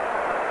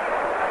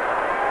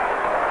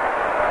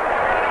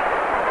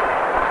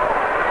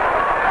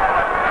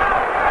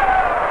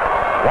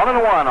 One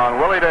and one on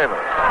Willie Davis.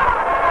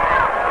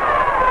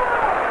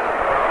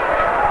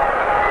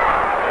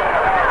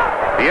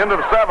 The end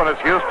of 7 is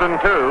Houston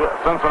 2,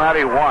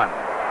 Cincinnati 1.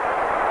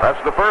 That's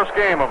the first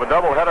game of a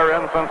doubleheader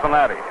in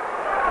Cincinnati.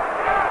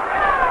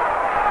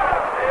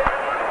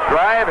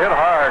 Drive hit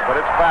hard, but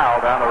it's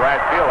foul down the right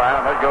field line,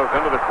 and that goes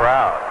into the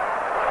crowd.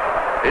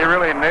 He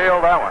really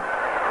nailed that one.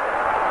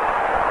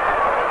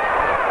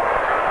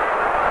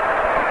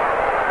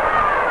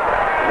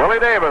 Willie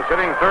Davis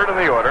hitting third in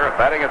the order,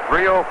 batting at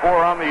 .304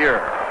 on the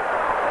year.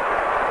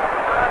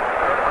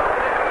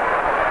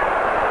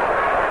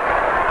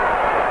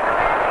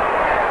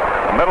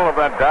 The middle of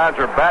that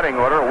Dodger batting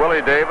order,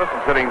 Willie Davis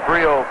is hitting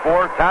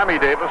 .304, Tommy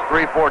Davis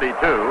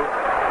 .342,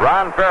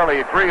 Ron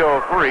Fairly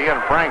 .303,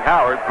 and Frank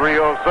Howard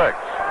 .306.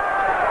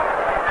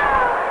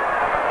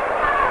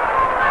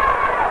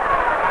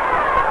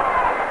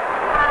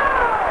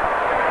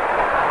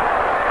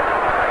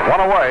 One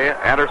away,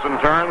 Anderson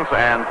turns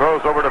and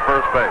throws over to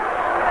first base.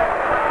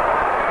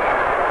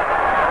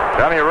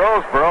 Johnny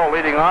Roseboro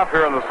leading off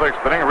here in the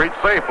 6th inning, reached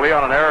safely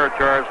on an error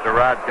charge to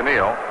Rod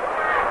Keneal.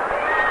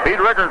 Pete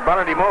Rickard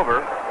bunted him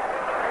over.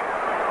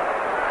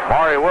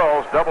 Maury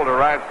Wills doubled to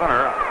right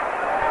center,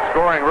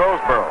 scoring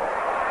Roseboro.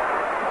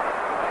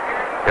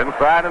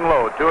 Inside and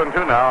low,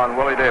 2-2 now on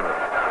Willie Davis.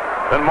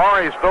 Then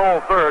Maury stole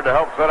third to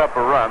help set up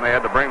a run. They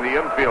had to bring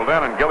the infield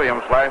in, and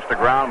Gilliam slashed a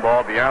ground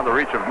ball beyond the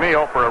reach of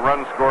Meal for a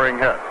run-scoring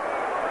hit.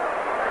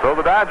 So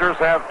the Dodgers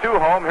have 2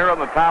 home here on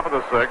the top of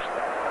the 6th.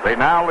 They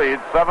now lead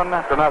 7-0.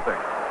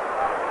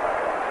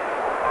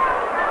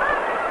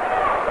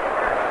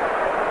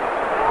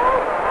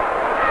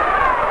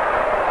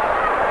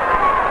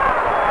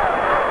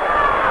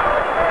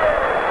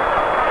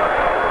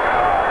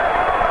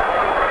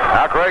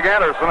 Now Craig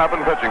Anderson up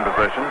in pitching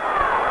position.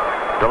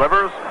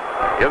 Delivers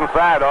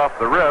inside off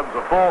the ribs,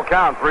 a full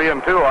count,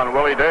 3-2 on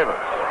Willie Davis.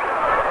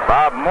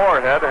 Bob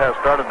Moorhead has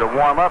started to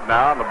warm up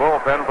now in the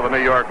bullpen for the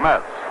New York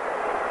Mets.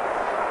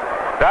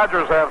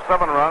 Dodgers have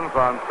 7 runs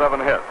on 7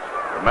 hits.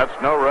 The Mets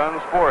no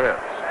runs, 4 hits.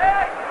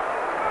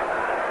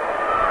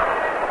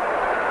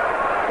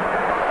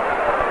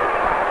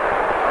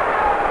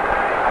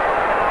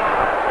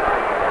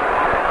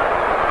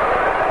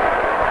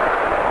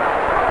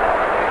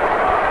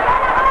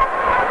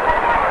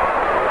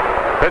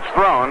 Pitch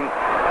thrown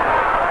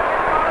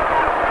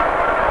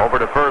over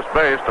to first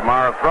base to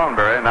Mara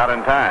Throneberry, not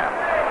in time.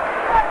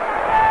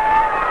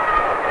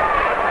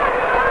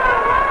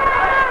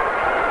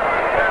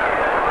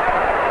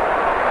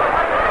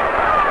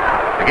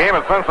 The game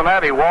at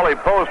Cincinnati, Wally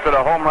posted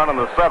a home run in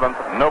the 7th,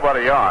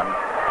 nobody on.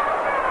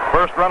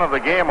 First run of the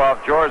game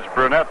off George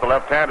Brunette, the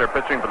left-hander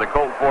pitching for the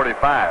Colt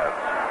 45.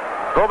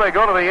 So they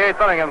go to the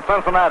 8th inning in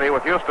Cincinnati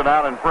with Houston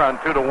out in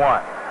front,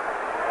 2-1.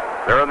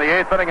 They're in the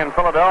 8th inning in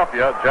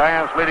Philadelphia,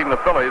 Giants leading the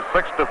Phillies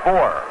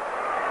 6-4.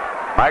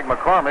 Mike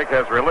McCormick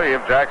has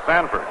relieved Jack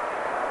Sanford.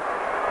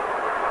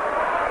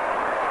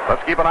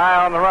 Let's keep an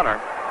eye on the runner.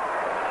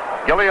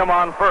 Gilliam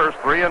on first,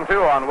 3-2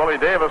 on Willie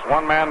Davis,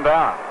 1 man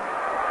down.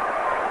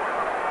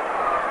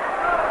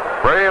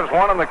 Braves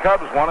won and the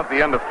Cubs won at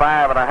the end of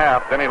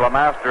 5.5. Denny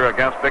LeMaster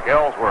against Dick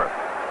Ellsworth.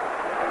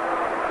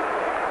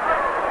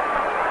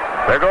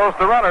 There goes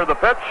the runner, the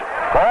pitch.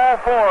 Ball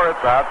 4,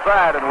 it's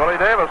outside, and Willie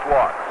Davis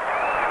walks.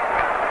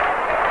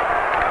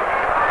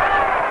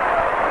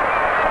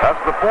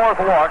 That's the 4th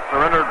walk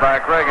surrendered by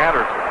Craig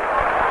Anderson.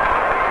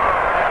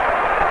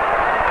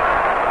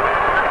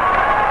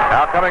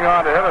 Now coming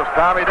on to hit is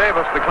Tommy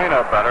Davis, the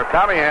cleanup batter.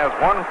 Tommy has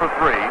 1 for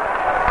 3.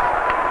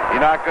 He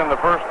knocked in the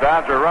first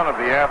Dodger run of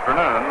the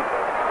afternoon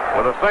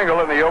with a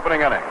single in the opening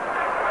inning.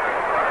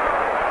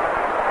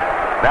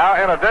 Now,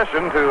 in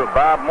addition to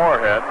Bob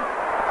Moorhead,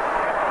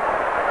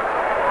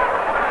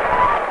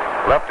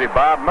 lefty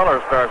Bob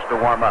Miller starts to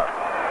warm up.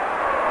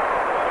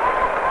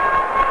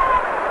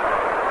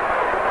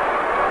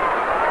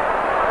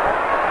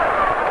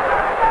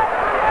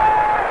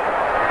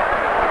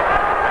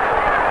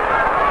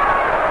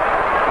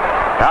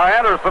 Now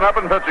Anderson up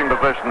in pitching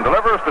position,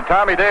 delivers to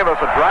Tommy Davis,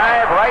 a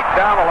drive right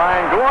down the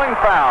line, going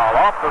foul,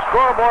 off the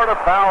scoreboard, a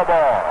foul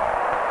ball.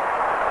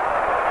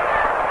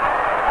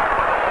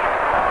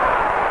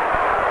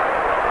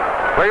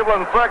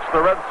 Cleveland 6,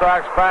 the Red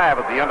Sox 5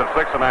 at the end of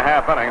 6.5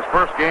 innings.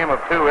 First game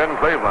of 2 in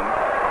Cleveland.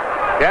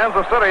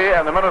 Kansas City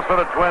and the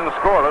Minnesota Twins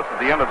scoreless at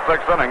the end of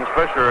 6 innings.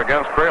 Fisher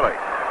against Fraley.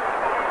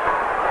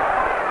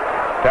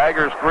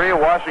 Tigers 3,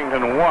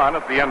 Washington 1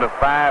 at the end of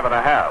 5.5.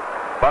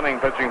 Bunning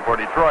pitching for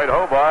Detroit.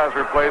 Hobaugh has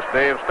replaced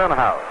Dave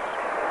Stenhouse.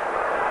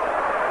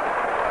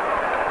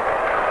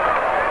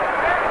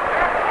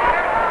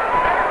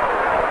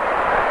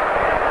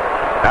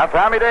 Now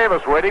Tommy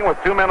Davis waiting with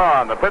 2 men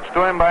on. The pitch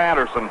to him by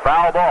Anderson.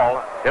 Foul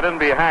ball. Hit in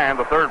behind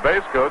the third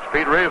base coach,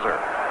 Pete Reiser.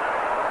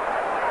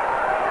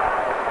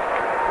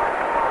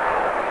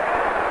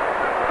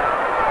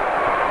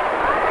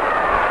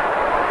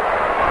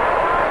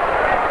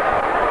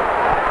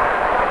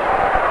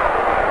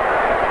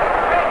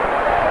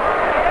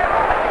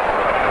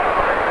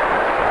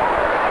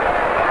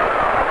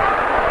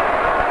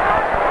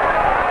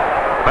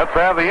 Let's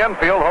have the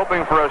infield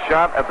hoping for a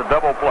shot at the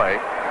double play.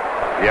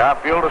 The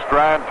outfield is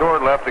stride toward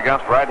left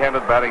against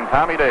right-handed batting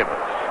Tommy Davis.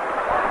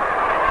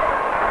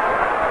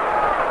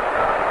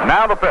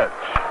 Now the pitch.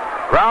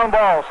 Ground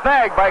ball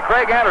snagged by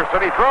Craig Anderson.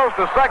 He throws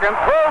to second,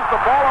 throws the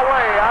ball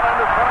away out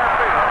into center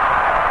field.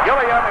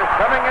 Gilliam is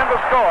coming in to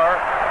score.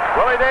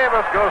 Willie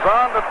Davis goes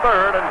on to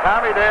third, and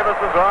Tommy Davis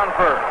is on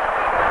first.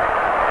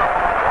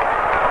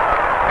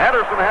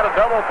 Anderson had a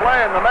double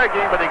play in the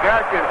making, but he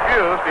got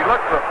confused. He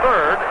looked for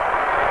third.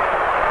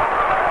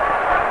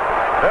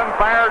 Then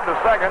fired to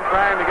second,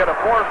 trying to get a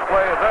force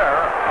play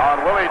there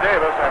on Willie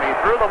Davis, and he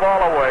threw the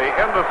ball away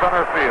into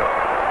center field.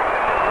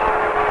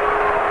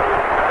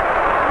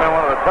 It's been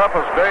one of the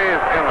toughest days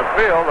in the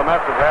field the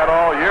Mets have had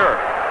all year.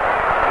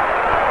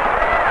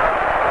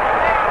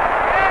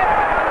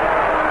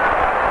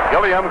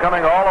 Gilliam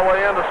coming all the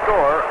way in to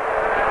score.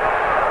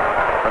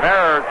 An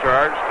error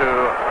charge to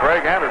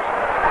Craig Anderson.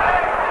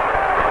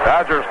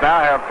 Dodgers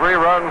now have 3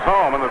 runs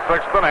home in the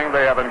 6th inning.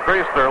 They have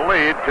increased their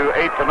lead to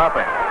 8-0.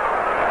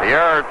 The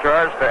error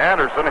charged to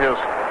Anderson is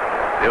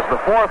the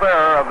 4th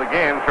error of the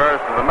game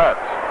charged to the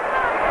Mets.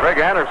 Craig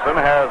Anderson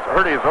has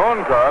hurt his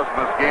own cause in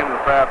this game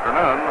this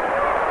afternoon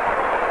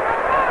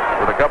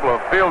with a couple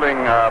of fielding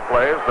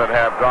plays that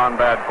have gone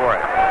bad for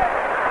him.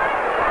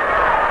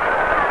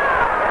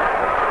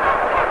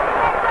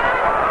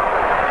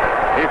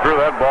 He threw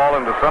that ball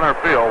into center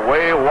field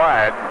way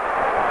wide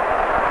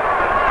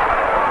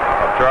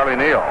of Charlie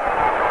Neal.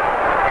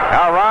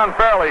 Now Ron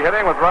Fairley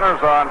hitting with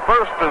runners on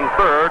first and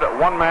third,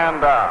 1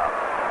 man down.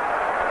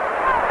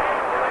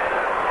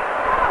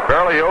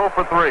 Fairley 0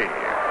 for 3.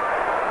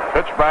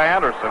 Pitch by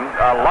Anderson.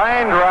 A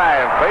line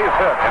drive, base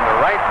hit into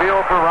right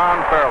field for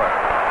Ron Fairley.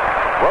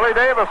 Willie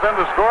Davis in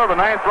to score the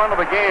 9th run of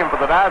the game for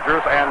the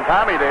Dodgers, and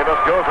Tommy Davis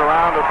goes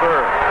around to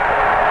third.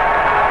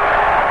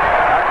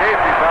 Now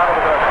Casey's out of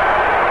the dugout.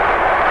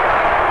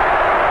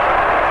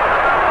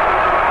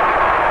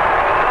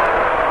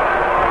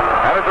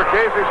 Manager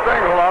Casey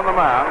Stengel on the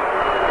mound,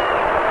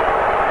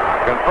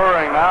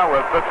 conferring now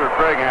with pitcher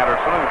Craig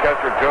Anderson and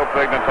catcher Joe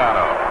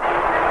Pignatano.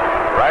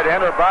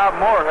 Right-hander Bob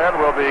Moorhead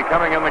will be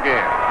coming in the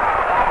game.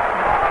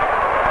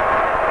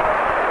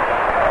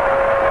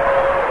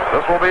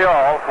 This will be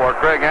all for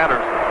Craig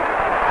Anderson.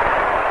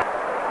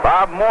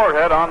 Bob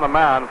Moorhead on the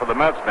mound for the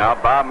Mets now.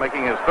 Bob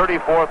making his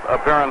 34th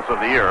appearance of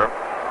the year.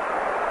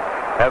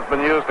 Has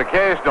been used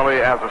occasionally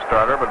as a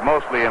starter, but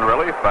mostly in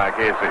relief by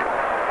Casey.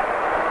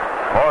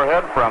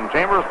 Moorhead from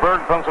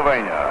Chambersburg,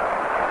 Pennsylvania.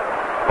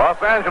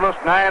 Los Angeles,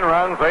 9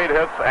 runs, 8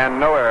 hits, and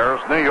no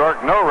errors. New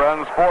York, no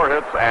runs, 4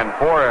 hits, and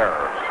 4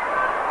 errors.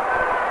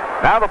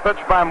 Now the pitch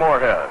by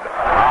Moorhead.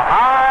 A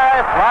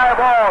high fly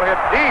ball hit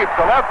deep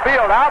to left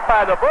field out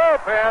by the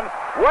bullpen.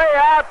 Way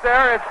out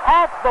there. It's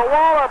off the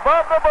wall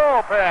above the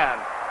bullpen.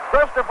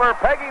 Christopher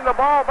pegging the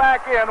ball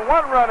back in. 1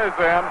 run is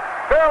in.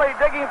 Fairley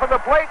digging for the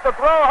plate to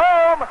throw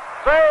home.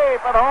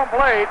 Safe at home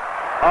plate.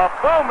 A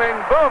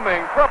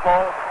booming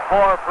triple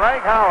for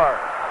Frank Howard.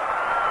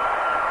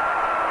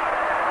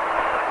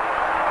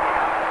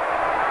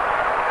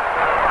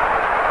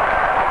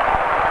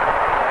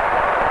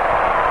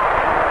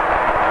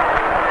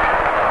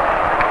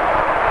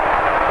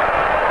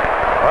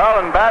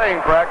 Well, in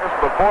batting practice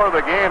before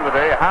the game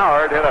today,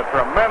 Howard hit a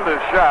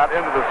tremendous shot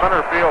into the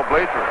center field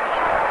bleachers.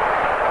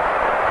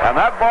 And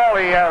that ball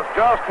he has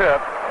just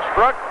hit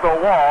struck the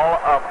wall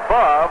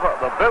above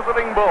the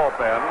visiting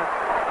bullpen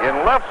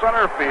in left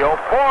center field,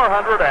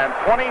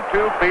 422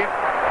 feet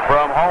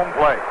from home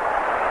plate.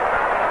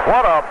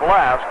 What a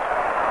blast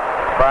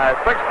by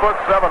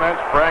 6'7"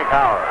 Frank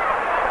Howard.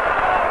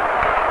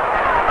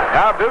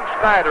 Now Duke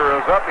Snyder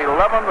is up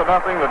 11-0.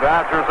 The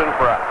Dodgers in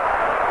front.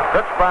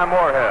 Pitch by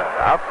Moorhead,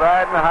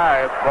 outside and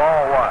high. It's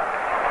ball 1.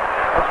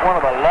 That's one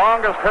of the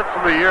longest hits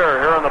of the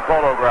year here in the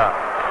Polo Grounds.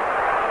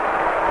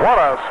 What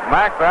a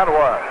smack that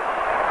was.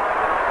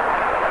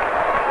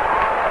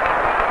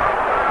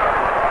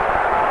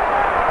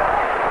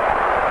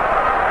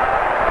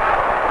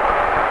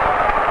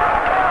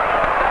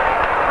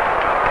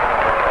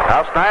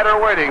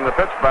 Snyder waiting. The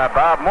pitch by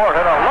Bob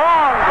Moorhead. A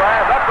long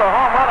drive. That's a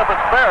home run if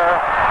it's fair.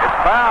 It's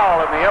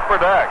foul in the upper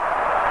deck.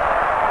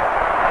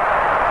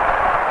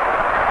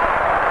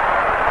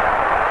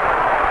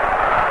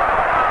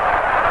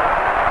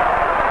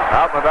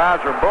 Out in the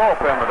Dodger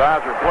bullpen, the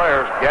Dodger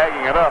players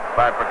gagging it up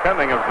by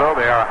pretending as though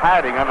they are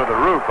hiding under the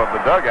roof of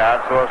the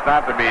dugout so as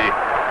not to be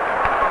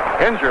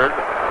injured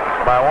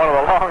by one of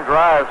the long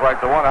drives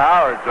like the one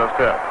Howard just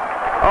hit.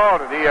 Oh,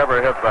 did he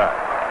ever hit that?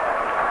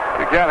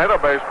 You can't hit a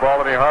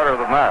baseball any harder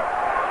than that.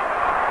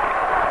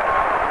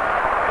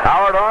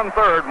 Howard on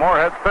third.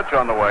 Moorhead's pitch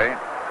on the way.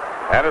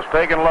 And it's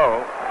taken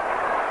low.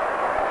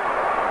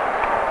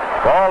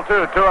 Ball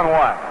 2,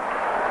 2-1.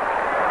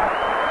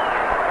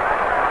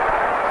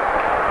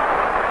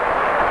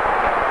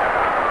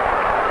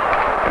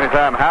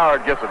 Anytime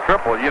Howard gets a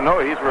triple, you know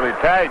he's really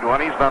tagged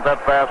one. He's not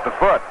that fast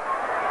afoot.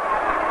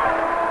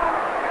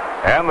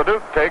 And the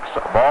Duke takes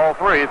ball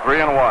 3,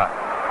 3-1.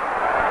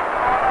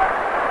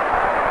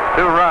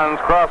 2 runs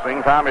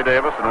crossing. Tommy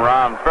Davis and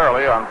Ron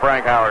Fairley on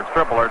Frank Howard's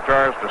triple are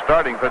charged to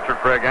starting pitcher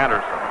Craig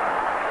Anderson.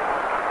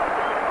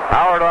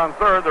 Howard on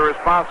third, the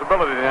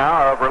responsibility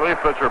now of relief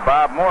pitcher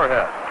Bob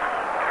Moorhead.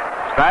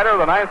 Snyder,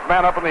 the 9th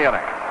man up in the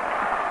inning.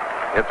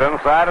 It's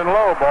inside and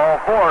low, ball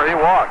 4, he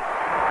walks.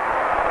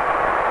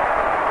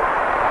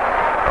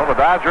 Well, the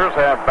Dodgers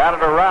have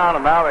batted around,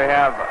 and now they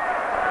have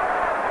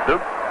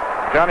Duke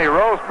Johnny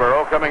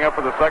Roseboro coming up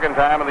for the second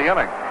time in the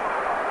inning.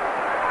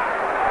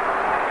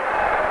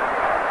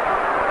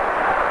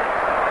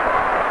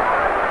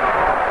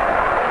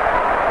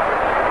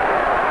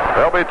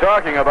 They'll be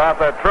talking about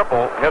that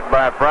triple hit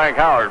by Frank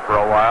Howard for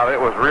a while.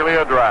 It was really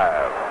a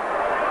drive.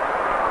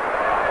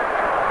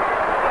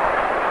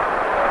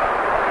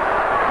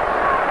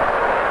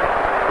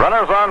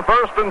 Runners on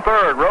first and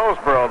third.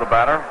 Roseboro, the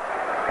batter.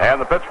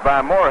 And the pitch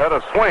by Moorhead,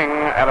 a swing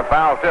and a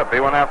foul tip. He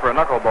went after a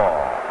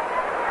knuckleball.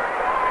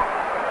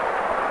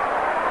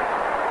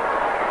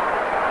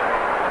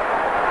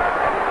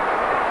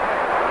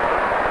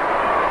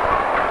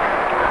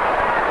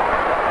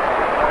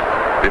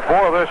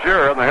 Before this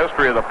year, in the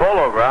history of the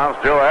Polo Grounds,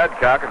 Joe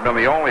Adcock had been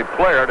the only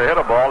player to hit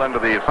a ball into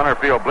the center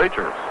field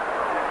bleachers.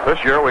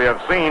 This year, we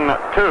have seen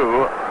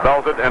 2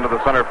 belted into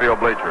the center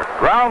field bleachers.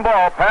 Ground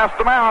ball past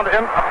the mound,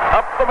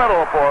 up the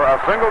middle for a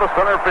single to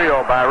center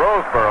field by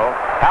Roseboro.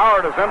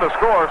 Howard is in to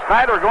score.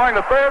 Snyder going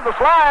to third, the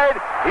slide.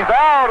 He's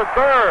out at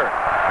third.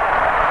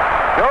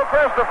 Joe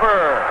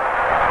Christopher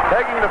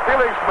taking to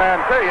Felix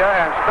Mantilla,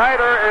 and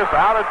Snyder is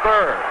out at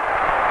third.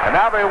 And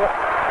now they...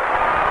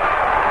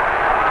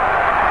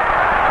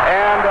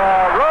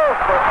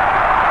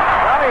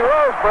 Johnny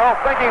Roseboro,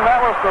 thinking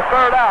that was the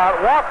third out,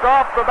 walked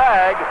off the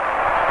bag.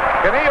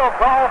 Canillo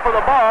called for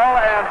the ball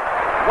and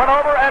went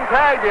over and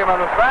tagged him, and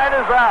the side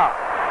is out.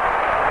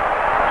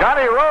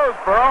 Johnny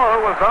Roseboro,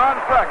 who was on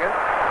second,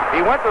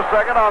 he went to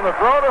second on the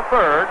throw to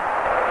third,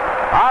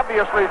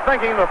 obviously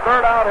thinking the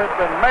third out had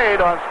been made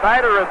on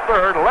Snyder at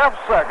third,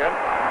 left second,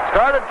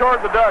 started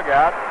toward the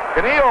dugout.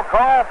 Canillo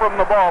called for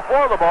the ball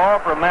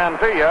from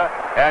Mantilla,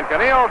 and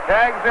Canillo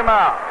tags him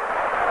out.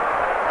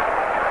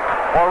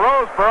 For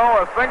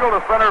Roseboro, a single to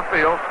center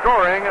field,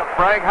 scoring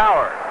Frank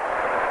Howard.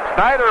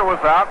 Snyder was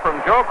out from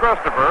Joe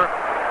Christopher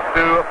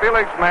to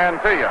Felix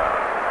Mantilla.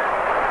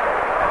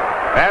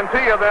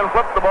 Mantilla then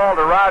flipped the ball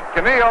to Rod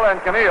Canillo,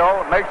 and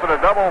Canillo makes it a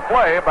double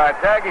play by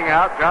tagging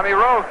out Johnny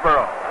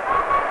Roseboro.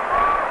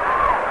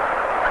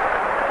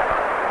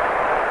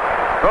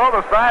 So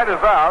the side is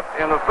out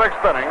in the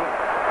 6th inning.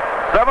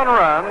 7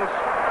 runs,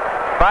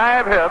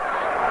 5 hits,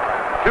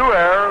 2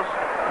 errors,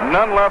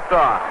 none left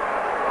on.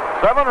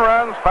 7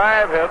 runs,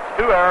 5 hits,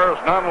 2 errors,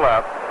 none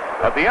left.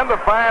 At the end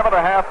of 5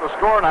 1/2, the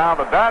score now,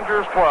 the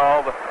Dodgers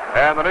 12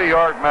 and the New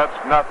York Mets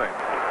nothing.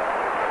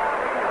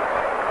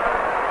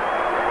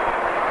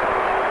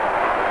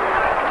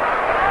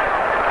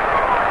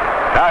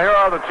 Now here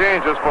are the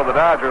changes for the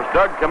Dodgers.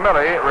 Doug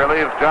Camilli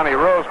relieves Johnny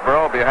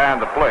Roseboro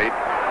behind the plate,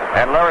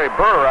 and Larry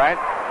Burright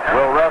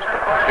will rest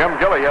Jim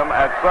Gilliam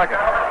at second.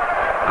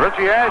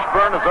 Richie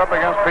Ashburn is up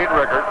against Pete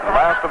Rickard,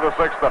 last of the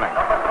 6th inning.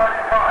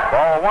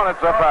 Ball 1,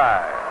 it's up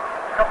high.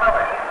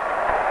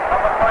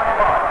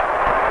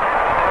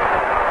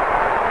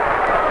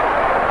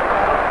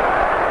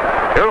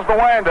 Here's the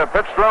windup.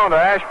 Pitch thrown to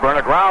Ashburn.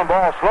 A ground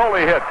ball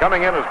slowly hit.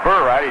 Coming in is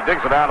Burright. He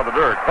digs it out of the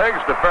dirt.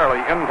 Pegs to Fairley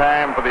in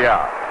time for the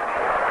out.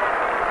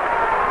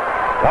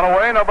 1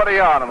 away, nobody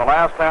on in the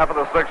last half of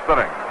the 6th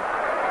inning.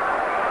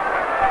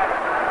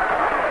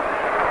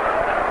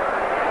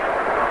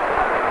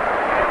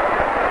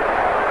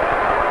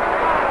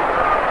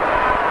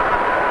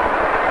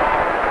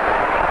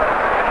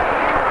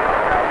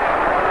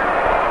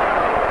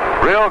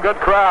 Real good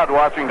crowd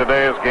watching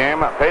today's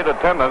game. Paid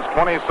attendance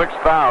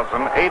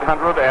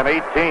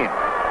 26,818.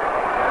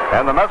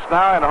 And the Mets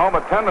now in home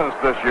attendance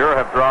this year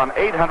have drawn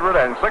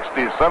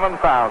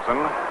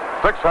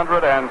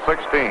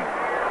 867,616.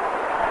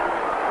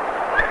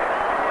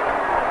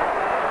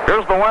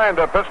 Here's the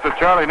windup pitch to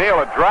Charlie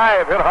Neal. A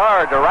drive hit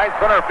hard to right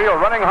center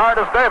field. Running hard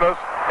is Davis.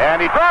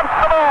 And he drops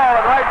the ball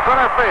in right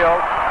center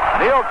field.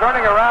 Neal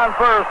turning around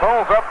first,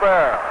 holds up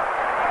there.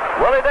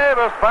 Willie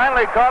Davis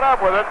finally caught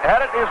up with it,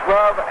 had it in his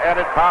glove, and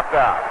it popped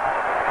out.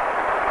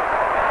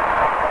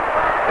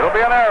 It'll be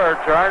an error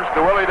charge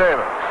to Willie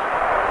Davis.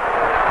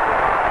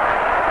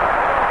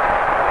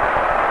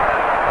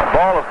 The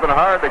ball has been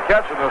hard to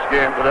catch in this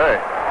game today.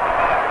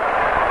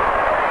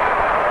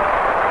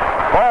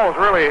 Ball was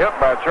really hit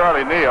by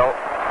Charlie Neal.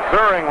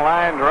 Soaring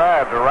line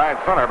drive to right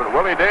center, but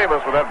Willie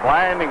Davis with that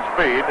blinding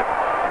speed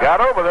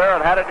got over there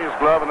and had it in his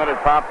glove, and then it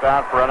popped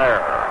out for an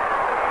error.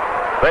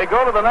 They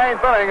go to the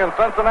ninth inning in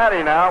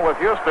Cincinnati now, with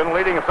Houston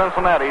leading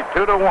Cincinnati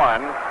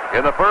 2-1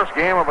 in the first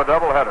game of a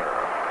doubleheader.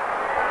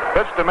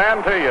 Pitch to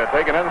Mantilla,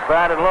 taken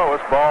inside and low.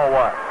 It's ball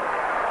one.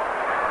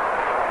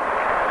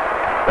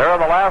 They're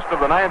in the last of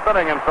the ninth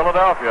inning in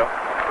Philadelphia.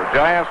 The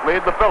Giants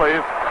lead the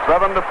Phillies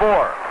 7-4.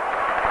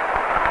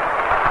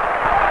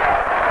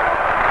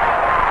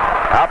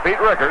 Now Pete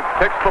Rickard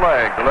kicks the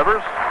leg,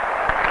 delivers.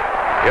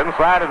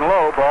 Inside and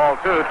low, ball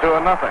 2,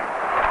 2-0.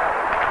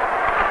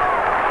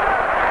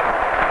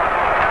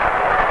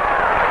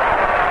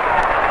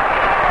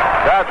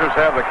 Dodgers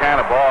have the kind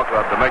of ball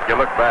club to make you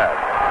look bad.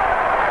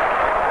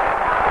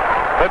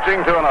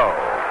 Pitching 2-0.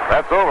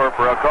 That's over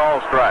for a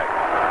call strike.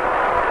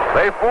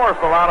 They force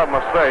a lot of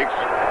mistakes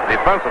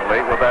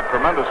defensively with that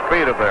tremendous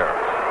speed of theirs.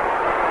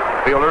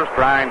 Fielders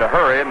trying to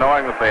hurry,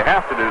 knowing that they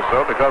have to do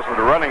so because of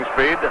the running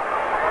speed.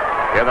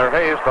 In their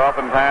haste,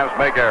 oftentimes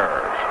make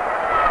errors.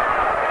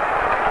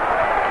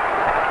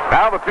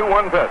 Now the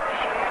 2-1 pitch.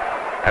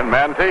 And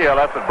Mantilla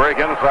lets it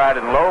break inside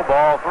and low,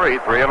 ball 3,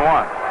 3-1.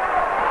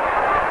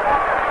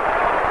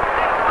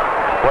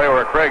 Play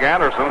where Craig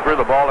Anderson threw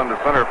the ball into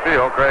center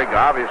field. Craig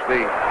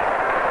obviously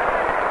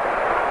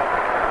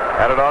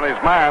had it on his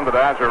mind, the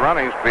Dodger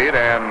running speed,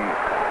 and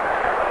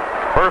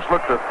first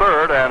looked to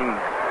third, and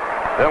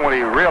then when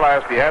he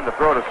realized he had to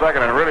throw to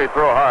second and really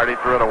throw hard, he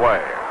threw it away.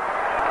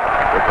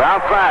 It's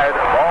outside,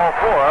 ball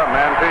 4,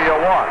 Mantilla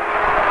walks.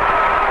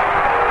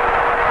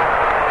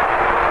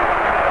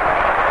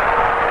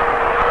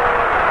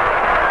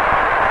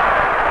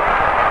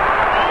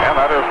 And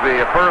that is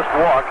the first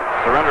walk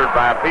surrendered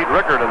by Pete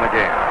Rickard in the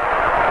game.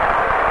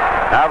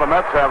 Now the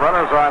Mets have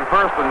runners on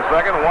first and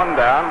second, one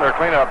down. Their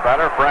cleanup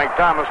batter, Frank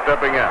Thomas,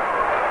 stepping in.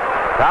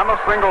 Thomas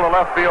singled to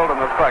left field in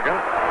the second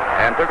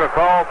and took a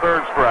call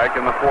third strike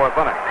in the fourth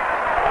inning.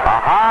 A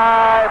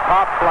high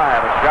pop fly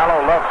to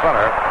shallow left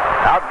center.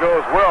 Out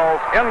goes Wills.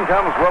 In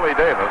comes Willie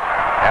Davis.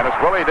 And it's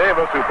Willie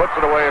Davis who puts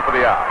it away for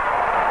the out.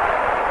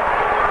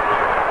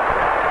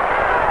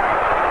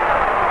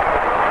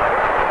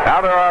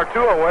 Now there are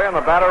two away, and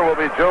the batter will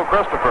be Joe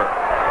Christopher.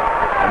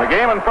 In the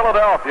game in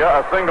Philadelphia,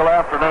 a single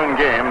afternoon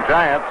game,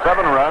 Giants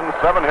 7 runs,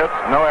 7 hits,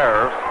 no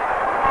errors.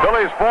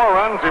 Phillies 4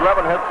 runs,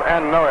 11 hits,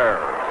 and no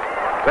errors.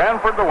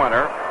 Sanford the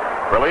winner,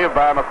 relieved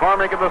by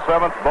McCormick in the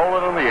 7th,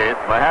 Bolin in the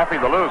 8th,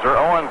 Mahaffey the loser,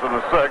 Owens in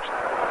the 6th,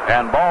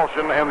 and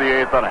Balshin in the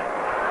 8th inning.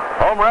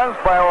 Home runs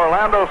by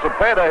Orlando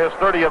Cepeda, his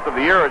 30th of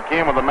the year. It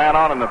came with a man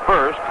on in the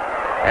first,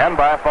 and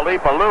by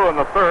Felipe Alou in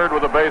the third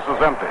with the bases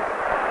empty.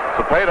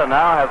 Cepeda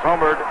now has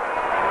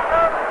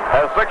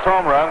 6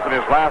 home runs in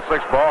his last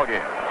 6 ball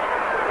games.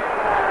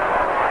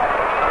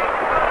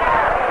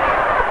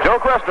 Joe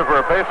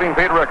Christopher facing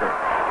Pete Rickard.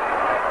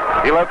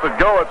 He lets it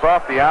go. It's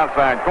off the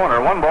outside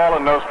corner. 1 ball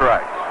and no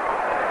strikes.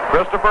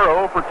 Christopher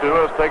 0 for 2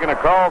 has taken a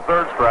call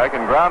third strike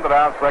and grounded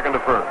out second to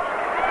first.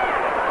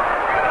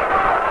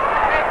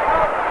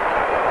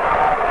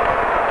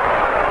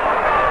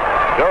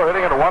 Joe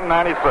hitting at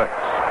 196.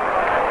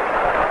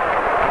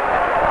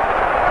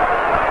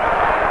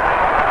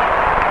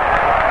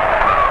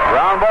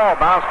 Ground ball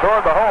bounced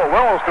toward the hole.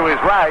 Wills to his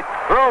right.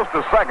 Throws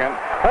to second.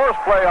 Force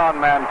play on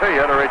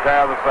Mantilla to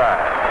retire the side.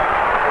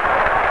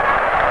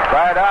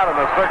 Side out in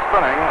the 6th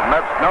inning.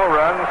 Mets no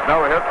runs,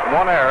 no hits,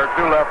 1 error,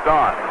 2 left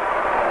on.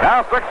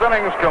 Now 6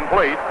 innings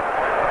complete.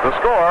 The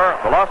score,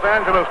 the Los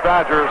Angeles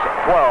Dodgers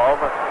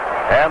 12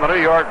 and the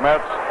New York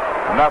Mets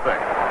nothing.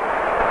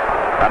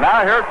 And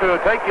now here to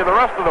take you the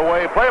rest of the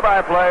way,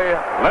 play-by-play,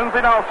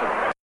 Lindsey Nelson.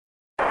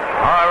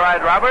 All right,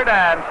 Robert,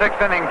 and 6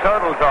 inning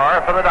totals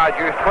are for the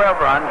Dodgers,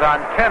 12 runs on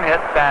 10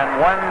 hits and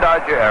 1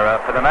 Dodger error.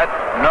 For the Mets,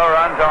 no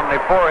runs,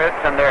 only 4 hits,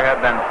 and there have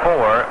been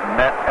 4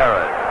 Met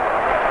errors.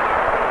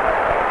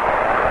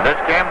 This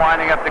game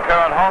winding up the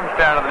current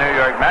homestand of the New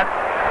York Mets.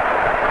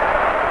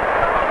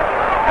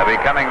 They'll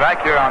be coming back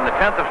here on the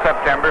 10th of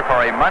September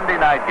for a Monday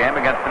night game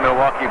against the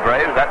Milwaukee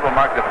Braves. That will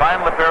mark the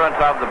final appearance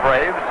of the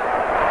Braves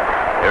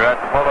here at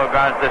the Polo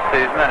Grounds this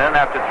season. And then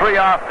after 3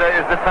 off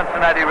days, the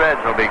Cincinnati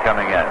Reds will be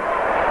coming in.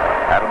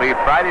 That'll be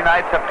Friday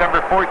night,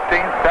 September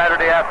 14th,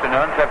 Saturday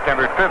afternoon,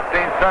 September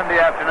 15th, Sunday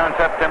afternoon,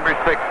 September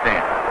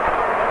 16th.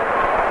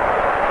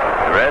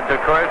 The Reds,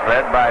 of course,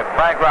 led by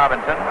Frank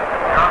Robinson,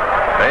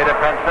 Beda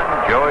Pinson,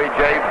 Joey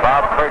J.,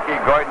 Bob Perky,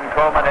 Gordon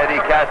Coleman,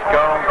 Eddie Casco,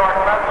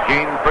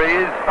 Gene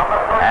Freeze,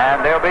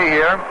 and they'll be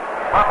here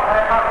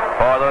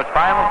for those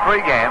final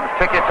 3 games.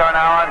 Tickets are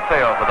now on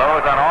sale for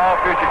those on all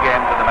future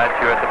games of the Mets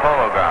here at the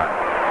Polo Grounds.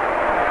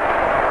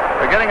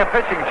 We're getting a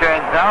pitching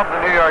change now for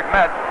the New York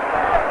Mets.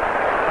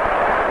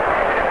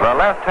 The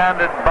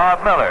left-handed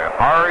Bob Miller,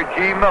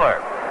 R.G.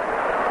 Miller,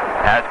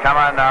 has come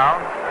on now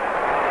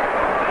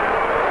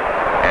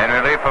in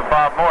relief of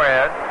Bob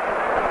Moorhead.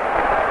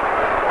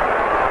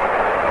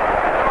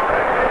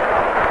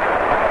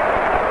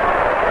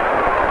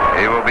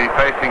 He will be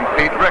facing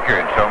Pete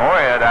Rickard, so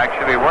Moorhead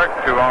actually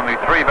worked to only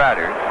 3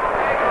 batters.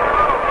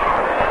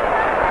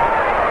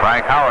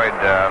 Frank Howard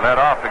led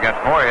off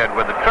against Moorhead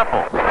with a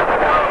triple.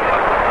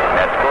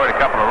 Had scored a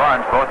couple of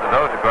runs. Both of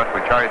those, of course,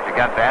 were charged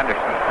against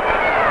Anderson.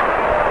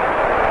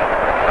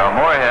 So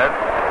Moorhead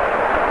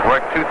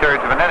worked 2/3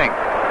 of an inning, in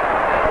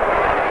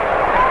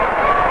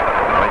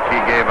which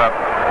he gave up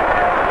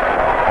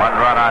 1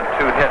 run on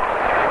 2 hits.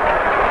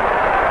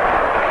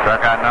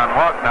 Struck out none,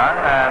 walked none,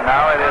 and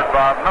now it is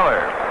Bob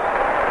Miller.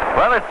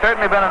 Well, it's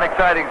certainly been an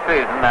exciting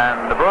season,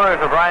 and the Brewers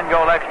of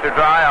Rheingold Extra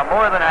Dry are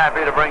more than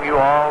happy to bring you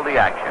all the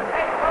action.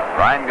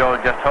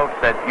 Rheingold just hopes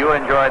that you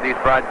enjoy these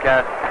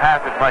broadcasts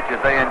half as much as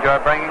they enjoy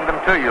bringing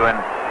them to you,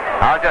 and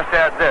I'll just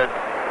add this.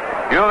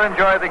 You'll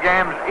enjoy the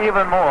games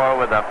even more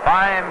with a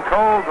fine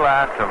cold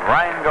glass of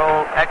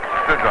Rheingold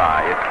Extra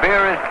Dry. It's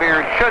beer as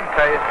beer should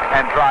taste,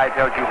 and Dry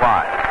tells you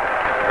why.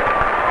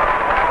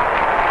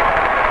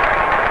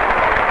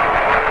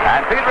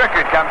 And Pete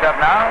Rickard comes up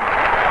now.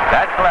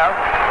 That's left,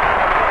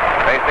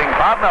 facing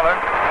Bob Miller.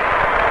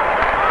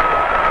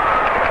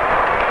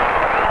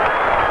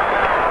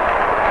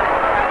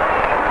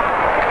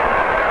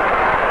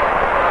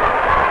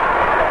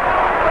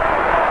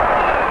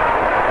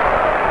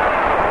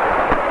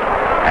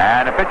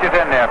 And the pitch is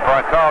in there for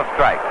a called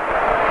strike.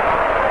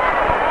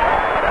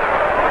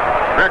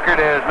 Rickard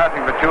is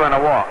nothing but 2 and a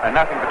walk, and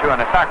nothing but 2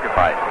 and a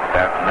sacrifice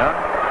this afternoon.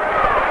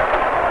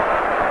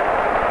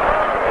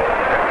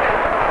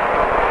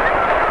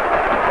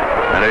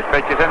 And his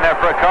pitch is in there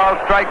for a called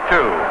strike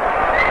 2.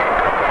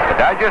 The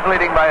Dodgers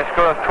leading by a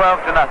score of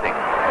 12-0.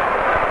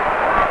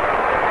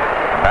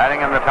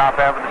 Batting in the top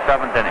half of the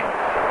 7th inning.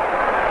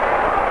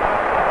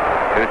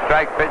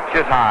 2-strike pitch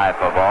is high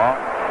for ball.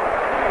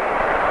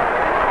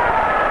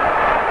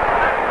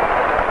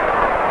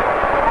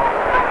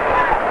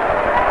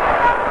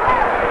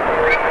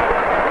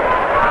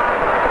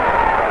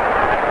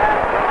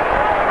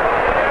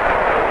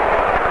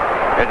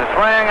 There's a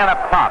swing and a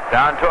pop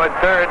down toward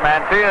third.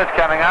 Mantilla is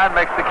coming on,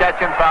 makes the catch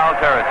in foul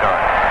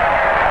territory.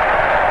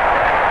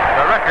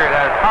 The Rickard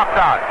has popped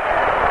out.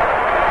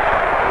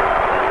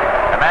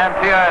 And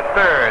Mantilla at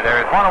third. There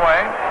is one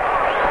away.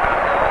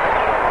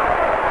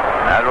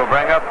 That will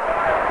bring up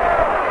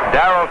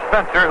Darrell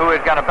Spencer, who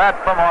is going to bat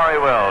for Maury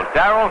Wills.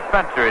 Darrell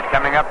Spencer is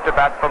coming up to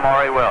bat for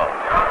Maury Wills.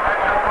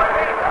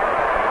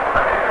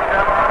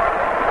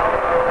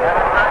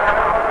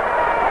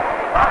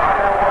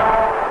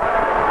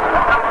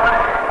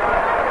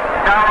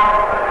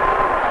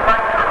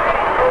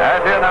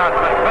 As the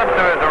announcement,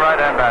 Spencer is a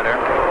right-hand batter.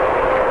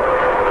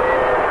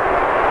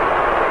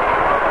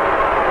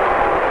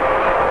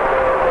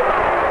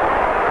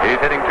 He's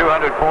hitting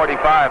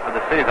 245 for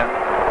the season.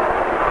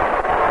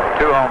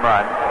 2 home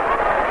runs.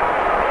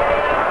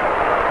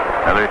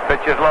 Now his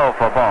pitch is low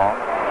for ball.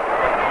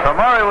 So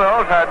Maury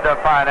Wills had a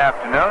fine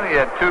afternoon. He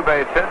had 2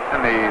 base hits,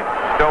 and he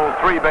stole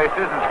 3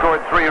 bases and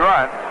scored 3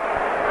 runs.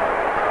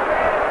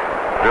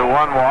 Drew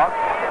 1 walk.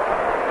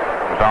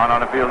 Was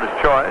on a fielder's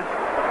choice.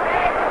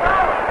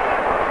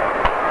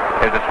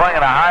 There's a swing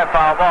and a high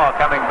foul ball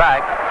coming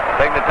back.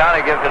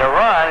 Pignatani gives it a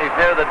run. He's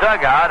near the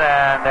dugout,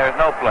 and there's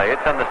no play.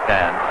 It's in the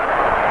stands.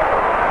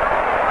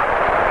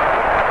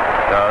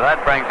 So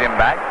that brings him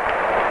back.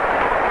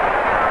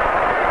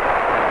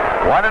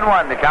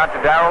 1-1 to count to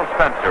Darrell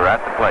Spencer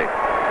at the plate.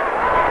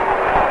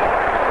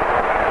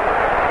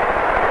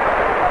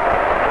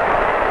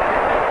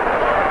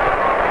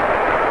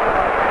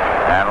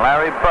 And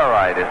Larry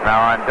Burright is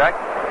now on deck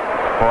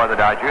for the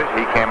Dodgers.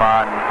 He came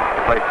on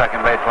to play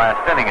second base last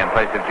inning in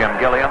place of Jim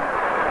Gilliam.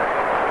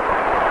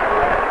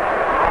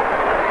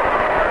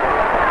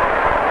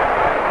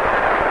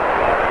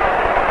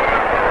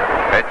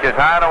 Pitch is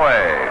high and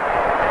away.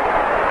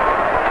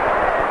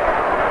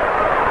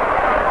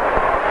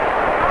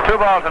 2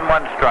 balls and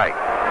 1 strike.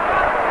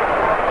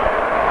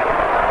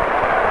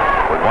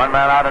 With 1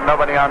 man out and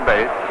nobody on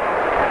base.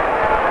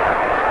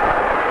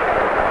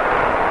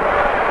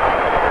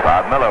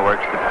 Bob Miller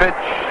works the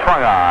pitch,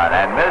 swung on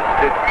and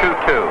missed. It's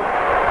 2-2.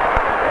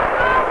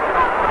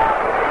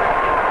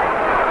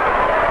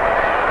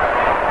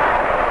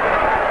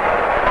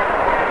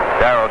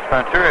 Darrell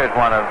Spencer is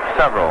one of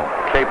several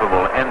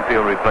capable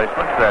infield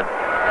replacements that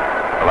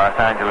the Los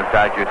Angeles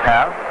Dodgers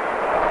have.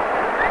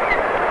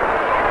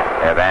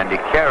 They have Andy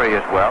Carey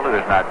as well, who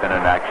has not been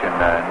in action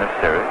in this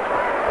series.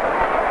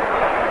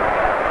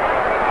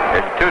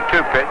 It's a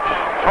 2-2 pitch.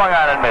 Swung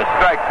on and missed.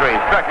 Strike 3.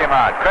 Struck him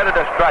out. Credit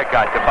a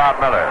strikeout to Bob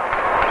Miller.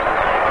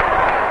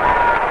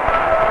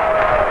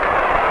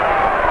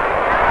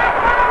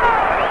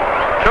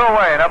 Two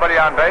away. Nobody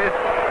on base.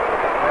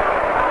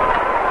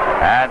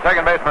 And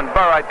second baseman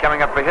Burright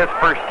coming up for his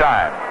first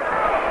time.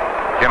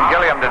 Jim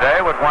Gilliam today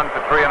with 1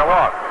 for 3 and a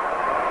walk.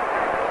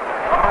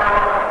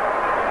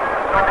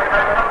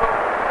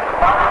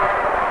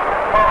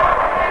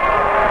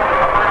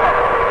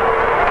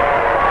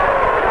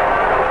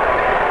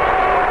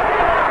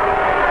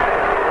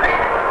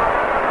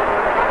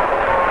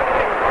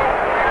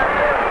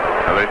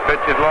 His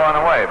pitch is low and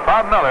away.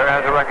 Bob Miller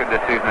has a record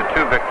this season of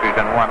 2 victories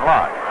and 1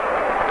 loss.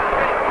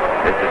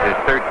 This is his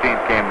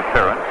 13th game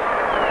appearance.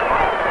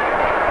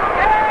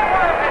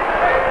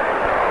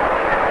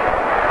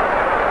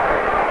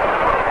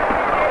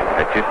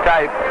 Pitch is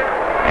tight,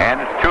 and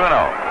it's 2-0.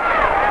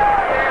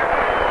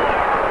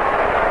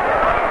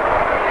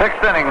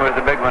 Sixth inning was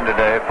the big one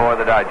today for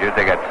the Dodgers.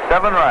 They got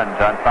 7 runs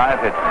on 5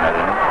 hits in that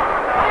inning.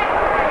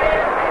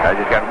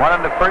 Dodgers got 1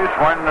 in the first,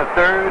 1 in the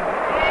third,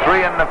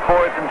 3 in the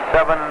fourth, and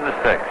 7 in the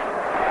sixth.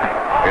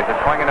 Here's a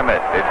swing and a miss.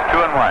 It's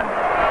 2-1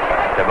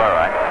 to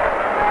Burritt.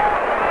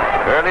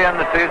 Early in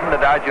the season,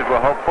 the Dodgers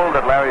were hopeful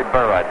that Larry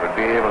Burritt would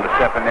be able to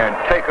step in there and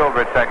take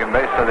over at second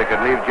base so they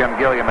could leave Jim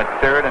Gilliam at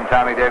third and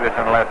Tommy Davis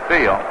in left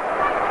field.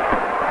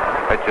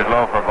 Pitch is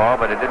low for a ball,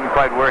 but it didn't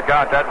quite work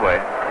out that way.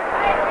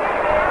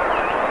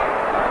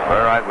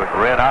 Burritt was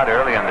red hot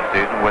early in the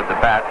season with the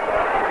bat,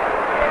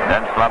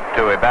 then slumped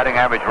to a batting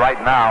average right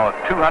now of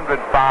 205.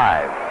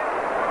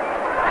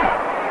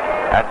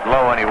 That's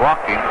low, and he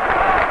walked him.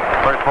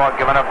 First walk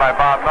given up by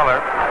Bob Miller.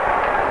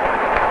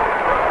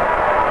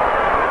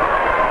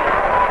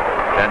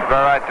 Sends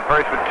Burritt to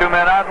first with 2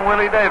 men out, and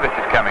Willie Davis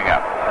is coming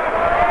up.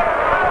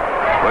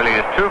 Willie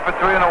is 2 for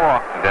 3 in a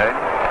walk today.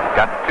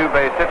 Got 2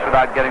 base hits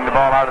without getting the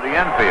ball out of the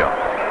infield.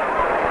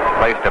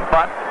 Placed a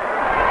bunt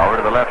over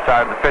to the left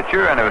side of the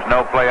pitcher, and there was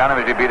no play on him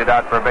as he beat it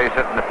out for a base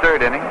hit in the third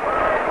inning.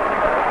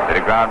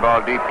 Did a ground ball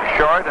deep to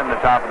short in the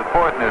top of the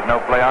fourth, and there's no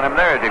play on him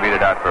there as he beat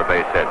it out for a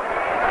base hit.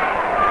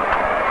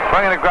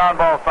 Swinging a ground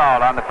ball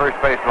foul on the first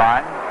base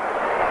line.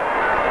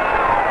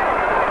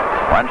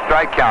 1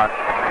 strike count.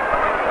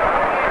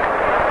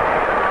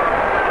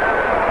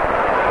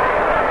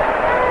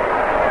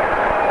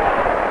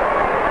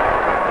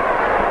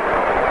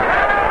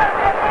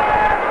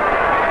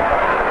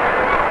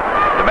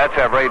 The Mets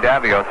have Ray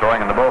Davio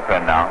throwing in the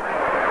bullpen now.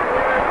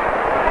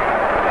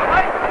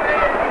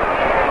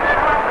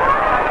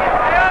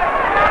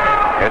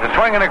 There's a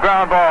swing and a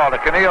ground ball to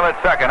Keneal at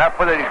second. Up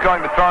with it, he's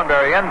going to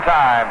Thornberry in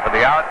time for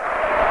the out.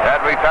 That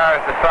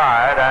retires the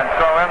side, and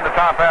so in the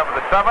top half of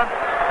the 7th.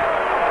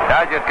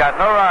 Dodgers got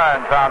no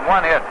runs on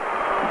 1 hit.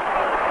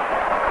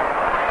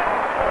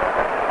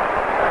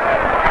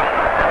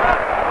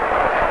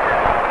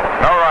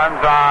 No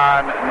runs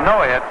on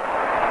no hits.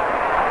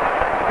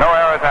 No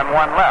errors and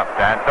 1 left.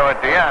 And so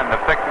at the end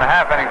of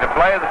 6.5 innings of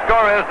play, the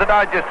score is the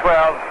Dodgers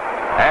 12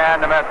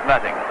 and the Mets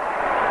nothing.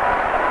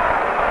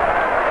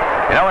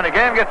 You know, when the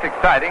game gets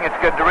exciting, it's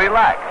good to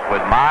relax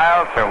with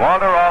mild Sir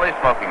Walter Raleigh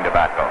smoking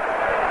tobacco.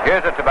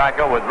 Here's a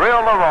tobacco with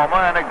real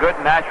aroma and a good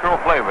natural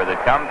flavor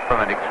that comes from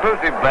an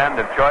exclusive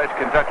blend of choice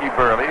Kentucky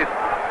Burleys,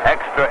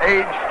 extra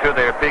aged to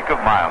their peak of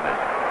mildness.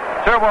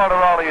 Sir Walter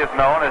Raleigh is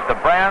known as the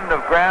brand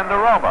of grand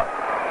aroma.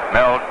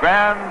 Smells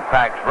grand,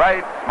 packs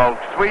right,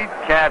 smokes sweet,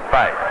 can't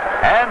bite,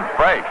 and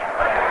fresh.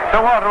 Sir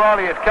Walter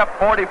Raleigh is kept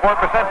 44%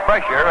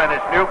 fresher in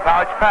its new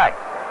pouch pack.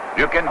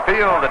 You can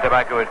feel the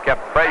tobacco is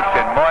kept fresh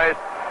and moist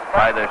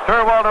by the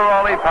Sir Walter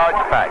Raleigh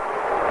pouch pack.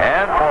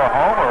 And for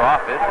home or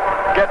office,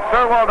 get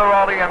Sir Walter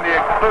Raleigh in the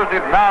exclusive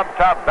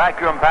knob-top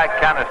vacuum pack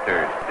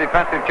canisters.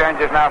 Defensive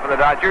changes now for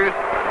the Dodgers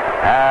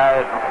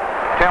as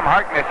Tim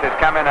Harkness has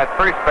come in at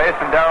first base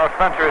and Darrell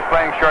Spencer is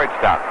playing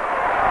shortstop.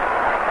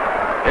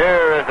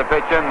 Here is the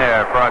pitch in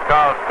there for a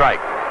called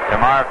strike to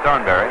Marv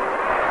Thornberry.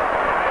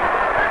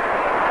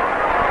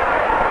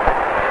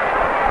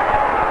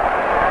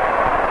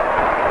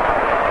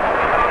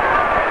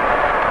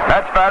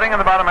 Mets batting in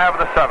the bottom half of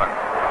the 7th.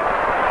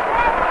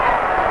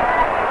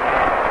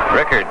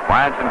 Rickard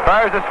winds and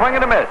fires a swing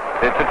and a miss.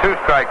 It's a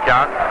 2-strike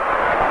count.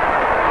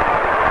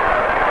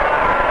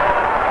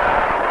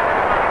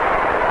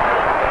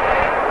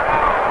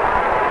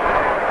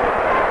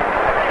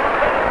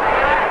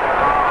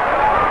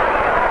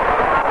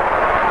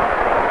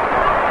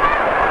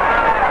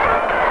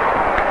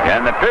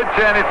 And the pitch,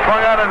 and it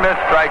swung out and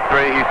missed. Strike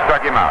 3. He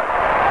struck him out.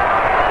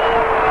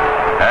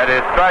 That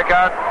is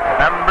strikeout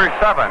number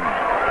 7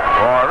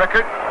 for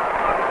Rickard.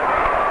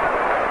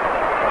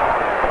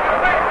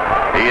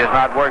 He has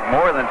not worked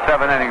more than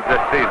 7 innings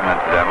this season,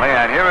 incidentally.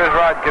 And here is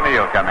Rod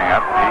Keneal coming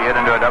up. He hit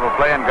into a double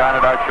play and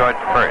grounded out short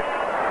to first.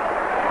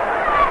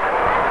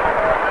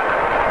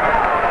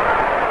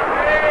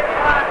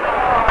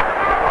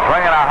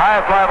 Swinging a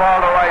high fly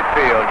ball to right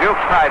field. Duke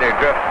Snider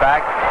drifts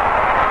back.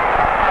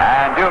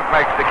 And Duke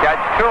makes the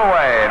catch. 2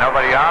 away.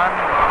 Nobody on.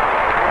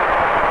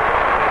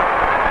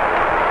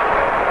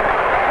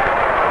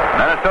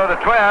 Minnesota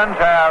Twins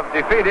have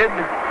defeated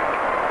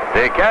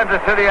the Kansas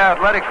City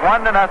Athletics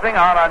 1-0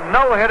 on a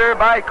no-hitter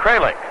by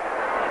Kralik.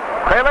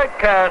 Kralik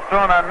has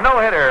thrown a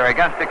no-hitter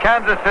against the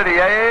Kansas City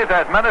A's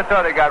as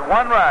Minnesota got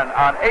 1 run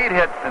on 8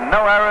 hits and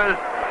no errors.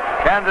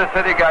 Kansas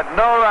City got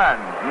no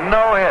runs,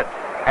 no hits,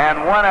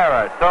 and 1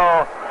 error.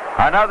 So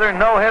another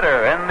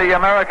no-hitter in the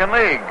American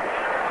League.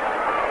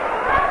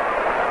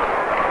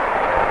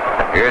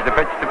 Here's the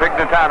pitch to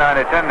Pignatano, and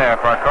it's in there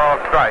for a called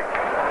strike.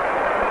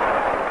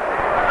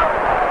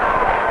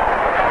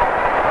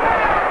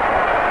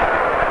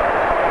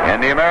 In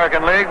the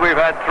American League, we've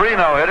had 3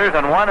 no-hitters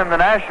and 1 in the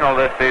National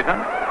this season.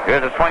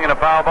 Here's a swing and a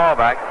foul ball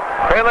back.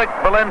 Kralik,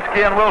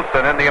 Belinsky, and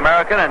Wilson in the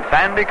American, and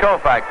Sandy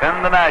Koufax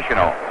in the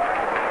National.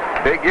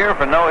 Big year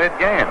for no-hit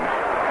games.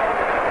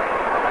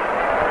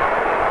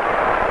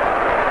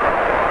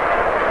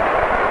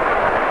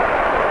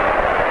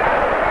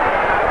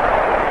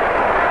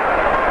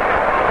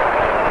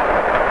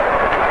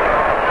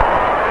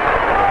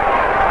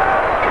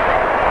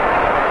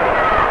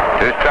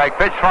 strike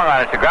pitch swung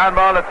on. It's a ground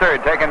ball to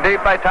third. Taken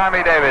deep by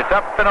Tommy Davis.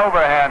 Up and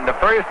overhand to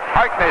first.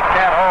 Harkness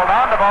can't hold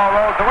on. The ball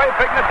rolls away.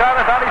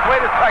 Pignatana's on his way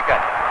to second.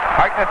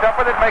 Harkness up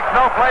with it. Makes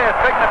no play as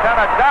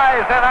Pignatana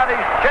dives in on his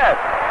chest.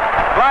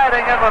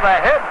 Sliding in with a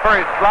head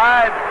first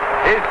slide.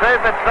 He's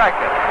saved at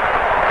second.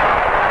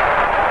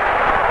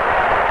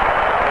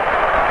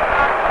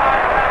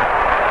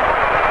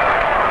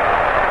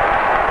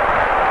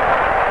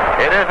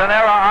 It is an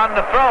error on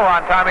the throw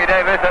on Tommy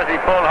Davis as he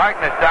pulled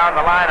Harkness down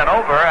the line and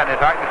over, and as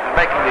Harkness is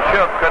making the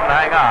shove, couldn't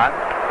hang on.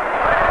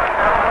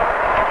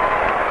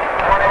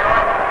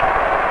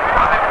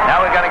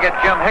 Now we're going to get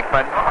Jim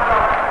Hickman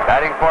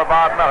batting for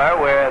Bob Miller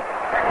with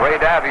Ray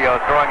Davio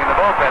throwing in the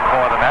bullpen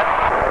for the Mets.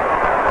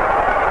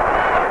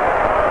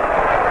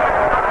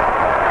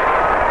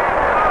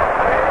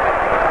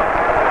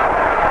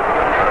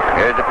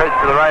 Here's the pitch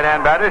to the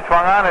right-hand batter.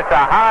 Swung on. It's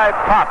a high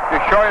pop to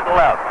short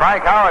left.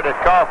 Frank Howard is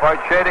called for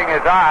it, shading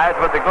his eyes,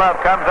 but the glove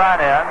comes on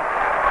in.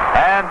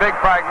 And Big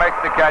Frank makes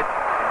the catch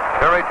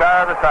to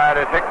retire the side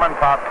as Hickman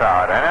pops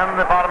out. And in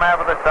the bottom half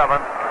of the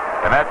seventh,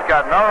 the Mets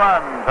got no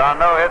runs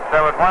on no hits.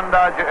 There was one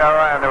Dodger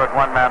error, and there was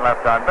one man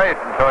left on base.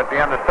 And so at the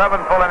end of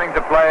 7 full innings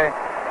of play,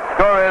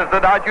 score is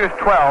the Dodgers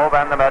 12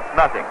 and the Mets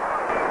nothing.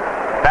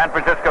 San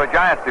Francisco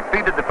Giants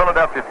defeated the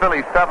Philadelphia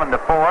Phillies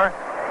 7-4.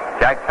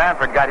 Jack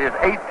Sanford got his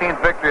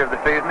 18th victory of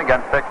the season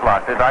against 6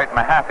 losses. Art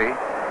Mahaffey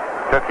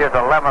took his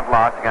 11th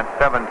loss against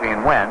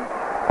 17 wins.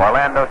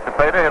 Orlando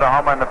Cepeda hit a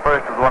homer in the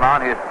first with one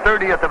on, his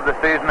 30th of the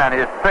season and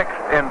his 6th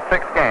in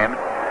 6 games.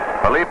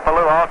 Philippe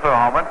Falou also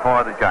homered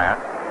for the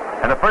Giants.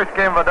 In the first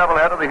game of a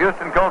doubleheader, the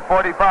Houston Colt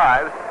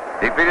 45s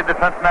defeated the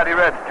Cincinnati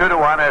Reds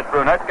 2-1 as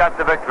Brunette got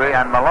the victory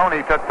and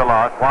Maloney took the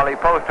loss. Wally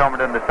Post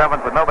homered in the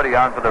 7th with nobody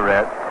on for the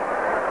Reds.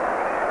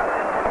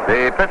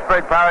 The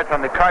Pittsburgh Pirates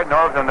and the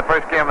Cardinals in the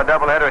first game of a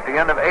doubleheader at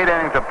the end of 8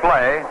 innings of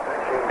play.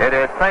 It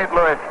is St.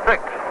 Louis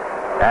 6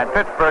 and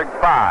Pittsburgh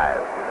 5.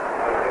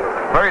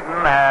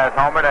 Burton has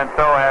homered and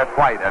so has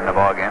White in the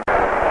ballgame.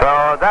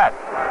 So that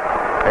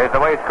is the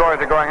way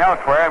scores are going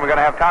elsewhere, and we're going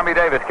to have Tommy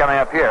Davis coming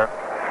up here.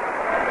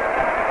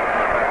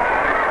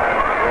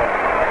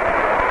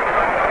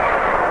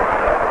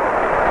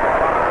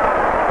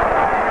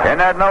 In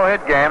that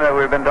no-hit game that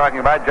we've been talking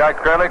about,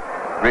 Jack Kralik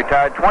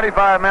retired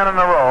 25 men in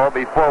a row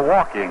before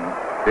walking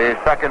the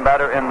second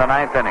batter in the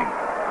 9th inning.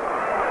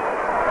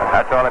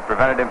 That's all that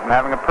prevented him from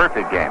having a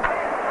perfect game.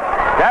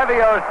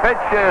 Davio's pitch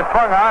is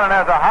swung on and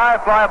has a high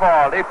fly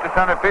ball deep to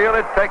center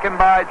field. It's taken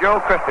by Joe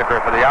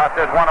Christopher for the out.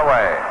 There's one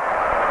away.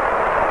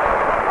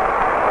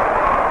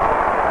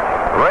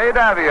 Ray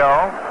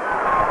Davio,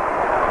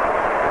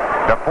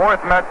 the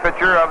 4th Met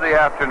pitcher of the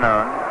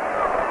afternoon.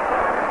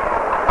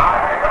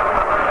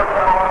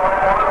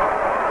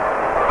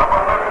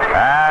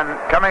 And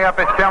coming up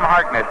is Tim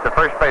Harkness, the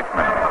first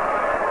baseman.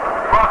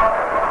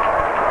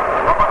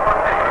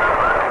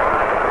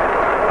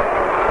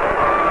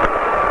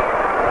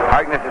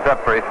 Harkness is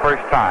up for his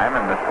first time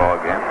in this ball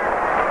game.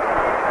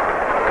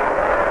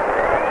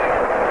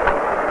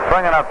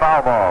 Swinging a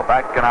foul ball,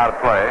 back and out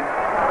of play.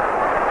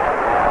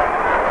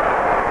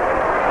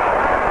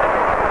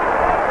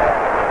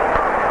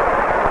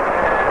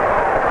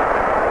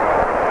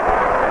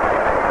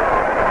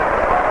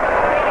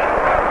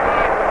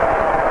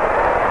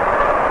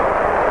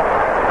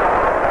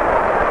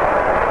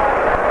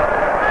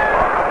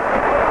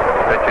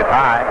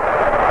 High.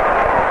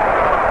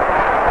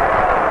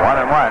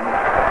 1-1.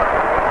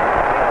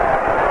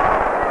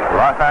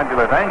 Los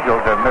Angeles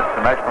Angels have missed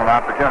some excellent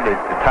opportunities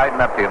to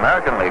tighten up the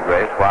American League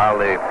race while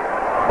the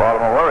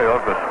Baltimore Orioles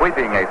were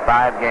sweeping a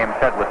 5-game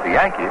set with the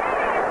Yankees.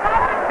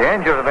 The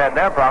Angels have had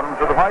their problems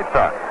with the White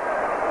Sox.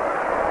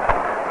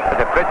 But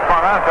the pitch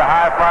swung on, a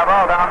high fly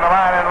ball down the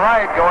line and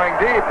right, going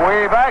deep,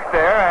 way back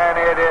there, and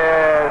it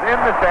is in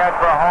the stand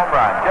for a home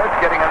run. Just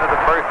getting into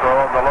the first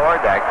row of the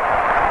lower deck.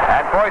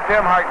 And for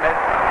Tim Harkness,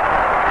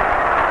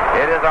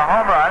 it is a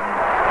home run,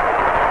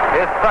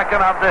 his second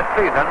of this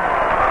season.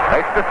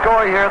 Makes the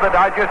score here, the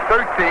Dodgers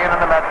 13 and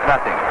the Mets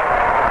nothing.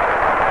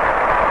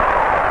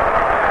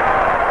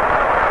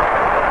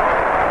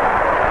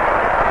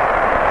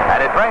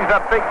 And it brings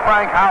up Big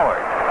Frank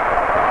Howard.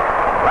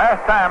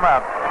 Last time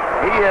up,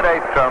 he hit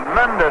a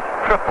tremendous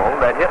triple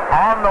that hit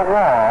on the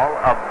wall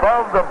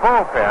above the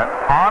bullpen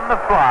on the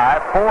fly,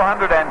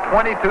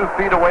 422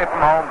 feet away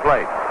from home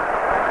plate.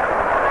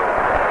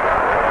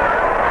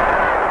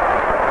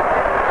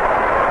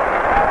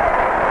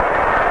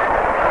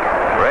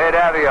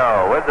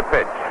 Davio with the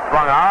pitch.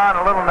 Swung on,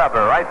 a little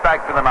nubber, right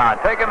back to the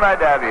mound. Taken by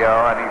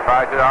Davio, and he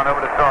fires it on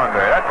over to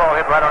Thornberry. That ball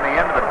hit right on the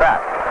end of the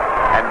bat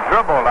and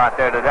dribbled out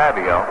there to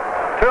Davio.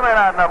 2 men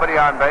out, nobody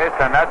on base,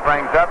 and that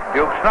brings up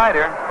Duke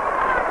Snider.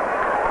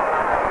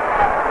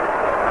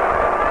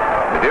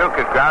 The Duke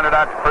is grounded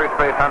out to first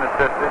base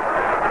unassisted.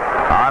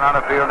 On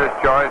a fielder's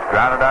choice,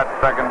 grounded out to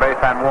second base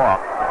and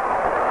walked.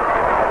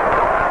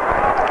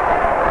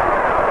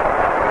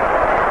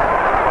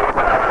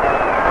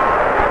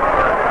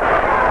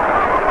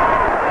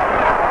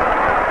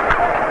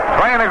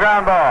 A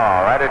ground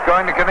ball. That is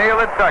going to Keneal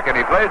at second.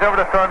 He plays over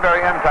to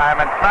Thornberry in time,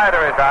 and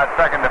Snider is out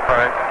second to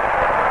first.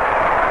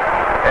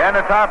 In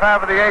the top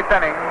half of the 8th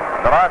inning,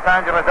 the Los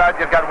Angeles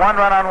Dodgers got 1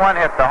 run on 1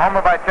 hit. The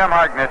homer by Tim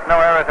Harkness,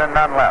 no errors and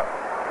none left.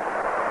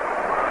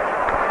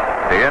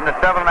 In the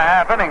 7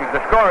 1/2 innings,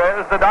 the score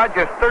is the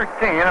Dodgers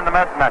 13 and the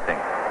Mets nothing.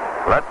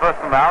 Let's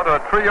listen now to a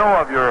trio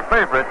of your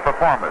favorite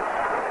performers.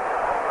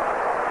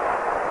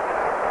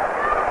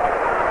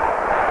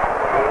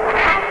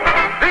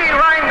 The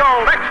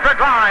Rheingold Extra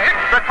Dry,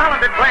 extra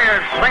talented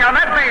players sing a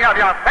medley of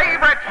your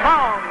favorite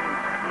songs.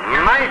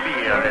 My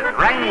dear,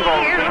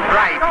 Rheingold is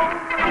right.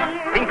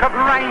 Think of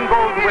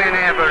Rheingold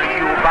whenever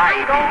you buy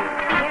it.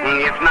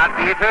 It's not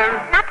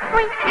bitter, not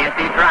sweet. It's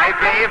the dry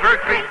flavor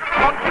treat.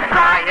 Won't you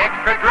try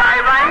extra dry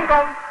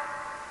Rheingold?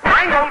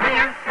 Rheingold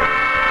beer.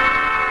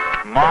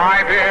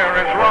 My beer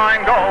is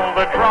Rheingold,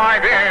 the dry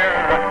beer.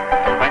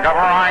 Think of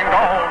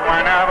Rheingold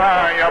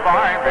whenever you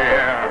buy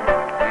beer.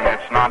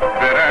 It's not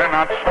bitter,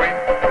 not sweet.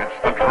 It's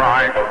the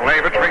dry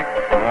flavor treat.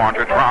 Won't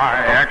you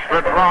try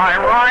extra dry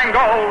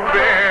Rheingold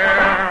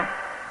beer?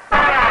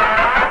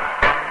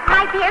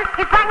 My beer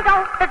is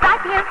Rheingold, the dry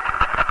beer.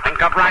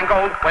 Think of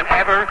Rheingold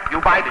whenever you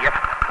buy beer.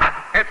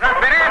 It's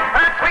not bitter, it's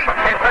not sweet.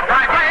 It's the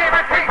dry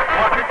flavor treat.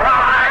 Won't you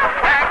try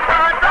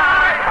extra dry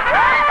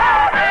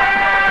Rheingold beer?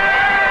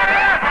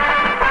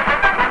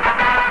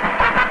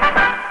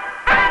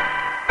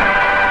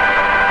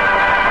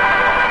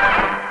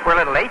 We're a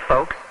little late,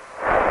 folks.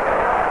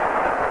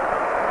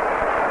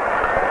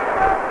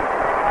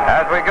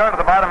 As we go to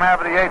the bottom half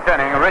of the 8th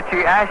inning,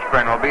 Richie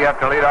Ashburn will be up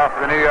to lead off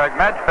for the New York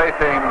Mets,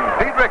 facing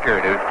Pete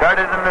Rickard, who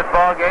started in this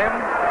ball game.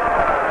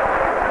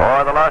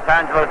 For the Los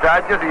Angeles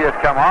Dodgers, he has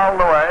come all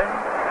the way.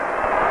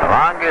 The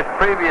longest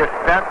previous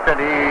stint that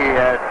he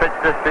has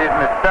pitched this season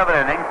is 7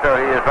 innings, so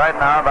he is right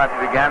now about to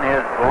begin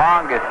his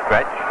longest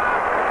stretch.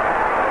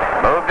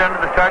 Moved into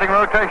the starting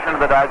rotation of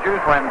the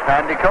Dodgers when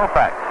Sandy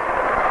Koufax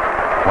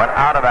went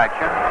out of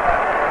action.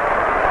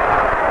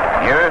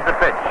 Here is the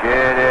pitch.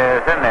 It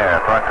is in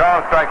there for a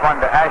call strike 1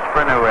 to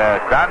Ashburn, who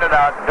has grounded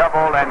out,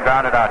 doubled, and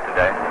grounded out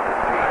today.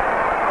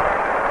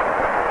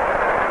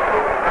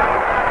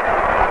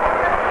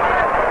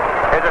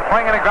 It's a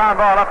swing and a ground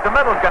ball up the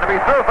middle. It's going to be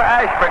through for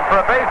Ashburn for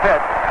a base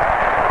hit.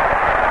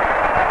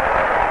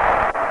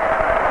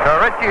 So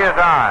Richie is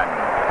on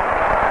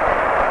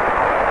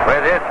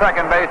with his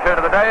second base hit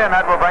of the day, and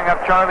that will bring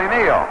up Charlie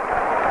Neal.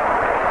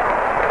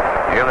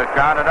 Neal has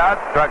grounded out,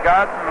 struck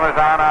out, and was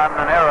on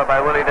an error by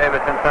Willie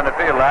Davis in center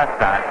field last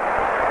time.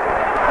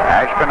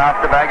 Ashburn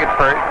off the bag at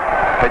first.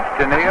 Pitch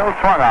to Neal,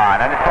 swung on,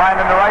 and it's lined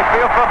into right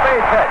field for a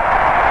base hit.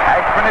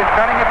 Ashburn is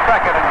turning at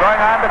second and going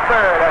on to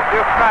third as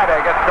Duke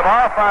Snider gets the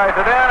ball, fires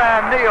it in,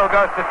 and Neal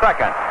goes to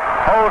second.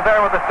 Holds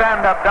there with a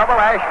stand-up double,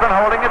 Ashburn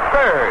holding at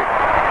third.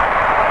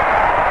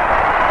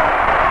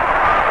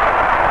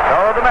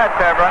 So the Mets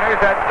have runners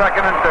at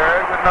second and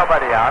third with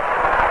nobody out.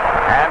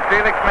 And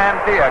Felix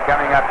Mantilla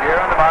coming up here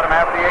in the bottom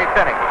half of the 8th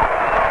inning.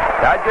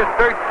 Dodgers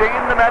 13,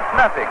 the Mets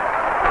nothing.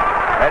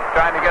 Mets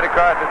trying to get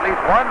across at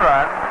least 1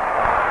 run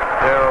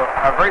to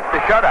avert the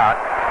shutout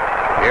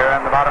here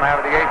in the bottom half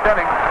of the 8th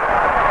inning.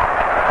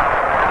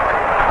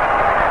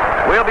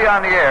 We'll be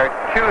on the air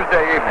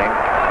Tuesday evening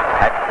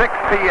at 6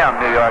 p.m.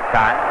 New York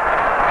time.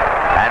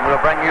 And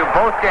we'll bring you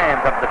both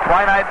games of the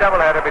twilight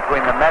doubleheader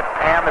between the Mets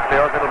and the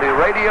Phils. It'll be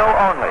radio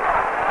only.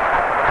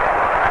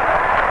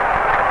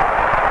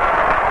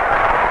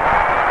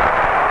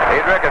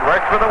 Pete Rickard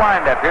works for the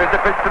windup. Here's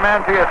the pitch to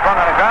Mantilla. Swung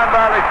on a ground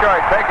ball to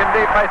short. Taken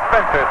deep by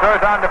Spencer.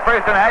 Throws on to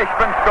first, and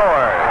Ashburn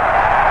scores.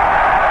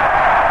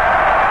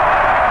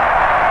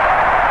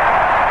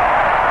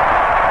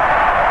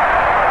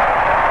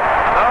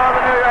 So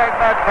the New York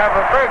Mets have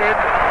averted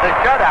the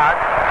shutout.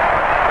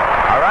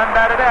 A run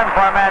batted in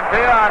for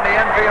Mantilla on the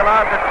infield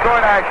out that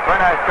scored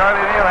Ashburn as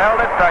Charlie Neal held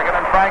at second,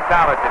 and Frank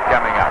Thomas is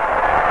coming up.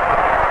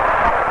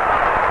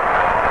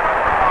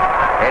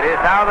 It is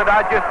now the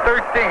Dodgers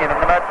 13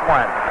 and the Mets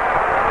 1.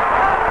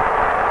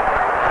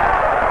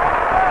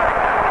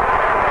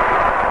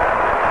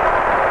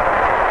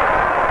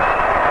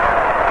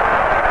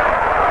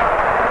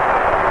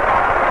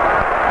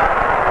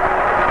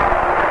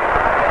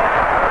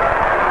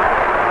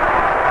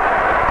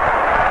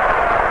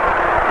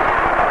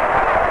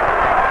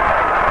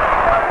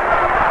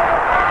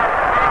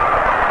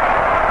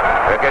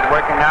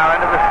 Working now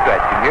into the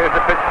stretch, and here's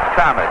the pitch to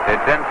Thomas.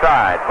 It's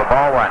inside for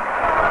ball 1.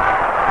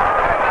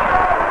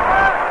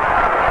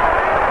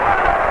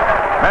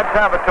 Mets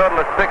have a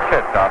total of 6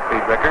 hits off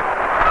Pete Rickard.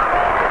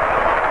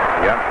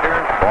 The youngster,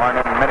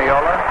 born in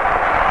Mineola,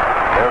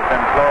 lives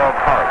in Floral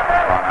Park,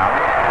 Long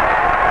Island.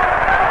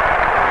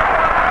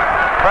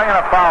 Bringing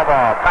a foul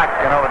ball back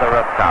and over the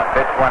rooftop.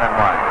 Pitch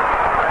 1-1.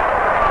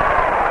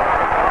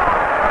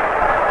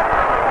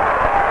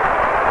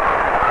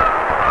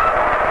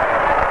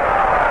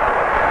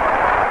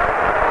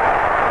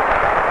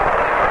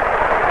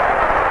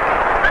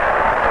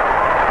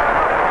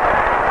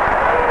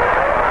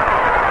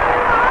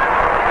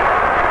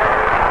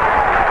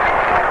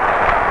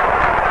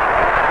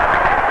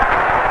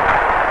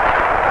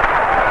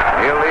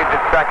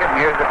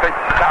 Here's the pitch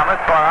to Thomas.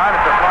 Far on.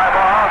 It's a fly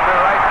ball to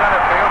right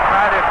center field.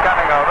 Snyder's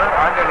coming over.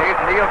 Underneath.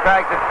 Neal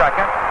tags at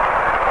second.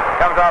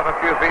 Comes off a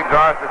few feet,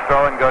 draws the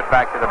throw, and goes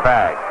back to the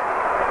bag.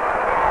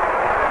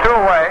 2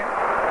 away.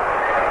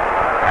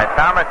 And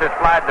Thomas has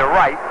flied to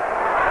right.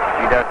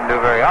 He doesn't do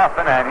very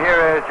often. And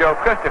here is Joe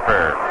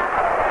Christopher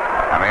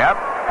coming up.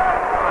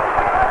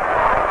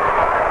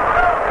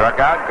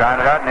 Struck out,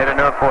 grounded out, and hit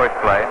into a force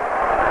play.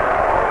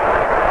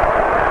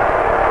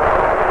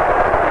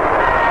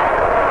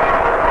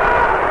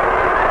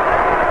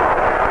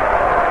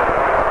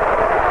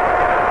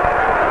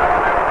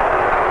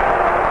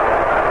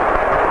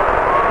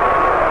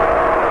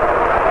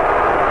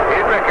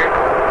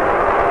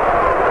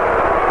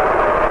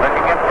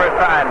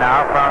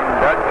 Now from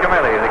Doug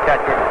Camilli, the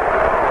catcher.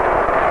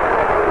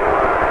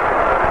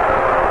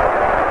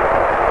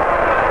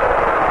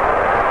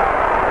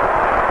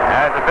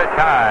 There's a pitch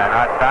high and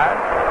outside.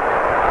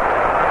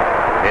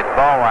 It's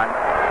ball 1.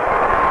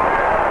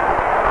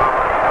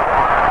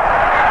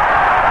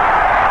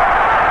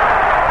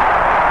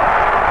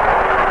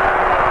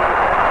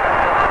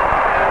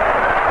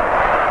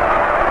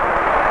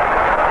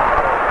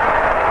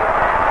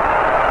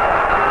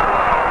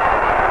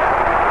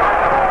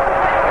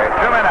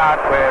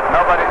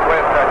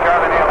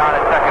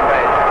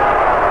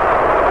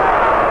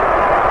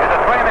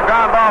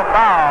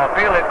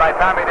 Fielded by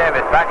Tommy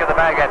Davis, back of the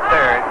bag at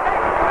third.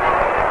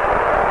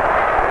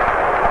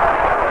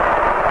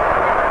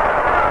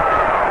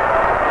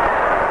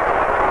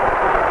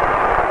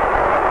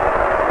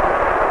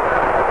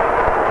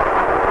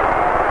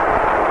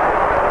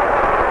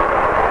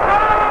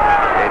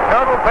 The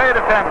total paid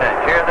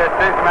attendance here this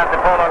season at the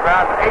Polo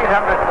Grounds,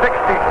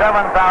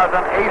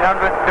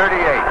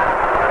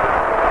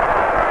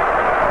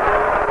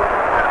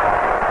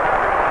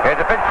 867,838. Here's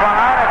a pitch swung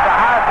on. It's a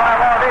high fly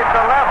ball deep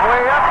to left,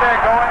 way up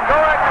there, going.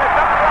 It's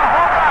up to a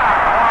home run.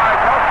 Boy,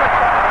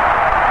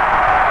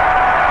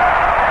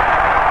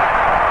 Joe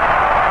Christopher.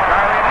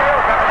 Charlie Neal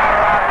coming out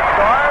around to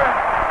score.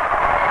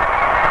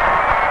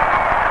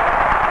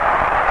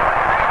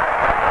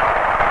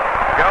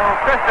 Joe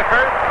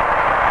Christopher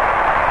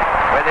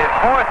with his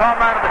 4th home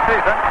run of the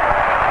season.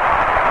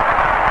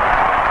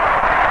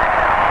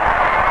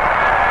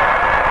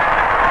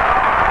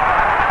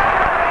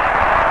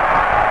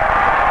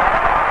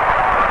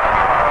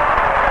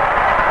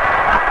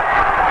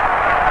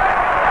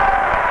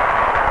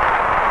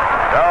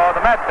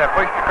 They're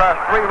pushed across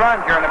 3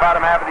 runs here in the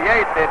bottom half of the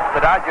 8th. It's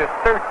the Dodgers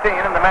 13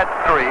 and the Mets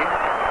 3.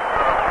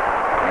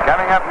 And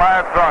coming up,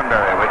 Marv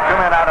Thornberry with 2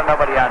 men out and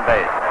nobody on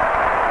base.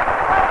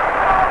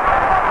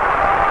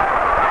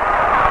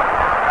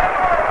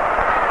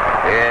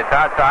 It's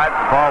outside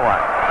for ball 1.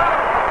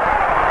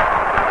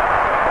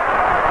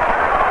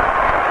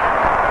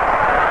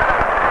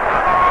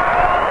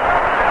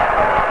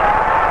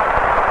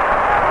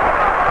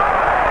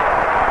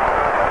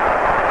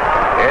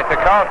 It's a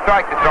called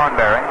strike to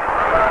Thornberry.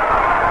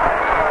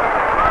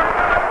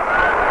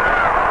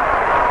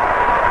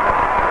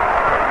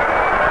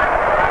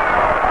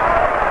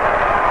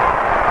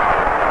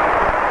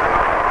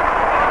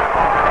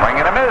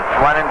 Miss,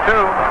 1-2.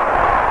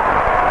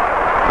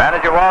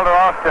 Manager Walter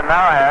Austin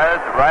now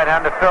has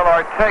right-hander Phil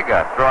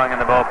Ortega throwing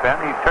in the bullpen.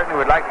 He certainly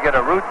would like to get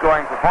a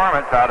root-going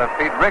performance out of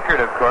Pete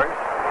Rickard, of course.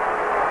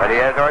 But he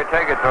has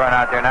Ortega throwing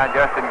out there now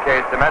just in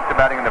case the Mets are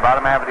batting in the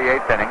bottom half of the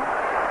 8th inning.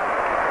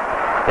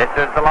 This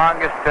is the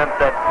longest stint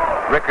that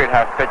Rickard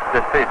has pitched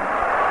this season.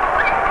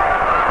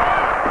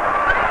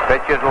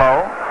 Pitch is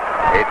low.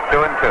 It's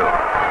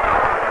 2-2.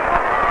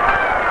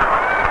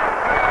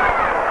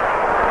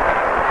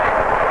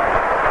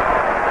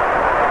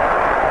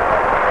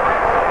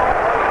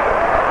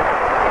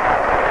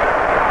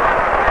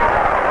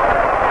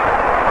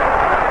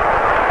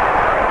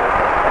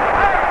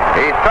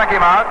 Struck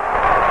him out,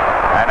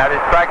 and that is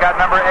strikeout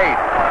number 8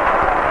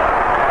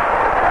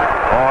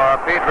 for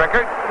Pete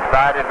Rickard. The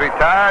side is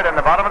retired in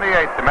the bottom of the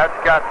 8th. The Mets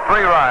got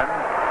 3 runs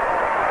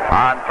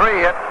on 3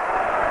 hits,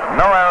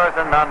 no errors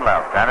and none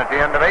left. And at the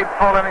end of 8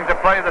 full innings of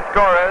play, the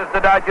score is the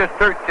Dodgers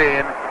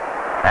 13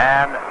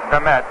 and the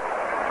Mets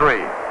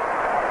 3.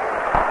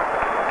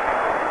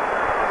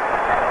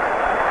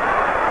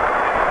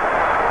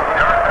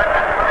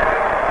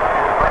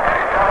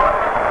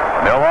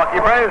 Milwaukee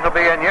Braves will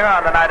be in here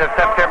on the night of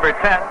September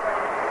 10th.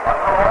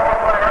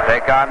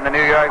 Take on the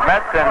New York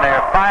Mets in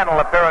their final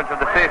appearance of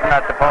the season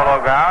at the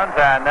Polo Grounds.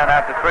 And then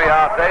after 3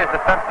 off days,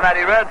 the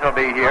Cincinnati Reds will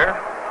be here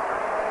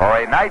for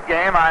a night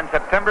game on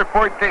September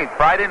 14th,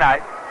 Friday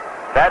night,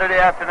 Saturday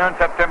afternoon,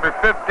 September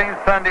 15th,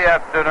 Sunday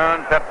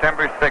afternoon,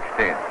 September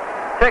 16th.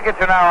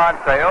 Tickets are now on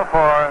sale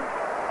for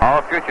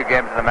all future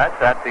games of the Mets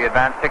at the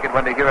advance ticket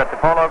window here at the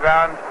Polo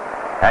Grounds,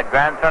 at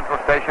Grand Central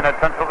Station, at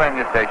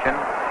Pennsylvania Station.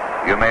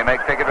 You may make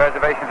ticket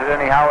reservations at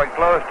any Howard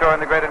Clothes store in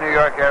the greater New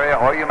York area,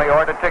 or you may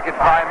order tickets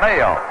by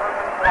mail.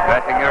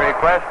 Addressing your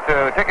request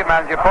to Ticket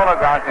Manager, Polo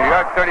Grounds, New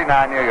York,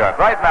 39, New York.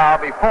 Right now,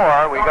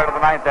 before we go to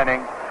the 9th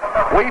inning,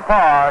 we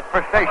pause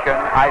for station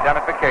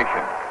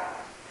identification.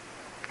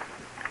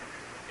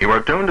 You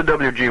are tuned to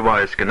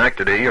WGY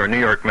Schenectady, your New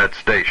York Mets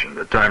station.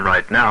 The time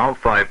right now,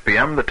 5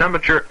 p.m., the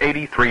temperature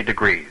 83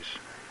 degrees.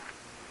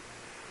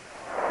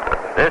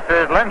 This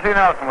is Lindsey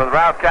Nelson with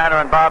Ralph Kiner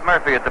and Bob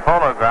Murphy at the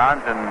Polo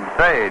Grounds. And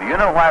say, do you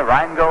know why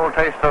Rheingold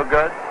tastes so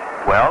good?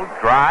 Well,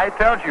 dry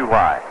tells you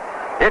why.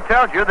 It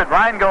tells you that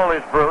Rheingold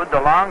is brewed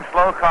the long,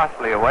 slow,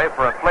 costly way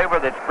for a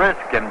flavor that's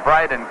brisk and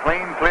bright and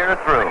clean clear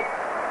through.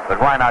 But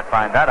why not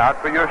find that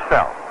out for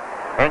yourself?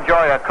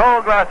 Enjoy a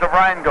cold glass of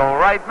Rheingold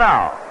right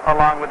now,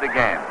 along with the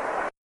game.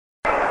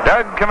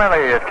 Doug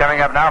Camilli is coming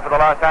up now for the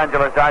Los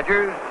Angeles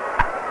Dodgers.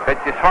 Pitch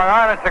is swung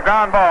on. It's a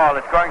ground ball.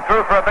 It's going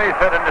through for a base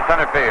hit into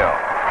center field.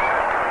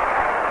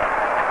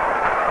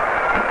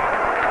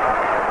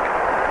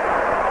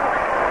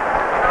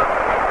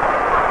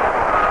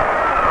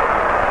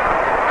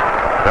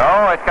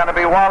 So it's going to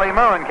be Wally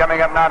Moon coming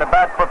up now to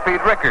bat for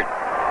Pete Rickard.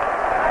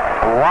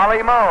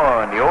 Wally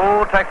Moon, the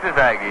old Texas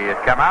Aggie, has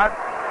come out.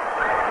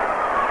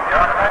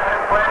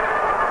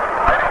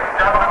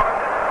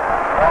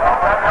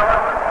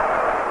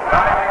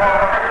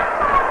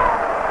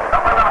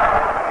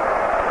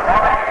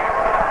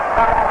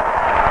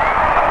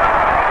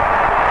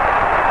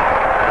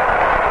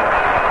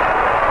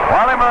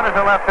 Wally Moon is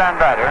a left-hand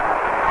batter.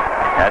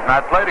 Has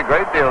not played a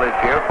great deal this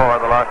year for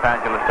the Los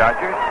Angeles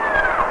Dodgers.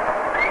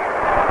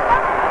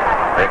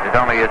 This is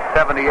only his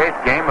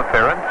 78th game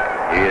appearance.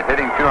 He is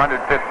hitting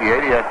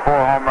 .258. He has 4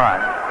 home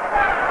runs.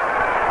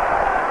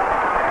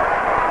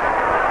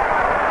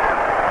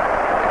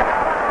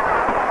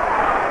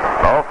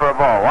 Low for a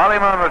ball. Wally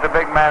Moon was a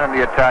big man in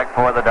the attack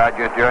for the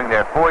Dodgers during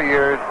their 4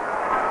 years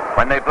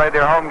when they played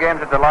their home games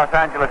at the Los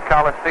Angeles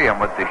Coliseum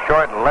with the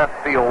short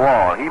left field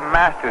wall. He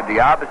mastered the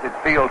opposite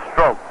field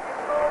stroke.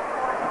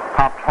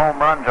 Popped home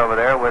runs over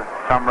there with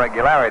some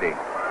regularity.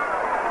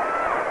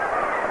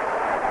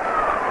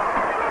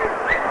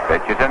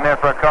 Pitch is in there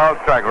for a called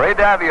strike. Ray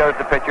Davio is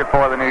the pitcher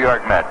for the New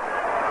York Mets.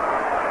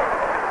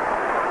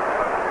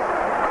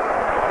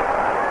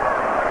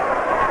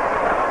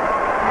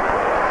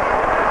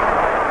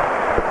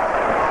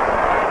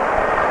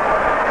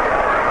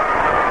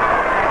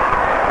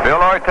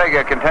 Bill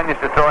Ortega continues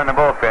to throw in the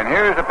bullpen.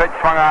 Here's a pitch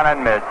swung on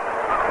and missed.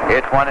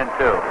 It's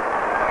 1-2.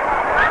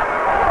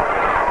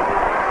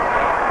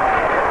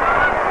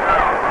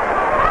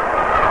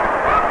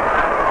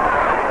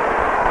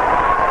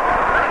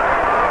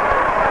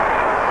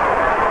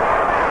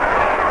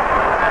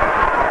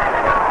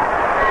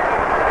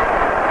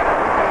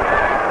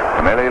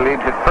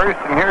 Leads at first,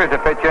 and here's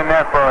a pitch in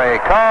there for a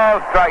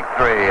called strike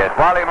 3. As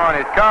Wally Moon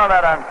is called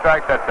out on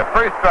strike, that's the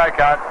first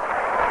strikeout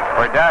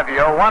for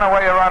Davio. One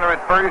away a runner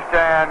at first,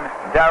 and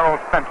Darrell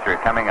Spencer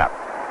coming up.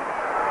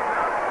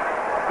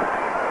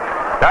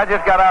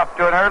 Dodgers got off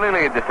to an early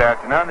lead this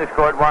afternoon. They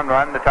scored 1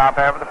 run in the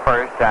top half of the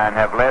first and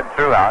have led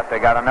throughout. They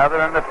got another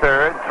in the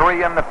third,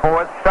 3 in the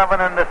fourth, 7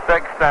 in the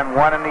sixth, and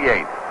 1 in the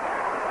eighth.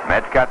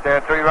 Mets got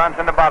their 3 runs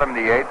in the bottom of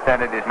the eighth,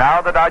 and it is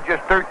now the Dodgers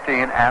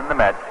 13 and the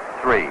Mets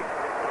 3.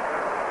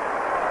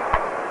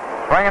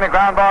 Swinging a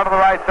ground ball to the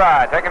right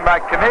side. Taken by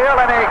Camille,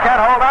 and he can't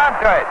hold on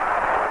to it.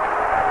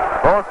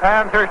 Both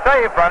hands are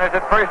safe. Runners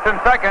at first and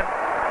second.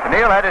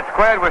 Camille had it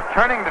squared, was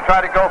turning to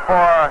try to go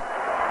for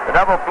the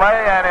double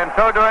play, and in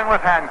so doing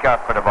was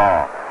handcuffed for the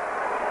ball.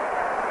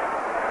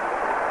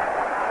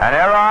 An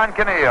error on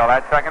Camille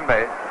at second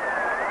base.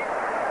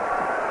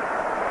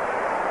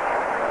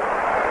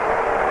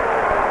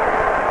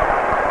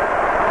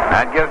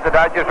 That gives the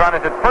Dodgers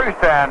runners at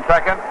first and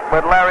second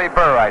with Larry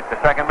Burright,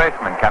 the second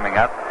baseman, coming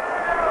up.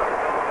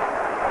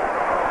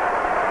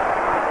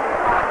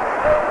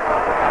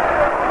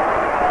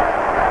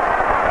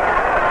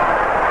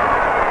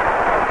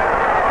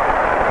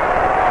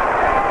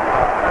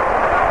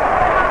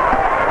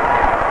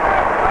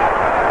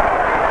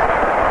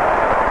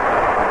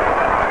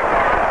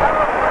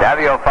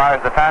 Davio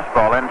fires the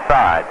fastball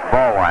inside.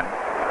 Ball 1.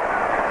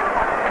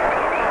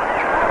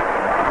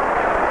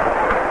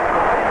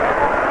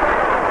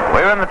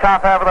 We're in the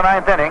top half of the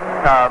 9th inning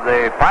of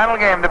the final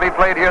game to be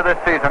played here this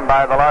season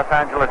by the Los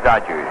Angeles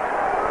Dodgers.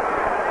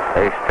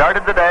 They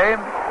started the day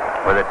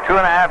with a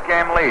 2.5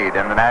 game lead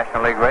in the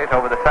National League race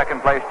over the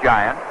second place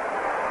Giants.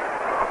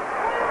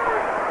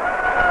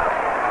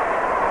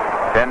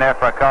 It's in there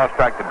for a call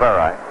strike to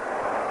Burright.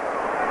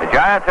 The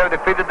Giants have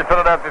defeated the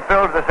Philadelphia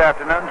Phils this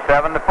afternoon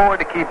 7-4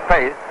 to keep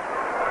pace.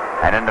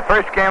 And in the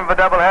first game of a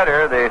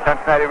doubleheader, the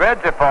Cincinnati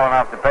Reds have fallen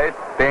off the pace,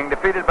 being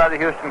defeated by the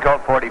Houston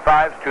Colt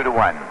 45s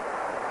 2-1.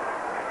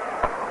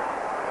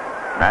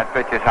 That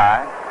pitch is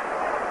high.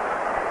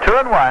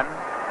 2-1.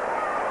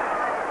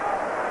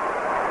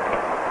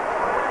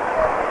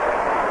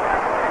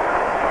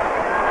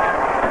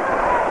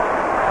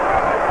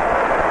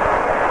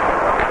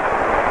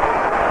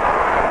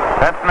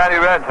 Cincinnati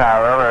Reds,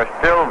 however, are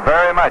still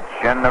very much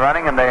in the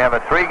running, and they have a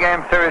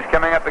 3-game series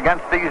coming up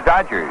against these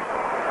Dodgers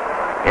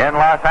in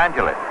Los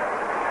Angeles.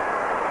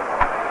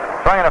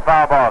 Swinging a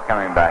foul ball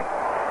coming back.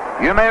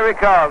 You may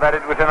recall that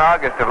it was in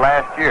August of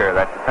last year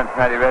that the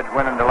Cincinnati Reds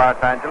went into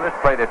Los Angeles,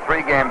 played a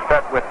 3-game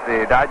set with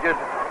the Dodgers.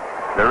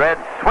 The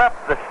Reds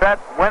swept the set,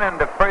 went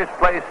into first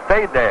place,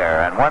 stayed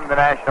there, and won the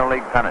National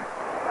League pennant.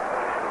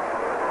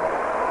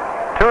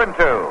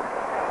 2-2.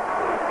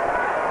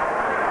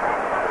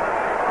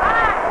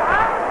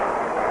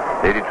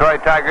 The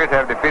Detroit Tigers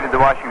have defeated the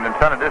Washington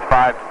Senators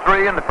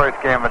 5-3 in the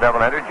first game of a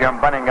doubleheader. Jim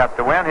Bunning got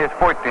the win, his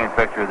 14th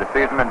victory of the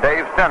season, and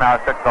Dave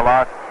Stenhouse took the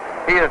loss.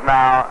 He is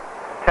now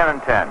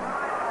 10-10.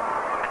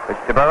 It's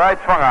to right,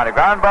 swung on. A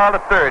ground ball to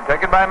third,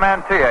 taken by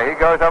Mantilla. He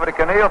goes over to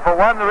Camille for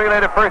one. The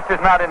relay to first is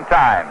not in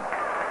time.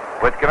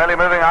 With Camille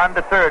moving on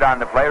to third on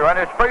the play.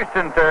 Runners first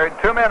and third.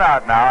 2 men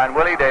out now, and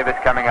Willie Davis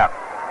coming up.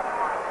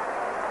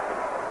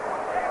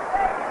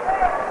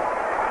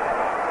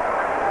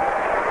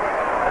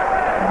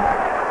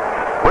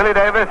 Willie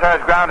Davis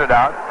has grounded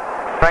out.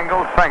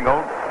 Singled.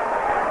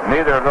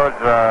 Neither of those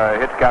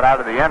hits got out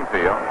of the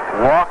infield.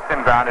 Walked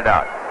and grounded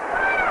out.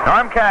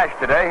 Norm Cash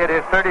today hit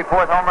his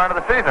 34th home run of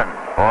the season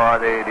for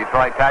the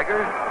Detroit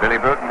Tigers. Billy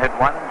Bruton hit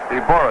one.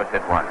 Steve Boros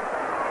hit one.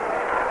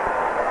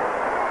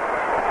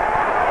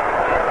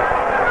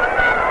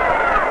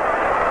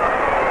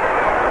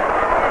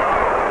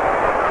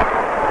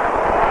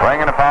 Swing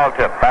and a foul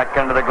tip. Back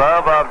into the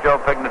glove of Joe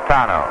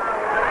Pignatano.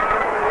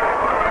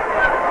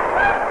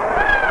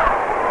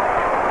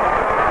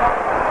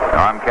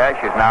 Norm Cash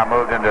has now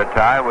moved into a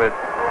tie with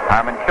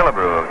Hyman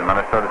Killebrew of the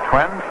Minnesota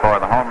Twins for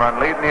the home run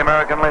lead in the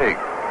American League.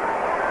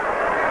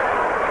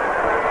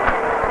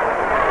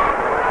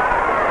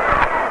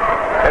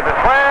 It's a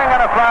swing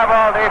and a fly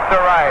ball deep to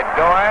right.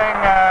 Going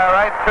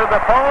right to the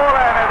pole,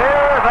 and it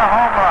is a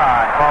home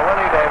run for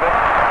Willie Davis.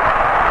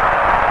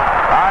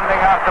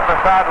 Rounding off the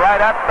facade right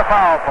at the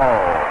foul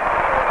pole.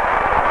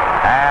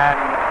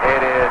 And it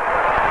is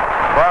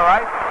for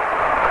right.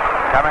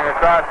 Coming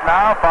across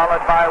now,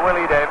 followed by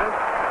Willie Davis.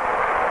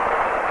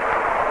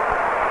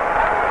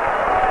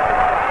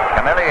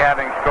 Camille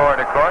having scored,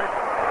 of course.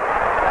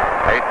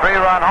 A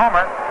 3-run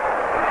homer.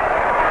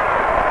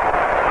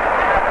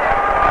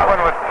 That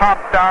one was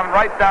popped down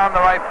right down the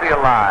right field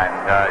line.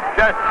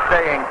 Just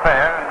staying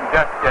fair and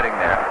just getting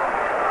there.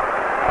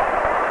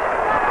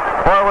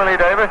 For Willie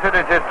Davis, it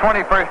is his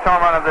 21st home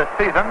run of this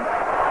season.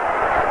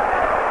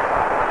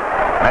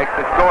 Makes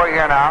the score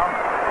here now.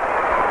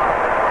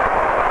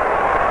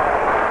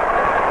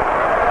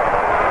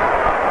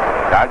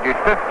 Dodgers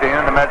 15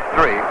 and the Mets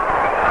 3.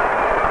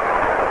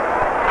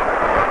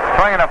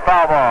 Swinging a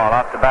foul ball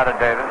off the bat of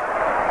Davis.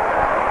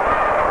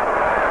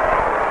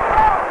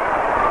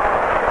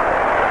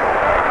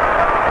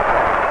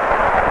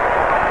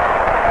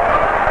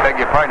 Beg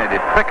your pardon, it is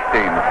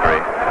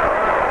 16-3.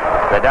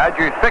 The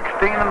Dodgers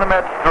 16 and the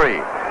Mets 3.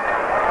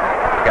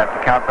 Got to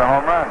count the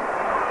home run.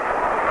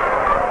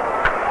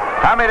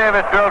 Tommy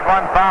Davis drills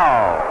one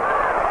foul.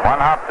 One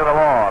hop to the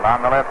wall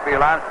on the left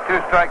field line.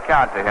 2-strike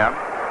count to him.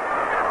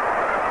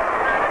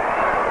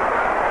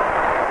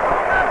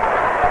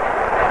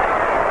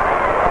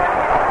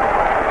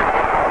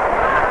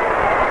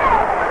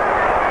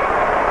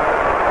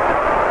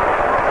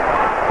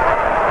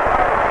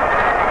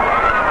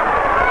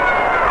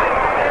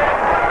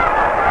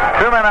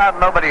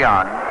 Out, nobody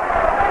on.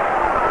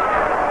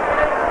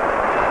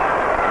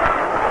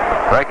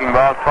 Breaking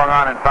ball swung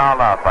on and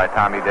fouled off by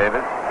Tommy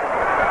Davis.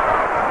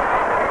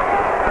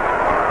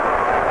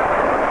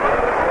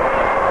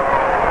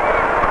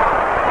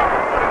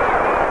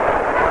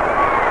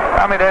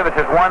 Tommy Davis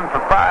is 1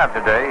 for 5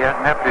 today. He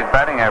hasn't upped his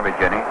batting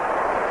average any.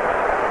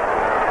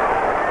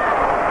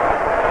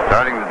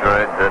 Starting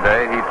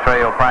today, he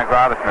trailed Frank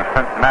Robinson of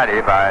Cincinnati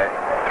by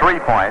 3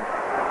 points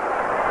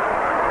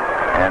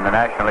in the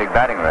National League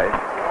batting race.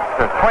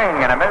 A swing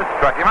and a miss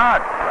struck him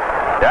out.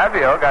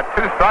 Davio got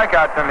 2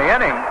 strikeouts in the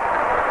inning,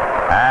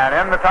 and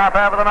in the top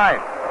half of the ninth,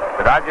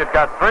 the Dodgers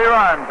got 3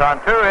 runs on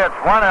 2 hits,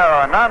 1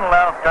 error, none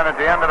left, and at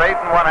the end of 8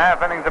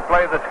 1/2 innings of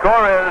play, the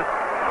score is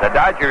the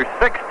Dodgers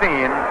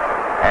 16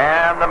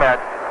 and the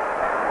Mets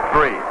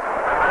 3.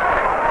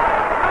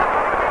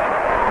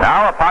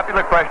 Now a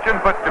popular question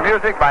put to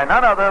music by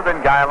none other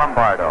than Guy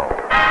Lombardo.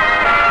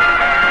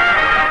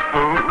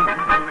 Who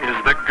is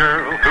the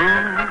girl who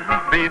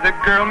be the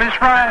girl Miss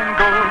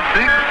Rheingold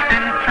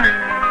 63?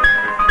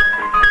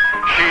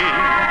 She'd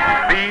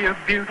be a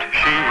beaut,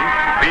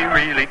 she'd be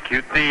really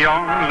cute, the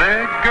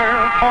only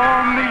girl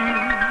for me.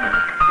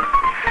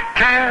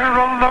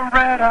 Carol,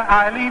 Loretta,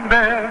 Eileen,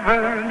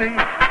 Beverly,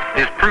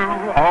 is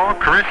Prue or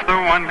Chris the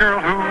one girl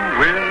who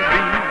will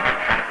be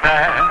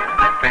that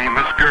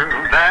famous girl,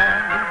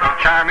 that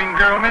charming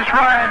girl Miss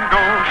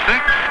Rheingold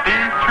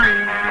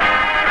 63?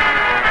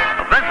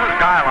 This is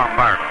Guy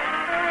Lombardo.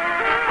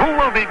 Who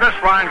will be Miss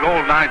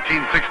Rheingold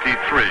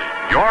 1963?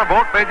 Your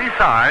vote may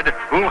decide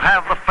who'll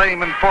have the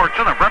fame and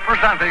fortune of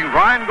representing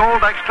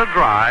Rheingold Extra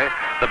Dry,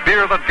 the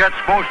beer that gets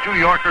most New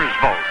Yorkers'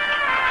 votes.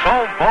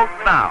 So vote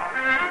now.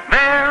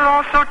 They're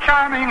all so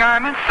charming,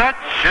 I'm in such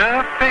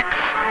a fix.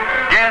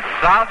 Guess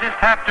I'll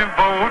just have to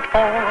vote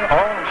for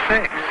all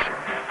 6.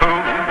 Who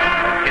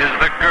is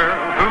the girl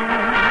who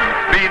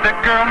be the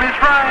girl Miss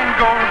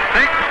Rheingold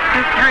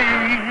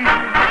 63?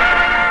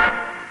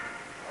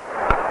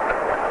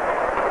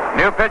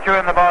 New pitcher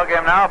in the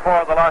ballgame now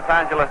for the Los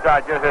Angeles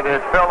Dodgers. It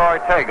is Phil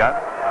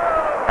Ortega,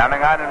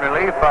 coming out in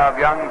relief of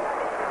young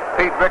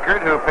Pete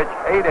Rickard, who pitched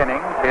 8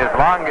 innings, his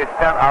longest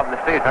stint of the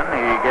season.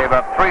 He gave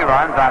up 3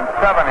 runs on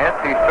 7 hits.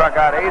 He struck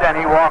out 8 and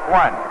he walked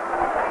 1.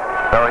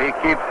 So he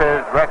keeps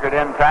his record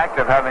intact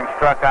of having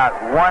struck out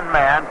one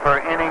man per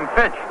inning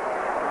pitched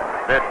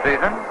this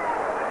season.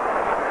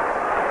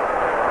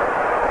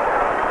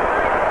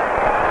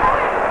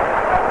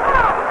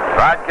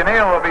 Rod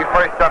Canneel will be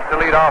first up to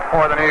lead off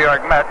for the New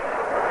York Mets.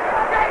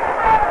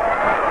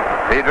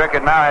 Steve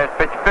Rickett now has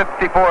pitched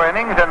 54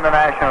 innings in the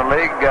National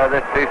League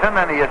this season,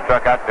 and he has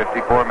struck out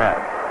 54 men.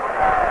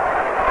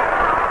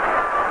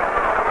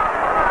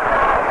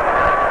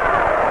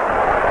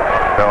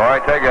 So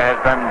Ortega has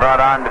been brought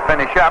on to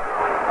finish up.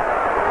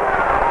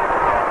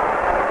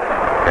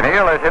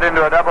 Canneel has hit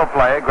into a double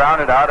play,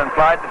 grounded out, and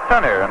flied to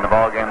center in the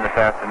ballgame this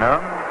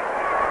afternoon.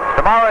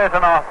 Tomorrow is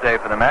an off day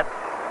for the Mets,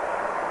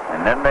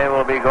 and then they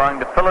will be going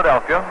to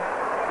Philadelphia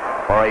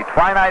for a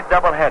twilight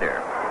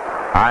doubleheader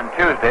on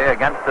Tuesday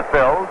against the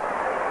Phils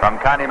from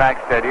Connie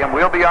Mack Stadium.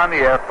 We'll be on the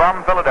air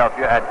from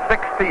Philadelphia at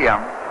 6 p.m.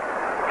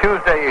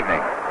 Tuesday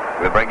evening.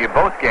 We'll bring you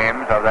both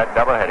games of that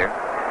doubleheader,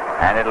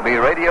 and it'll be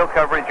radio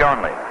coverage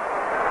only.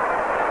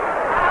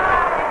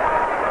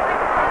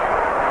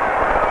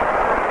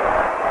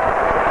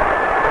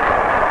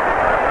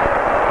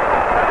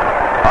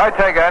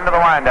 Ortega into the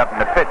windup,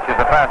 and the pitch is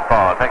a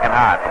fastball, taken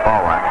high for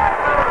ball one.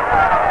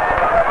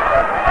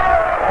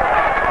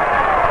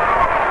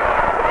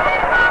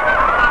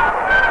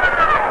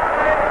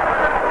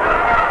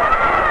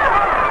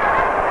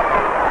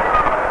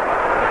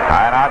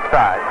 High and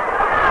outside.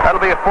 That'll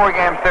be a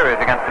 4-game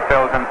series against the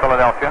Phils in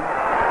Philadelphia.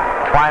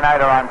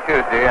 Twilighter on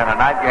Tuesday, and a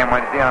night game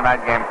Wednesday, and a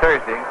night game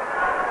Thursday.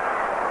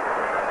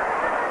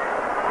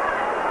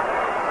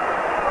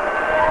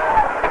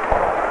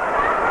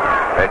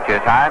 Pitch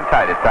is high and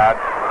tight. It's out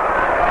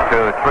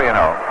to 3-0.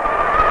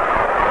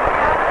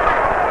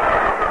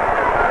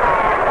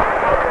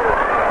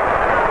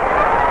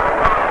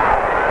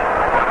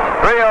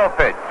 3-0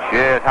 pitch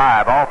is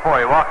high. Ball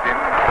 4. He walked him.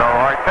 So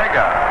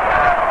Ortega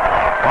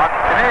walks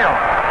Canneel.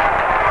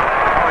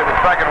 Only the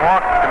second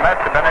walk the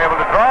Mets have been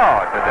able to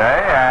draw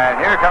today.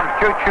 And here comes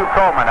Choo-Choo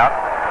Coleman up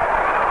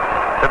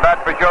to bat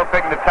for Joe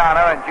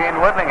Pignatano. And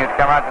Gene Woodling has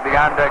come out to the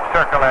on-deck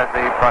circle as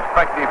the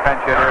prospective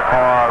pinch hitter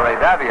for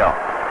Ray Davio.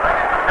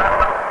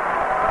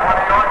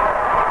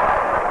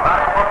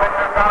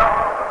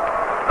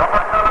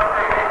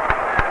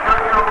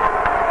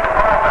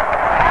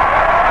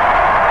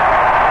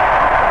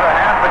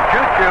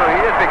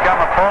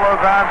 Polo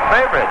Grounds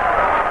favorite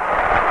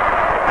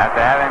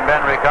after having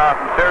been recalled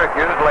from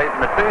Syracuse late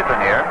in the season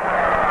here.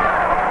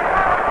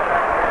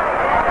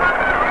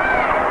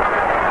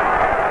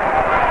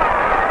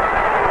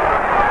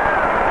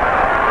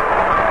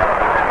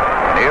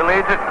 Neal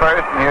leads at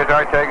first, and here's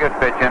Ortega's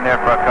pitch in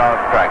there for a called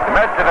strike. The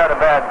Mets have had a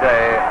bad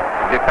day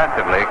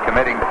defensively,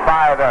 committing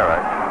 5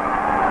 errors.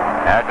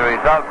 As a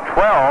result,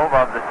 12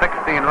 of the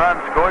 16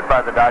 runs scored by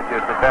the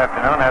Dodgers this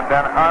afternoon have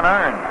been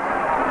unearned.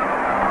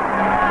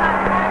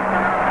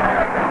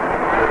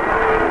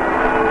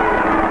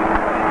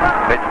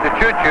 Pitch to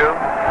Choo-Choo.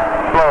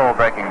 Slow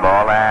breaking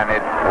ball, and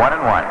it's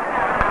 1-1.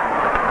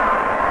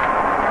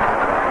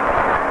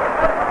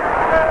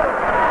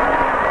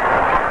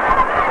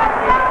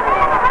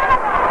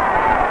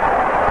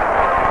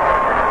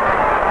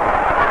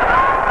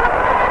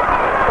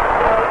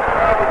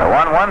 The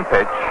 1-1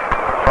 pitch.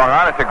 Swung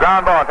on. It's a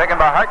ground ball taken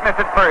by Harkness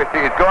at first.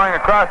 He's going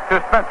across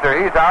to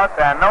Spencer. He's out,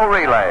 and no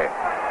relay.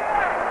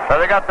 So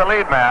they got the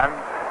lead man.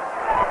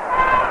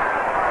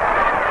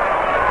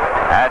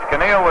 As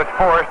Canneel was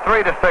forced,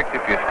 3-6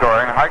 if you're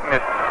scoring.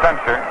 Harkness,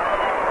 Spencer.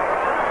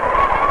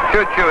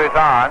 Choo-Choo is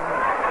on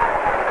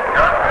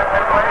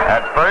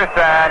at first,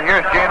 and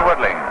here's Gene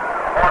Woodling.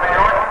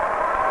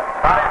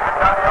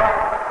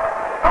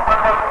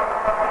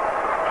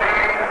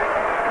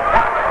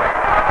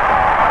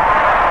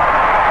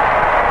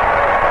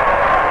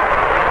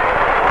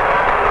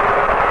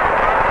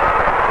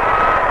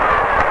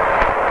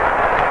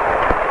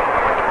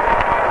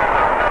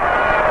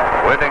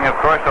 Woodling, of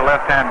course, a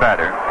left-hand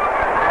batter.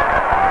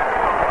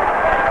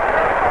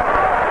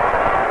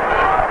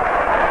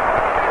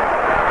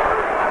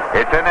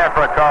 It's in there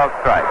for a called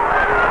strike.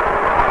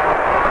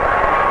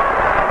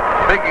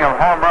 Speaking of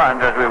home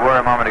runs, as we were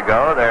a moment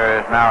ago, there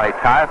is now a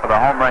tie for the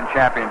home run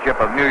championship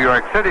of New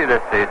York City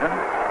this season.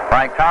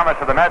 Frank Thomas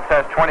of the Mets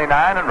has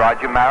 29, and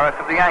Roger Maris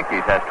of the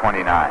Yankees has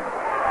 29.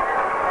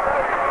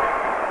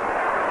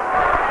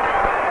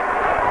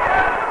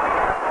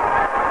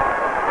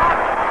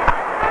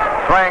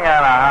 Swing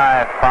and a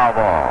high foul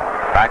ball.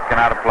 Back and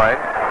out of play.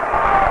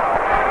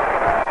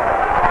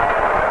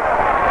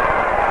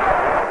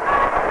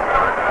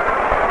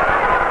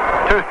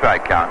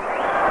 Two-strike count.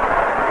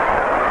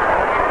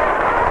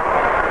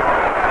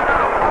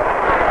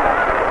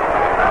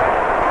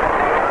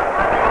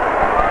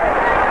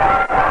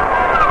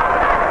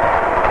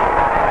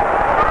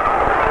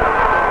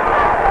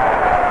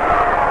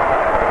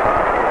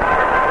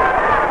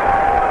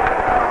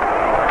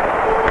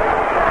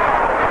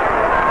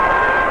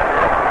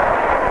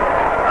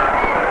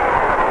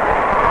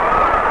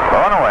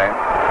 Blown away.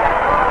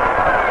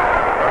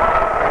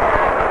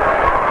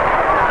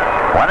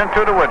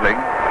 1-2 to Woodling.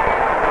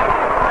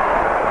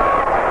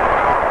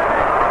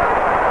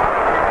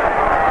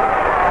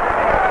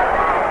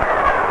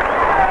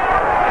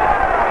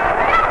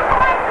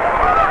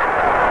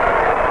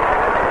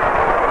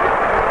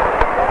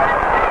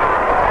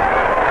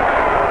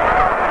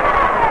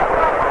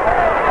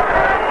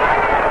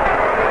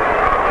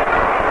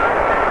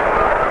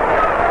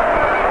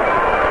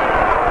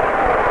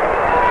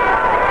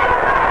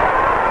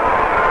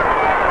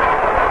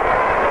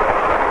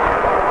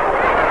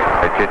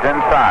 It's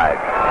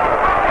inside.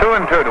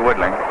 2-2 to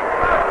Woodling.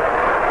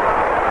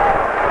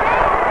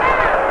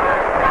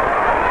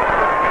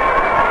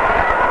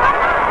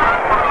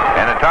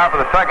 In the top of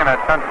the second at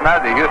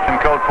Cincinnati, the Houston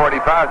Colt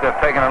 45s have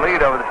taken a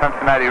lead over the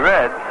Cincinnati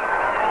Reds,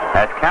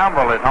 as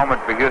Campbell is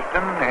homered for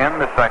Houston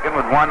in the second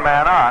with one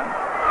man on.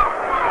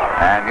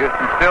 And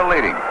Houston still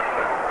leading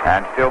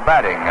and still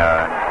batting.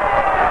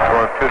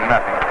 Score of 2-0.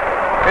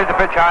 Here's the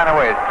pitch high and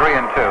away. It's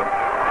 3-2.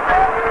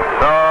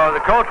 So the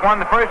Colts won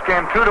the first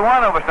game 2-1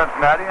 over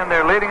Cincinnati, and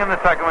they're leading in the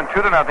second one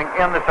 2-0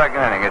 in the second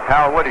inning. It's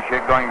Hal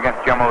Woodishick going against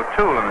Jim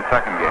O'Toole in the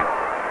second game.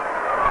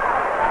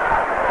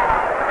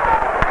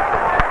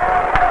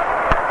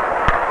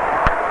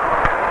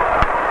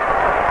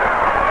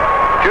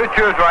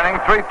 Choo-choo's running.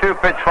 3-2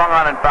 pitch swung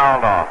on and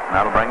fouled off. And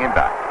that'll bring him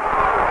back.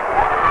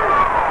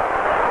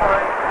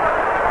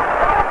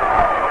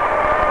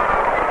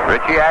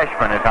 Richie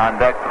Ashburn is on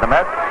deck for the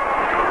Mets.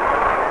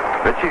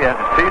 Richie has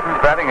a season's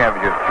batting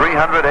average of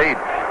 308.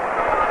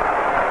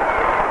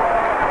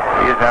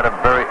 He has had a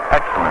very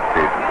excellent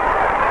season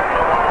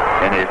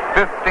in his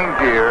 15th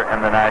year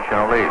in the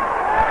National League.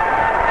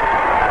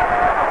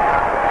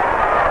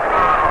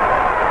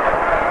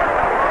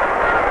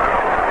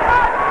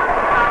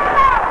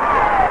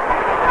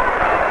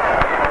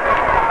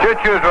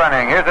 Choo-choo's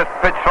running. Here's a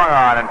pitch swung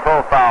on and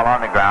full foul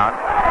on the ground.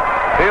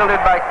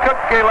 Fielded by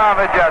Cookie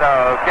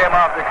Lavagetto. Came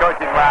off the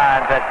coaching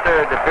lines at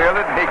third to field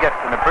it, and he gets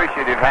an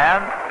appreciative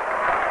hand.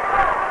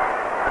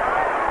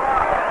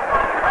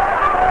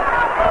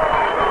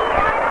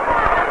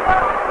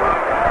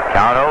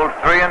 Count holds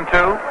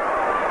 3-2.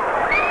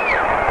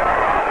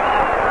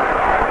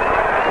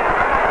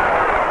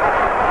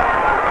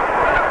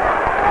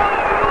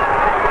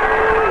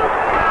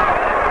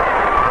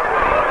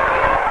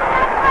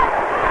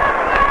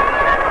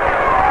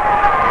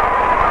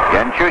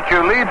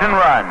 Choo-choo leads and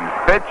runs.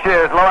 Pitch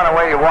is low and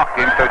away. He walked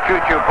him, so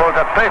Choo-choo pulls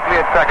up safely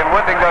at second.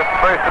 Woodling goes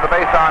first to the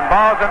base on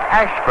balls, and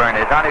Ashburn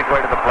is on his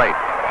way to the plate.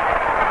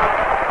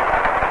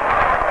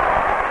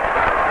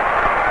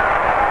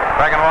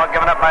 Second walk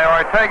given up by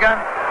Ortega.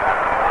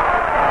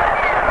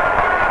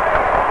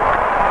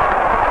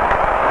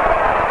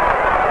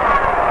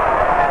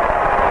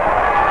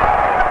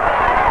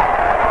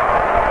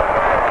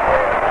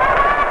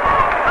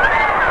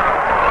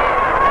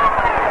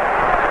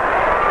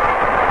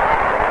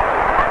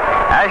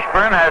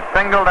 Ashburn has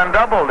singled and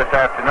doubled this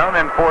afternoon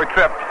in 4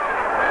 trips.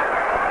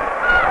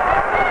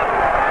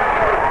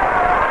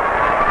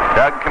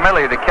 Doug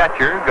Camilli, the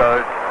catcher,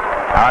 goes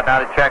out now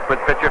to check with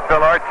pitcher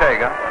Phil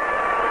Ortega.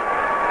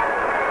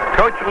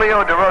 Coach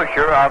Leo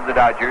DeRocher of the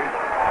Dodgers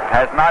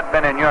has not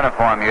been in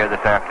uniform here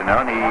this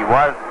afternoon. He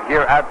was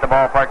here at the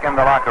ballpark in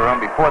the locker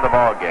room before the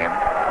ball game,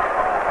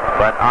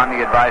 but on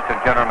the advice of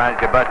General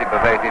Manager Buzzy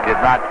Pavese,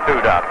 did not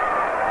suit up.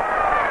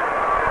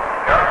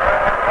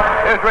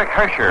 Here's Rick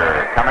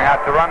Hersher coming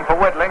out to run for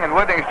Woodling, and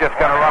Woodling's just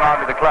going to run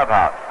onto the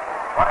clubhouse.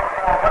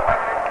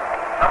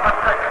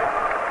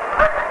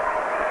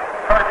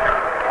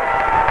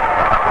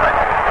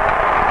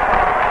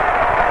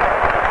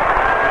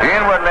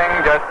 Gene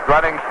Woodling just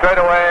running straight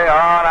away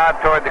on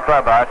out toward the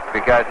clubhouse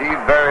because he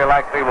very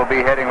likely will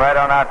be heading right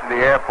on out to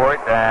the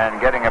airport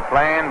and getting a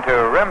plane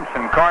to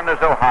Remsen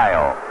Corners,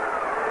 Ohio.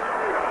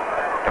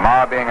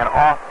 Tomorrow being an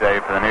off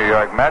day for the New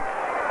York Mets.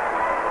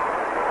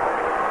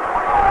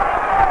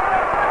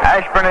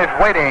 Ashburn is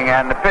waiting,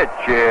 and the pitch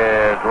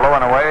is low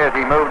and away as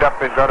he moved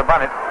up his go to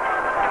bunt it.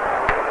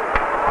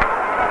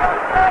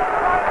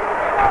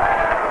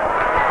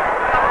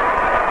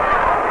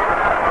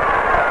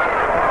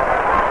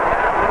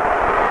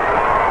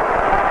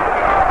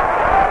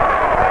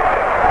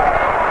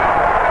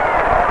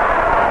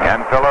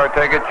 And Phil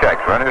Ortega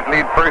checks. Runners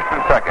lead first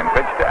and second.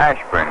 Pitch to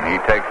Ashburn. He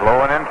takes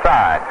low and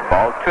inside.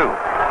 Ball 2.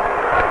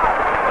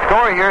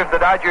 Score here is the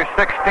Dodgers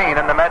 16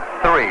 and the Mets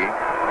 3.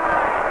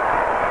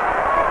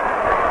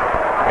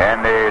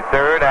 In the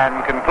third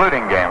and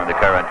concluding game of the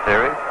current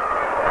series.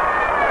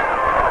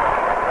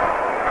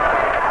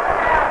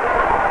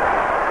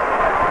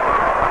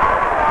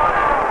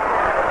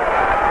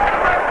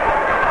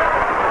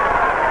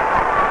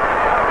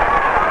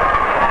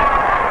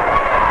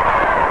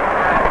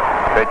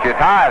 Pitch is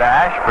high to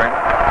Ashburn.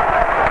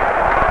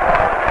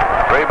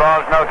 3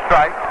 balls, no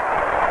strike.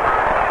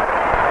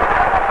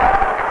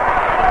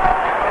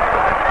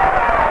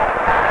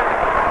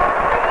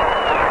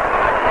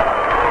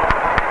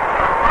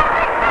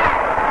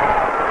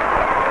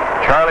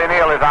 Charlie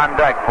Neal is on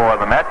deck for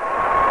the Mets.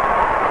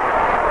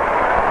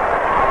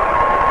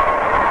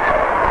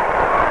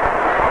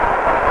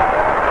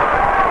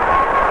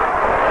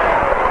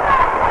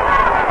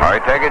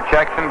 Ortega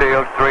checks and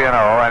deals 3-0,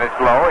 and it's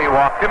low. He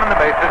walked him, and the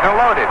bases are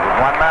loaded with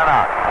one man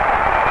out.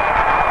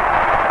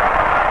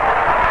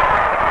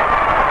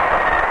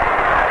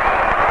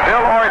 Phil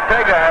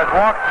Ortega has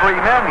walked 3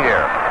 men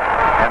here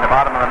in the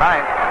bottom of the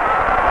 9th.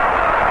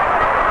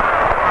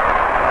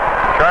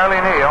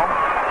 Charlie Neal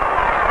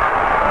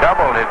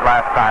doubled his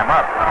last time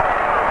up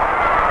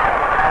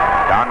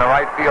down the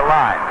right field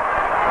line.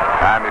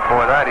 And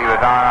before that, he was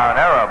on an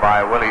error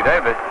by Willie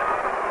Davis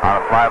on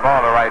a fly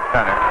ball to right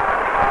center.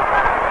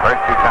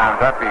 First two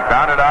times up, he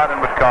grounded out and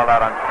was called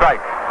out on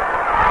strike.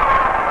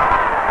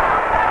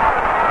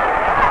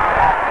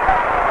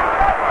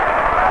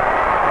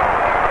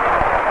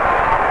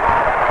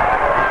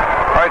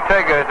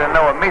 Ortega is in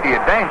no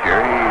immediate danger.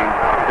 He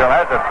still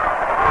has a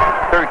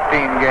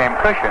 13-game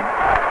cushion,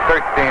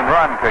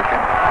 13-run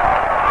cushion.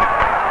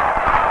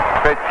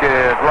 Pitch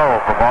is low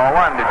for ball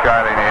one to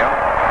Charlie Neal.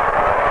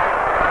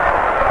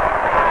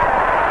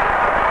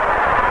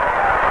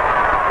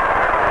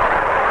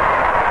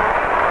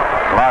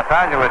 Los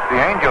Angeles, the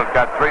Angels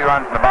got 3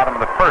 runs in the bottom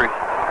of the first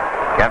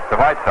against the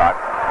White Sox.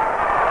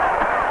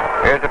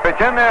 Here's a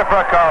pitch in there for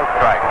a called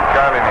strike.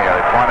 Charlie Neal,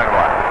 it's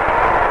 1-1.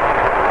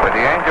 With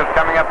the Angels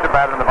coming up to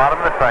bat in the bottom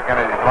of the second,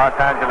 it is Los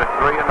Angeles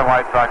 3 and the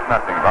White Sox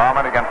nothing.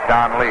 Baumann against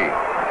Don Lee.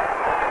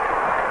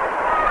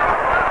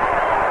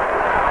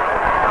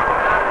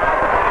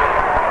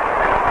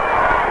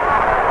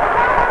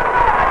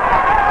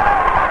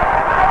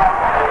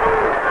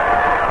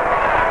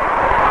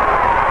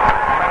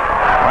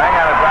 Swing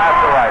and a drive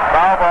to right.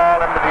 Foul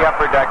ball into the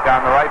upper deck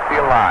down the right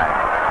field line.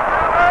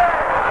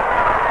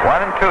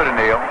 1-2 to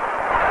Neal.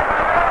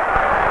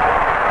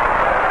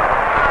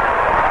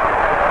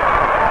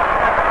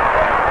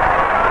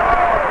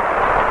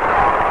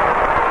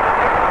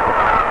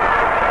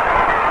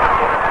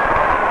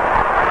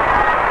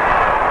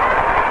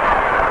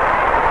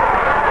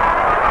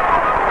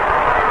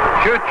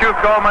 Choo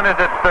Coleman is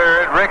at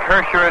third, Rick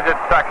Hersher is at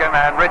second,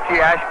 and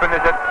Richie Ashburn is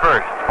at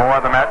first for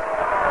the Mets.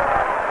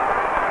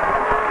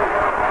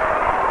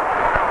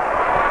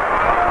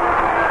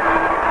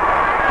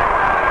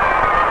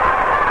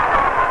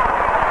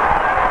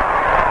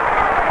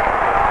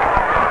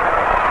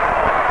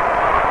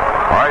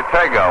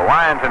 Ortega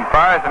winds and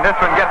fires, and this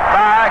one gets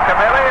by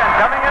Camilli, and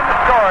coming in to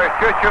score is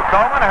Choo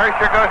Coleman.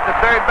 Hersher goes to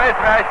third base,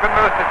 and Ashburn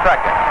moves to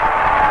second.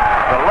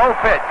 The low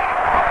pitch.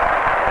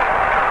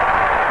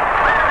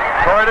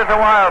 Scored as a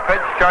wild pitch,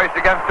 charged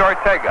against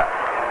Ortega.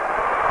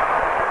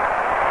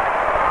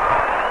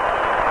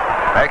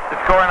 Makes the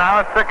score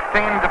now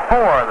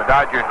 16-4, the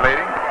Dodgers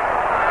leading.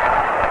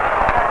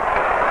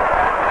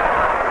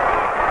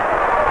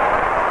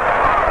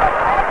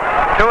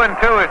 Two and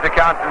two is the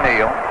count to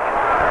Neal.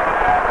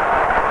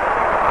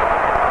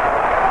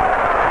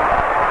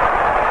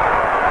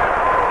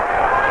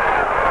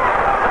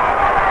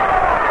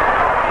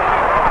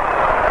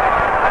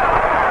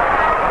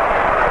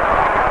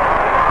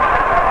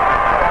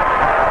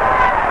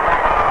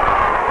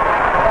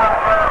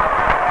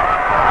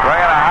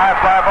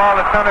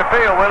 Center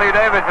field. Willie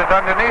Davis is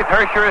underneath.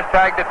 Hersher is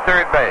tagged at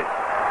third base.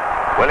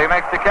 Willie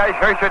makes the catch.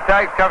 Hersher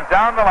tags, comes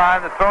down the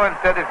line. The throw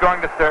instead is going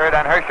to third,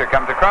 and Hersher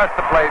comes across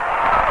the plate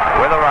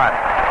with a run.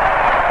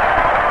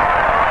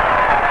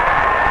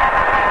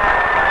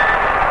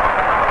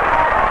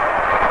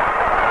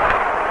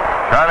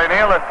 Charlie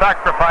Neal, a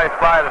sacrifice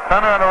fly to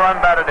center and a run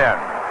batted in.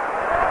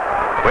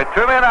 With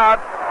 2 men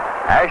out,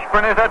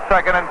 Ashburn is at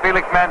second, and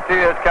Felix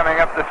Mantilla is coming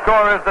up. The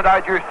score is the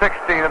Dodgers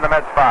 16 and the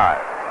Mets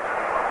 5.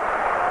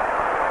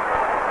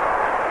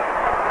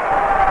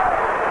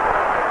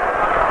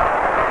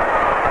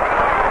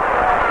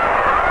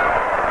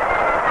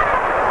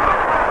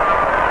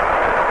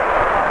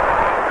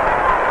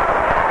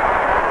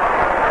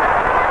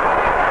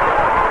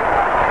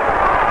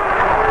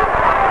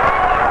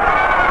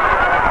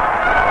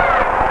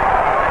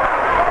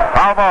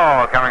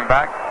 Ball coming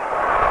back.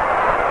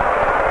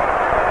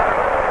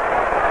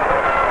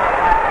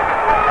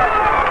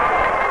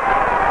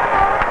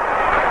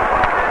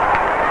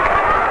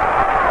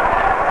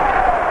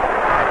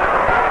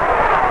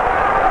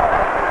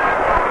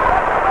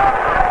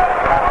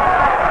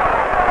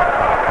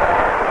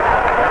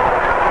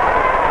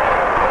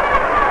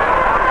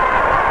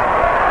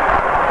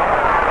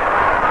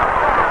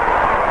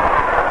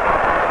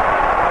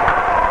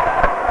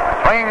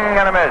 Swing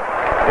and a miss.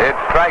 It's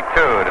strike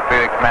 2 to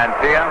Felix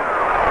Mantilla.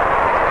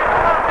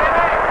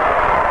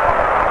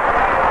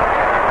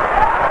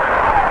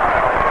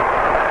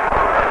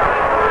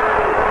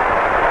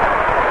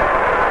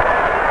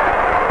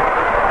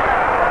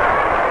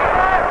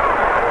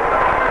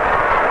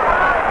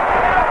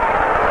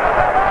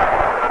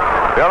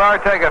 Bill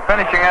Ortega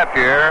finishing up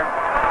here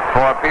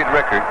for Pete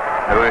Rickard,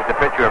 who is the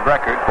pitcher of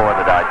record for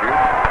the Dodgers.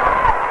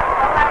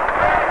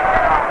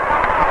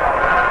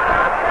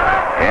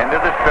 Into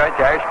the stretch,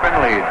 Ashburn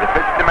leads. The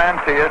pitch to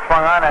Mantilla,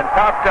 swung on and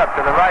popped up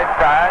to the right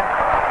side.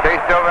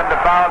 Chased over into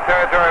foul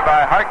territory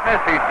by Harkness.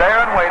 He's there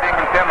and waiting,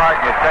 and Tim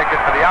Harkness takes it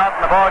for the out,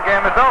 and the ball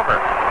game is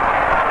over.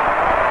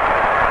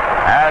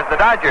 As the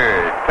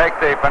Dodgers take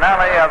the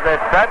finale of this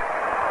set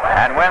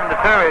and win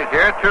the series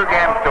here, 2-1.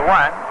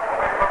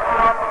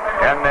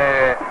 In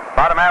the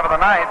bottom half of the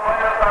ninth,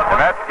 the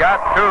Mets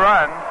got 2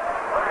 runs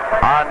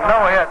on no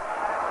hits,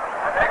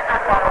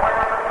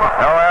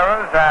 no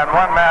errors, and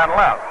 1 man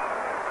left.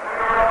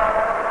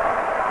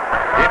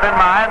 Keep in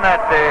mind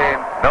that the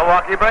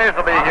Milwaukee Braves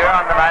will be here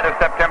on the night of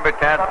September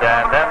 10th,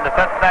 and then the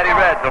Cincinnati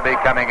Reds will be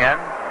coming in.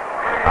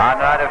 On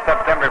the night of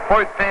September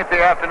 14th,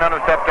 the afternoon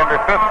of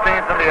September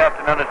 15th, and the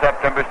afternoon of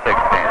September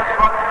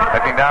 16th.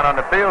 Looking down on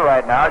the field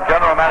right now,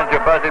 General Manager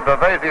Buzzy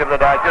Bavasi of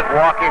the Dodgers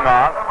walking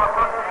off,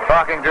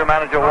 talking to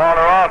Manager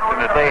Walter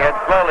Alston as they head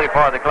slowly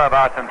for the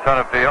clubhouse in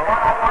center field.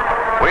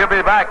 We'll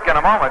be back in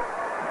a moment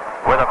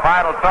with a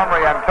final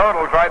summary and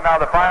totals. Right now,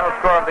 the final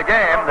score of the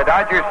game, the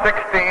Dodgers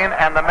 16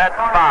 and the Mets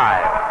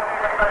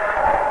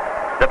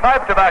 5. The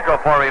pipe tobacco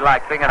for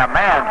relaxing in a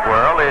man's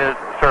world is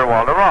Sir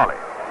Walter Raleigh.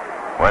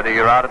 Whether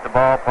you're out at the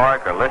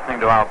ballpark or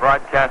listening to our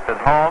broadcast at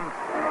home,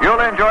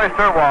 you'll enjoy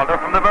Sir Walter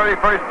from the very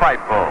first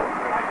pipeful.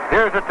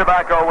 Here's a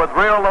tobacco with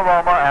real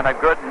aroma and a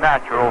good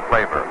natural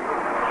flavor.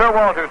 Sir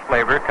Walter's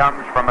flavor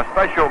comes from a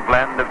special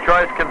blend of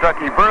choice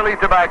Kentucky Burley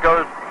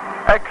tobaccos,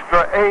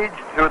 extra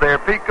aged to their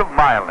peak of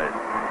mildness.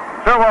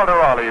 Sir Walter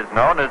Raleigh is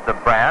known as the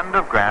brand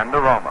of grand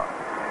aroma.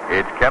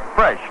 It's kept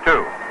fresh,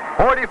 too.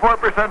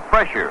 44%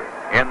 fresher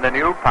in the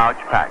new pouch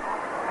pack.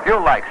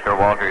 You'll like Sir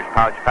Walter's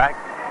pouch pack.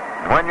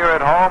 And when you're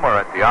at home or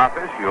at the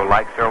office, you'll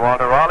like Sir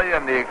Walter Raleigh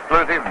and the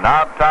exclusive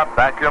knob-top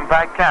vacuum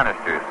pack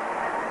canisters.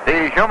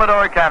 These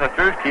humidor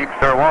canisters keep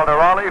Sir Walter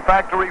Raleigh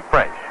factory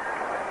fresh.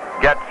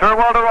 Get Sir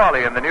Walter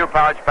Raleigh in the new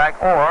pouch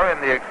pack or in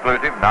the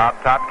exclusive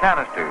knob-top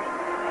canisters.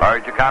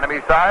 Large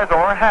economy size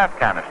or half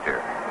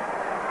canister.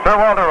 Sir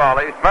Walter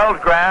Raleigh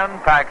smells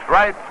grand, packs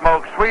right,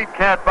 smokes sweet,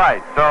 can't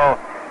bite. So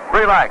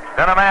relax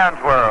in a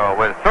man's world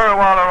with Sir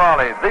Walter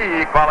Raleigh,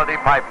 the quality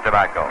pipe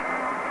tobacco.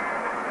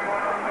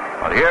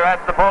 Well, here at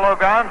the Polo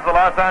Grounds, the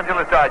Los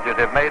Angeles Dodgers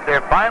have made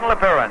their final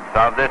appearance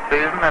of this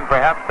season and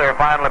perhaps their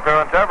final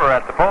appearance ever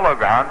at the Polo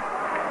Grounds,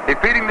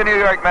 defeating the New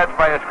York Mets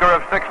by a score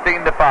of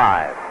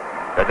 16-5.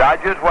 The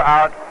Dodgers were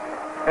out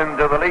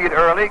into the lead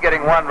early,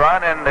 getting one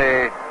run in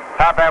the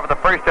top half of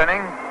the first inning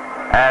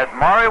as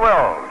Maury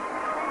Wills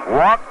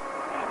walked,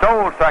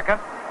 stole second,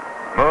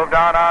 moved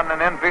on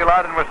an infield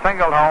out and was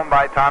singled home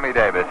by Tommy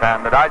Davis.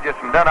 And the Dodgers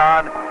from then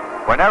on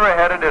were never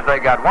headed as they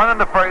got one in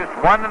the first,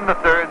 one in the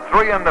third,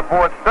 three in the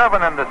fourth,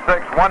 seven in the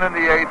sixth, one in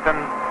the eighth, and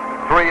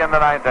three in the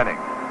ninth inning.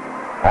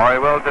 Maury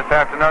Wills this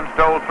afternoon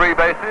stole 3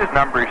 bases,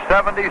 numbers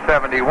 70,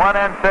 71,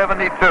 and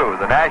 72.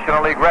 The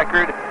National League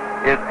record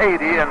is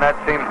 80, and that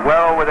seems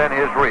well within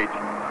his reach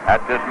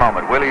at this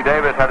moment. Willie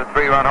Davis had a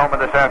 3-run homer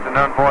this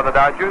afternoon for the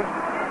Dodgers.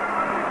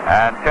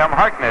 And Tim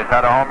Harkness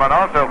had a home run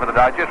also for the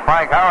Dodgers.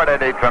 Frank Howard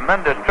had a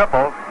tremendous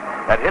triple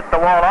that hit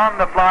the wall on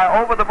the fly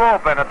over the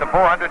bullpen at the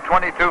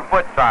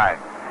 422-foot sign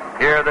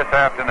here this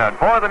afternoon.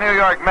 For the New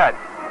York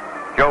Mets,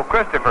 Joe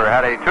Christopher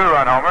had a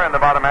 2-run homer in the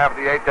bottom half of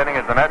the 8th inning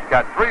as the Mets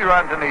got 3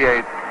 runs in the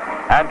 8th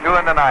and 2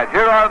 in the 9th.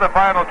 Here are the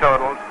final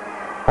totals.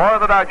 For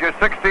the Dodgers,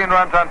 16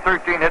 runs on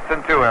 13 hits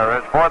and 2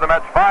 errors. For the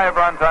Mets, 5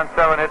 runs on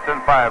 7 hits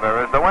and 5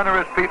 errors. The winner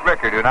is Pete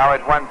Rickard, who now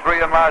has won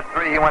 3 in last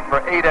 3. He went for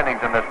 8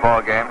 innings in this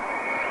ball game.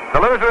 The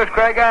loser is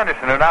Craig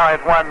Anderson, who now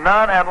has won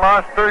none and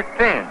lost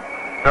 13.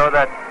 So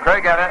that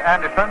Craig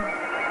Anderson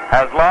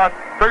has lost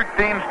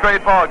 13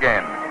 straight ball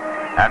games.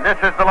 And this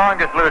is the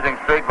longest losing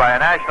streak by a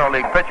National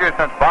League pitcher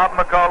since Bob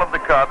McCall of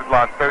the Cubs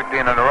lost 13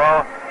 in a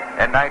row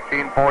in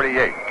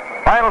 1948.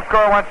 Final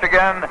score once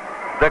again,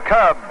 the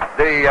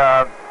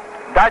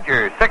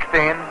Dodgers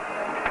 16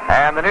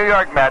 and the New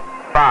York Mets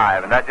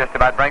 5. And that just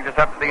about brings us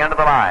up to the end of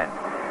the line.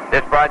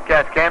 This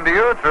broadcast came to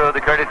you through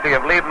the courtesy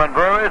of Liebman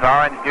Brewers,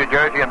 Orange, New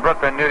Jersey, and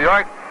Brooklyn, New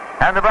York,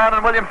 and the Brown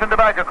 & Williamson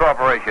Tobacco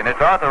Corporation.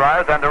 It's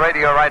authorized under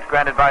radio rights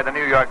granted by the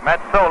New York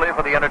Mets solely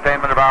for the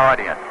entertainment of our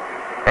audience.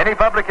 Any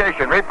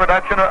publication,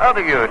 reproduction, or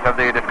other use of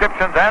the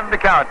descriptions and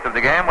accounts of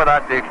the game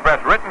without the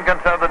express written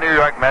consent of the New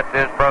York Mets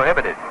is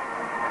prohibited.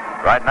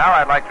 Right now,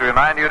 I'd like to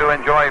remind you to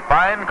enjoy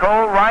Fine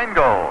Coal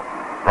Rheingold.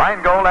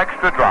 Rheingold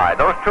Extra Dry.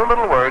 Those 2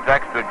 little words,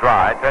 extra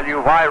dry, tell you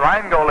why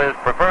Rheingold is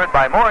preferred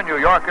by more New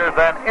Yorkers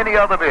than any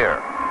other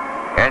beer.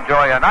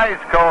 Enjoy an ice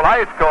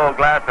cold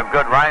glass of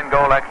good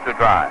Rheingold Extra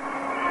Dry.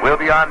 We'll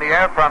be on the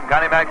air from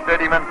Connie Mack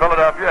Stadium in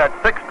Philadelphia at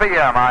 6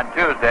 p.m. on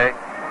Tuesday,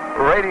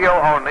 radio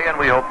only, and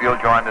we hope you'll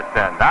join us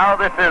then. Now,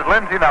 this is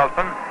Lindsey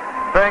Nelson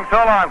saying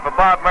so long for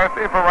Bob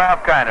Murphy, for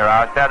Ralph Kiner,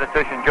 our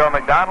statistician Joe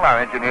McDonald,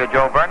 our engineer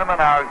Joe Burnham, and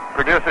our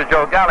producer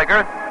Joe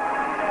Gallagher.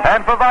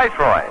 And for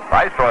Viceroy.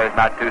 Viceroy is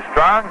not too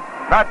strong,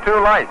 not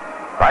too light.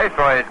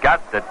 Viceroy's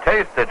got the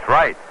taste that's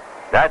right.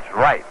 That's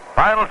right.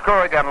 Final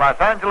score again, Los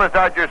Angeles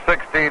Dodgers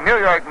 16, New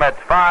York Mets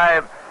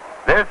 5.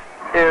 This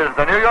is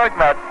the New York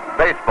Mets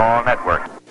Baseball Network.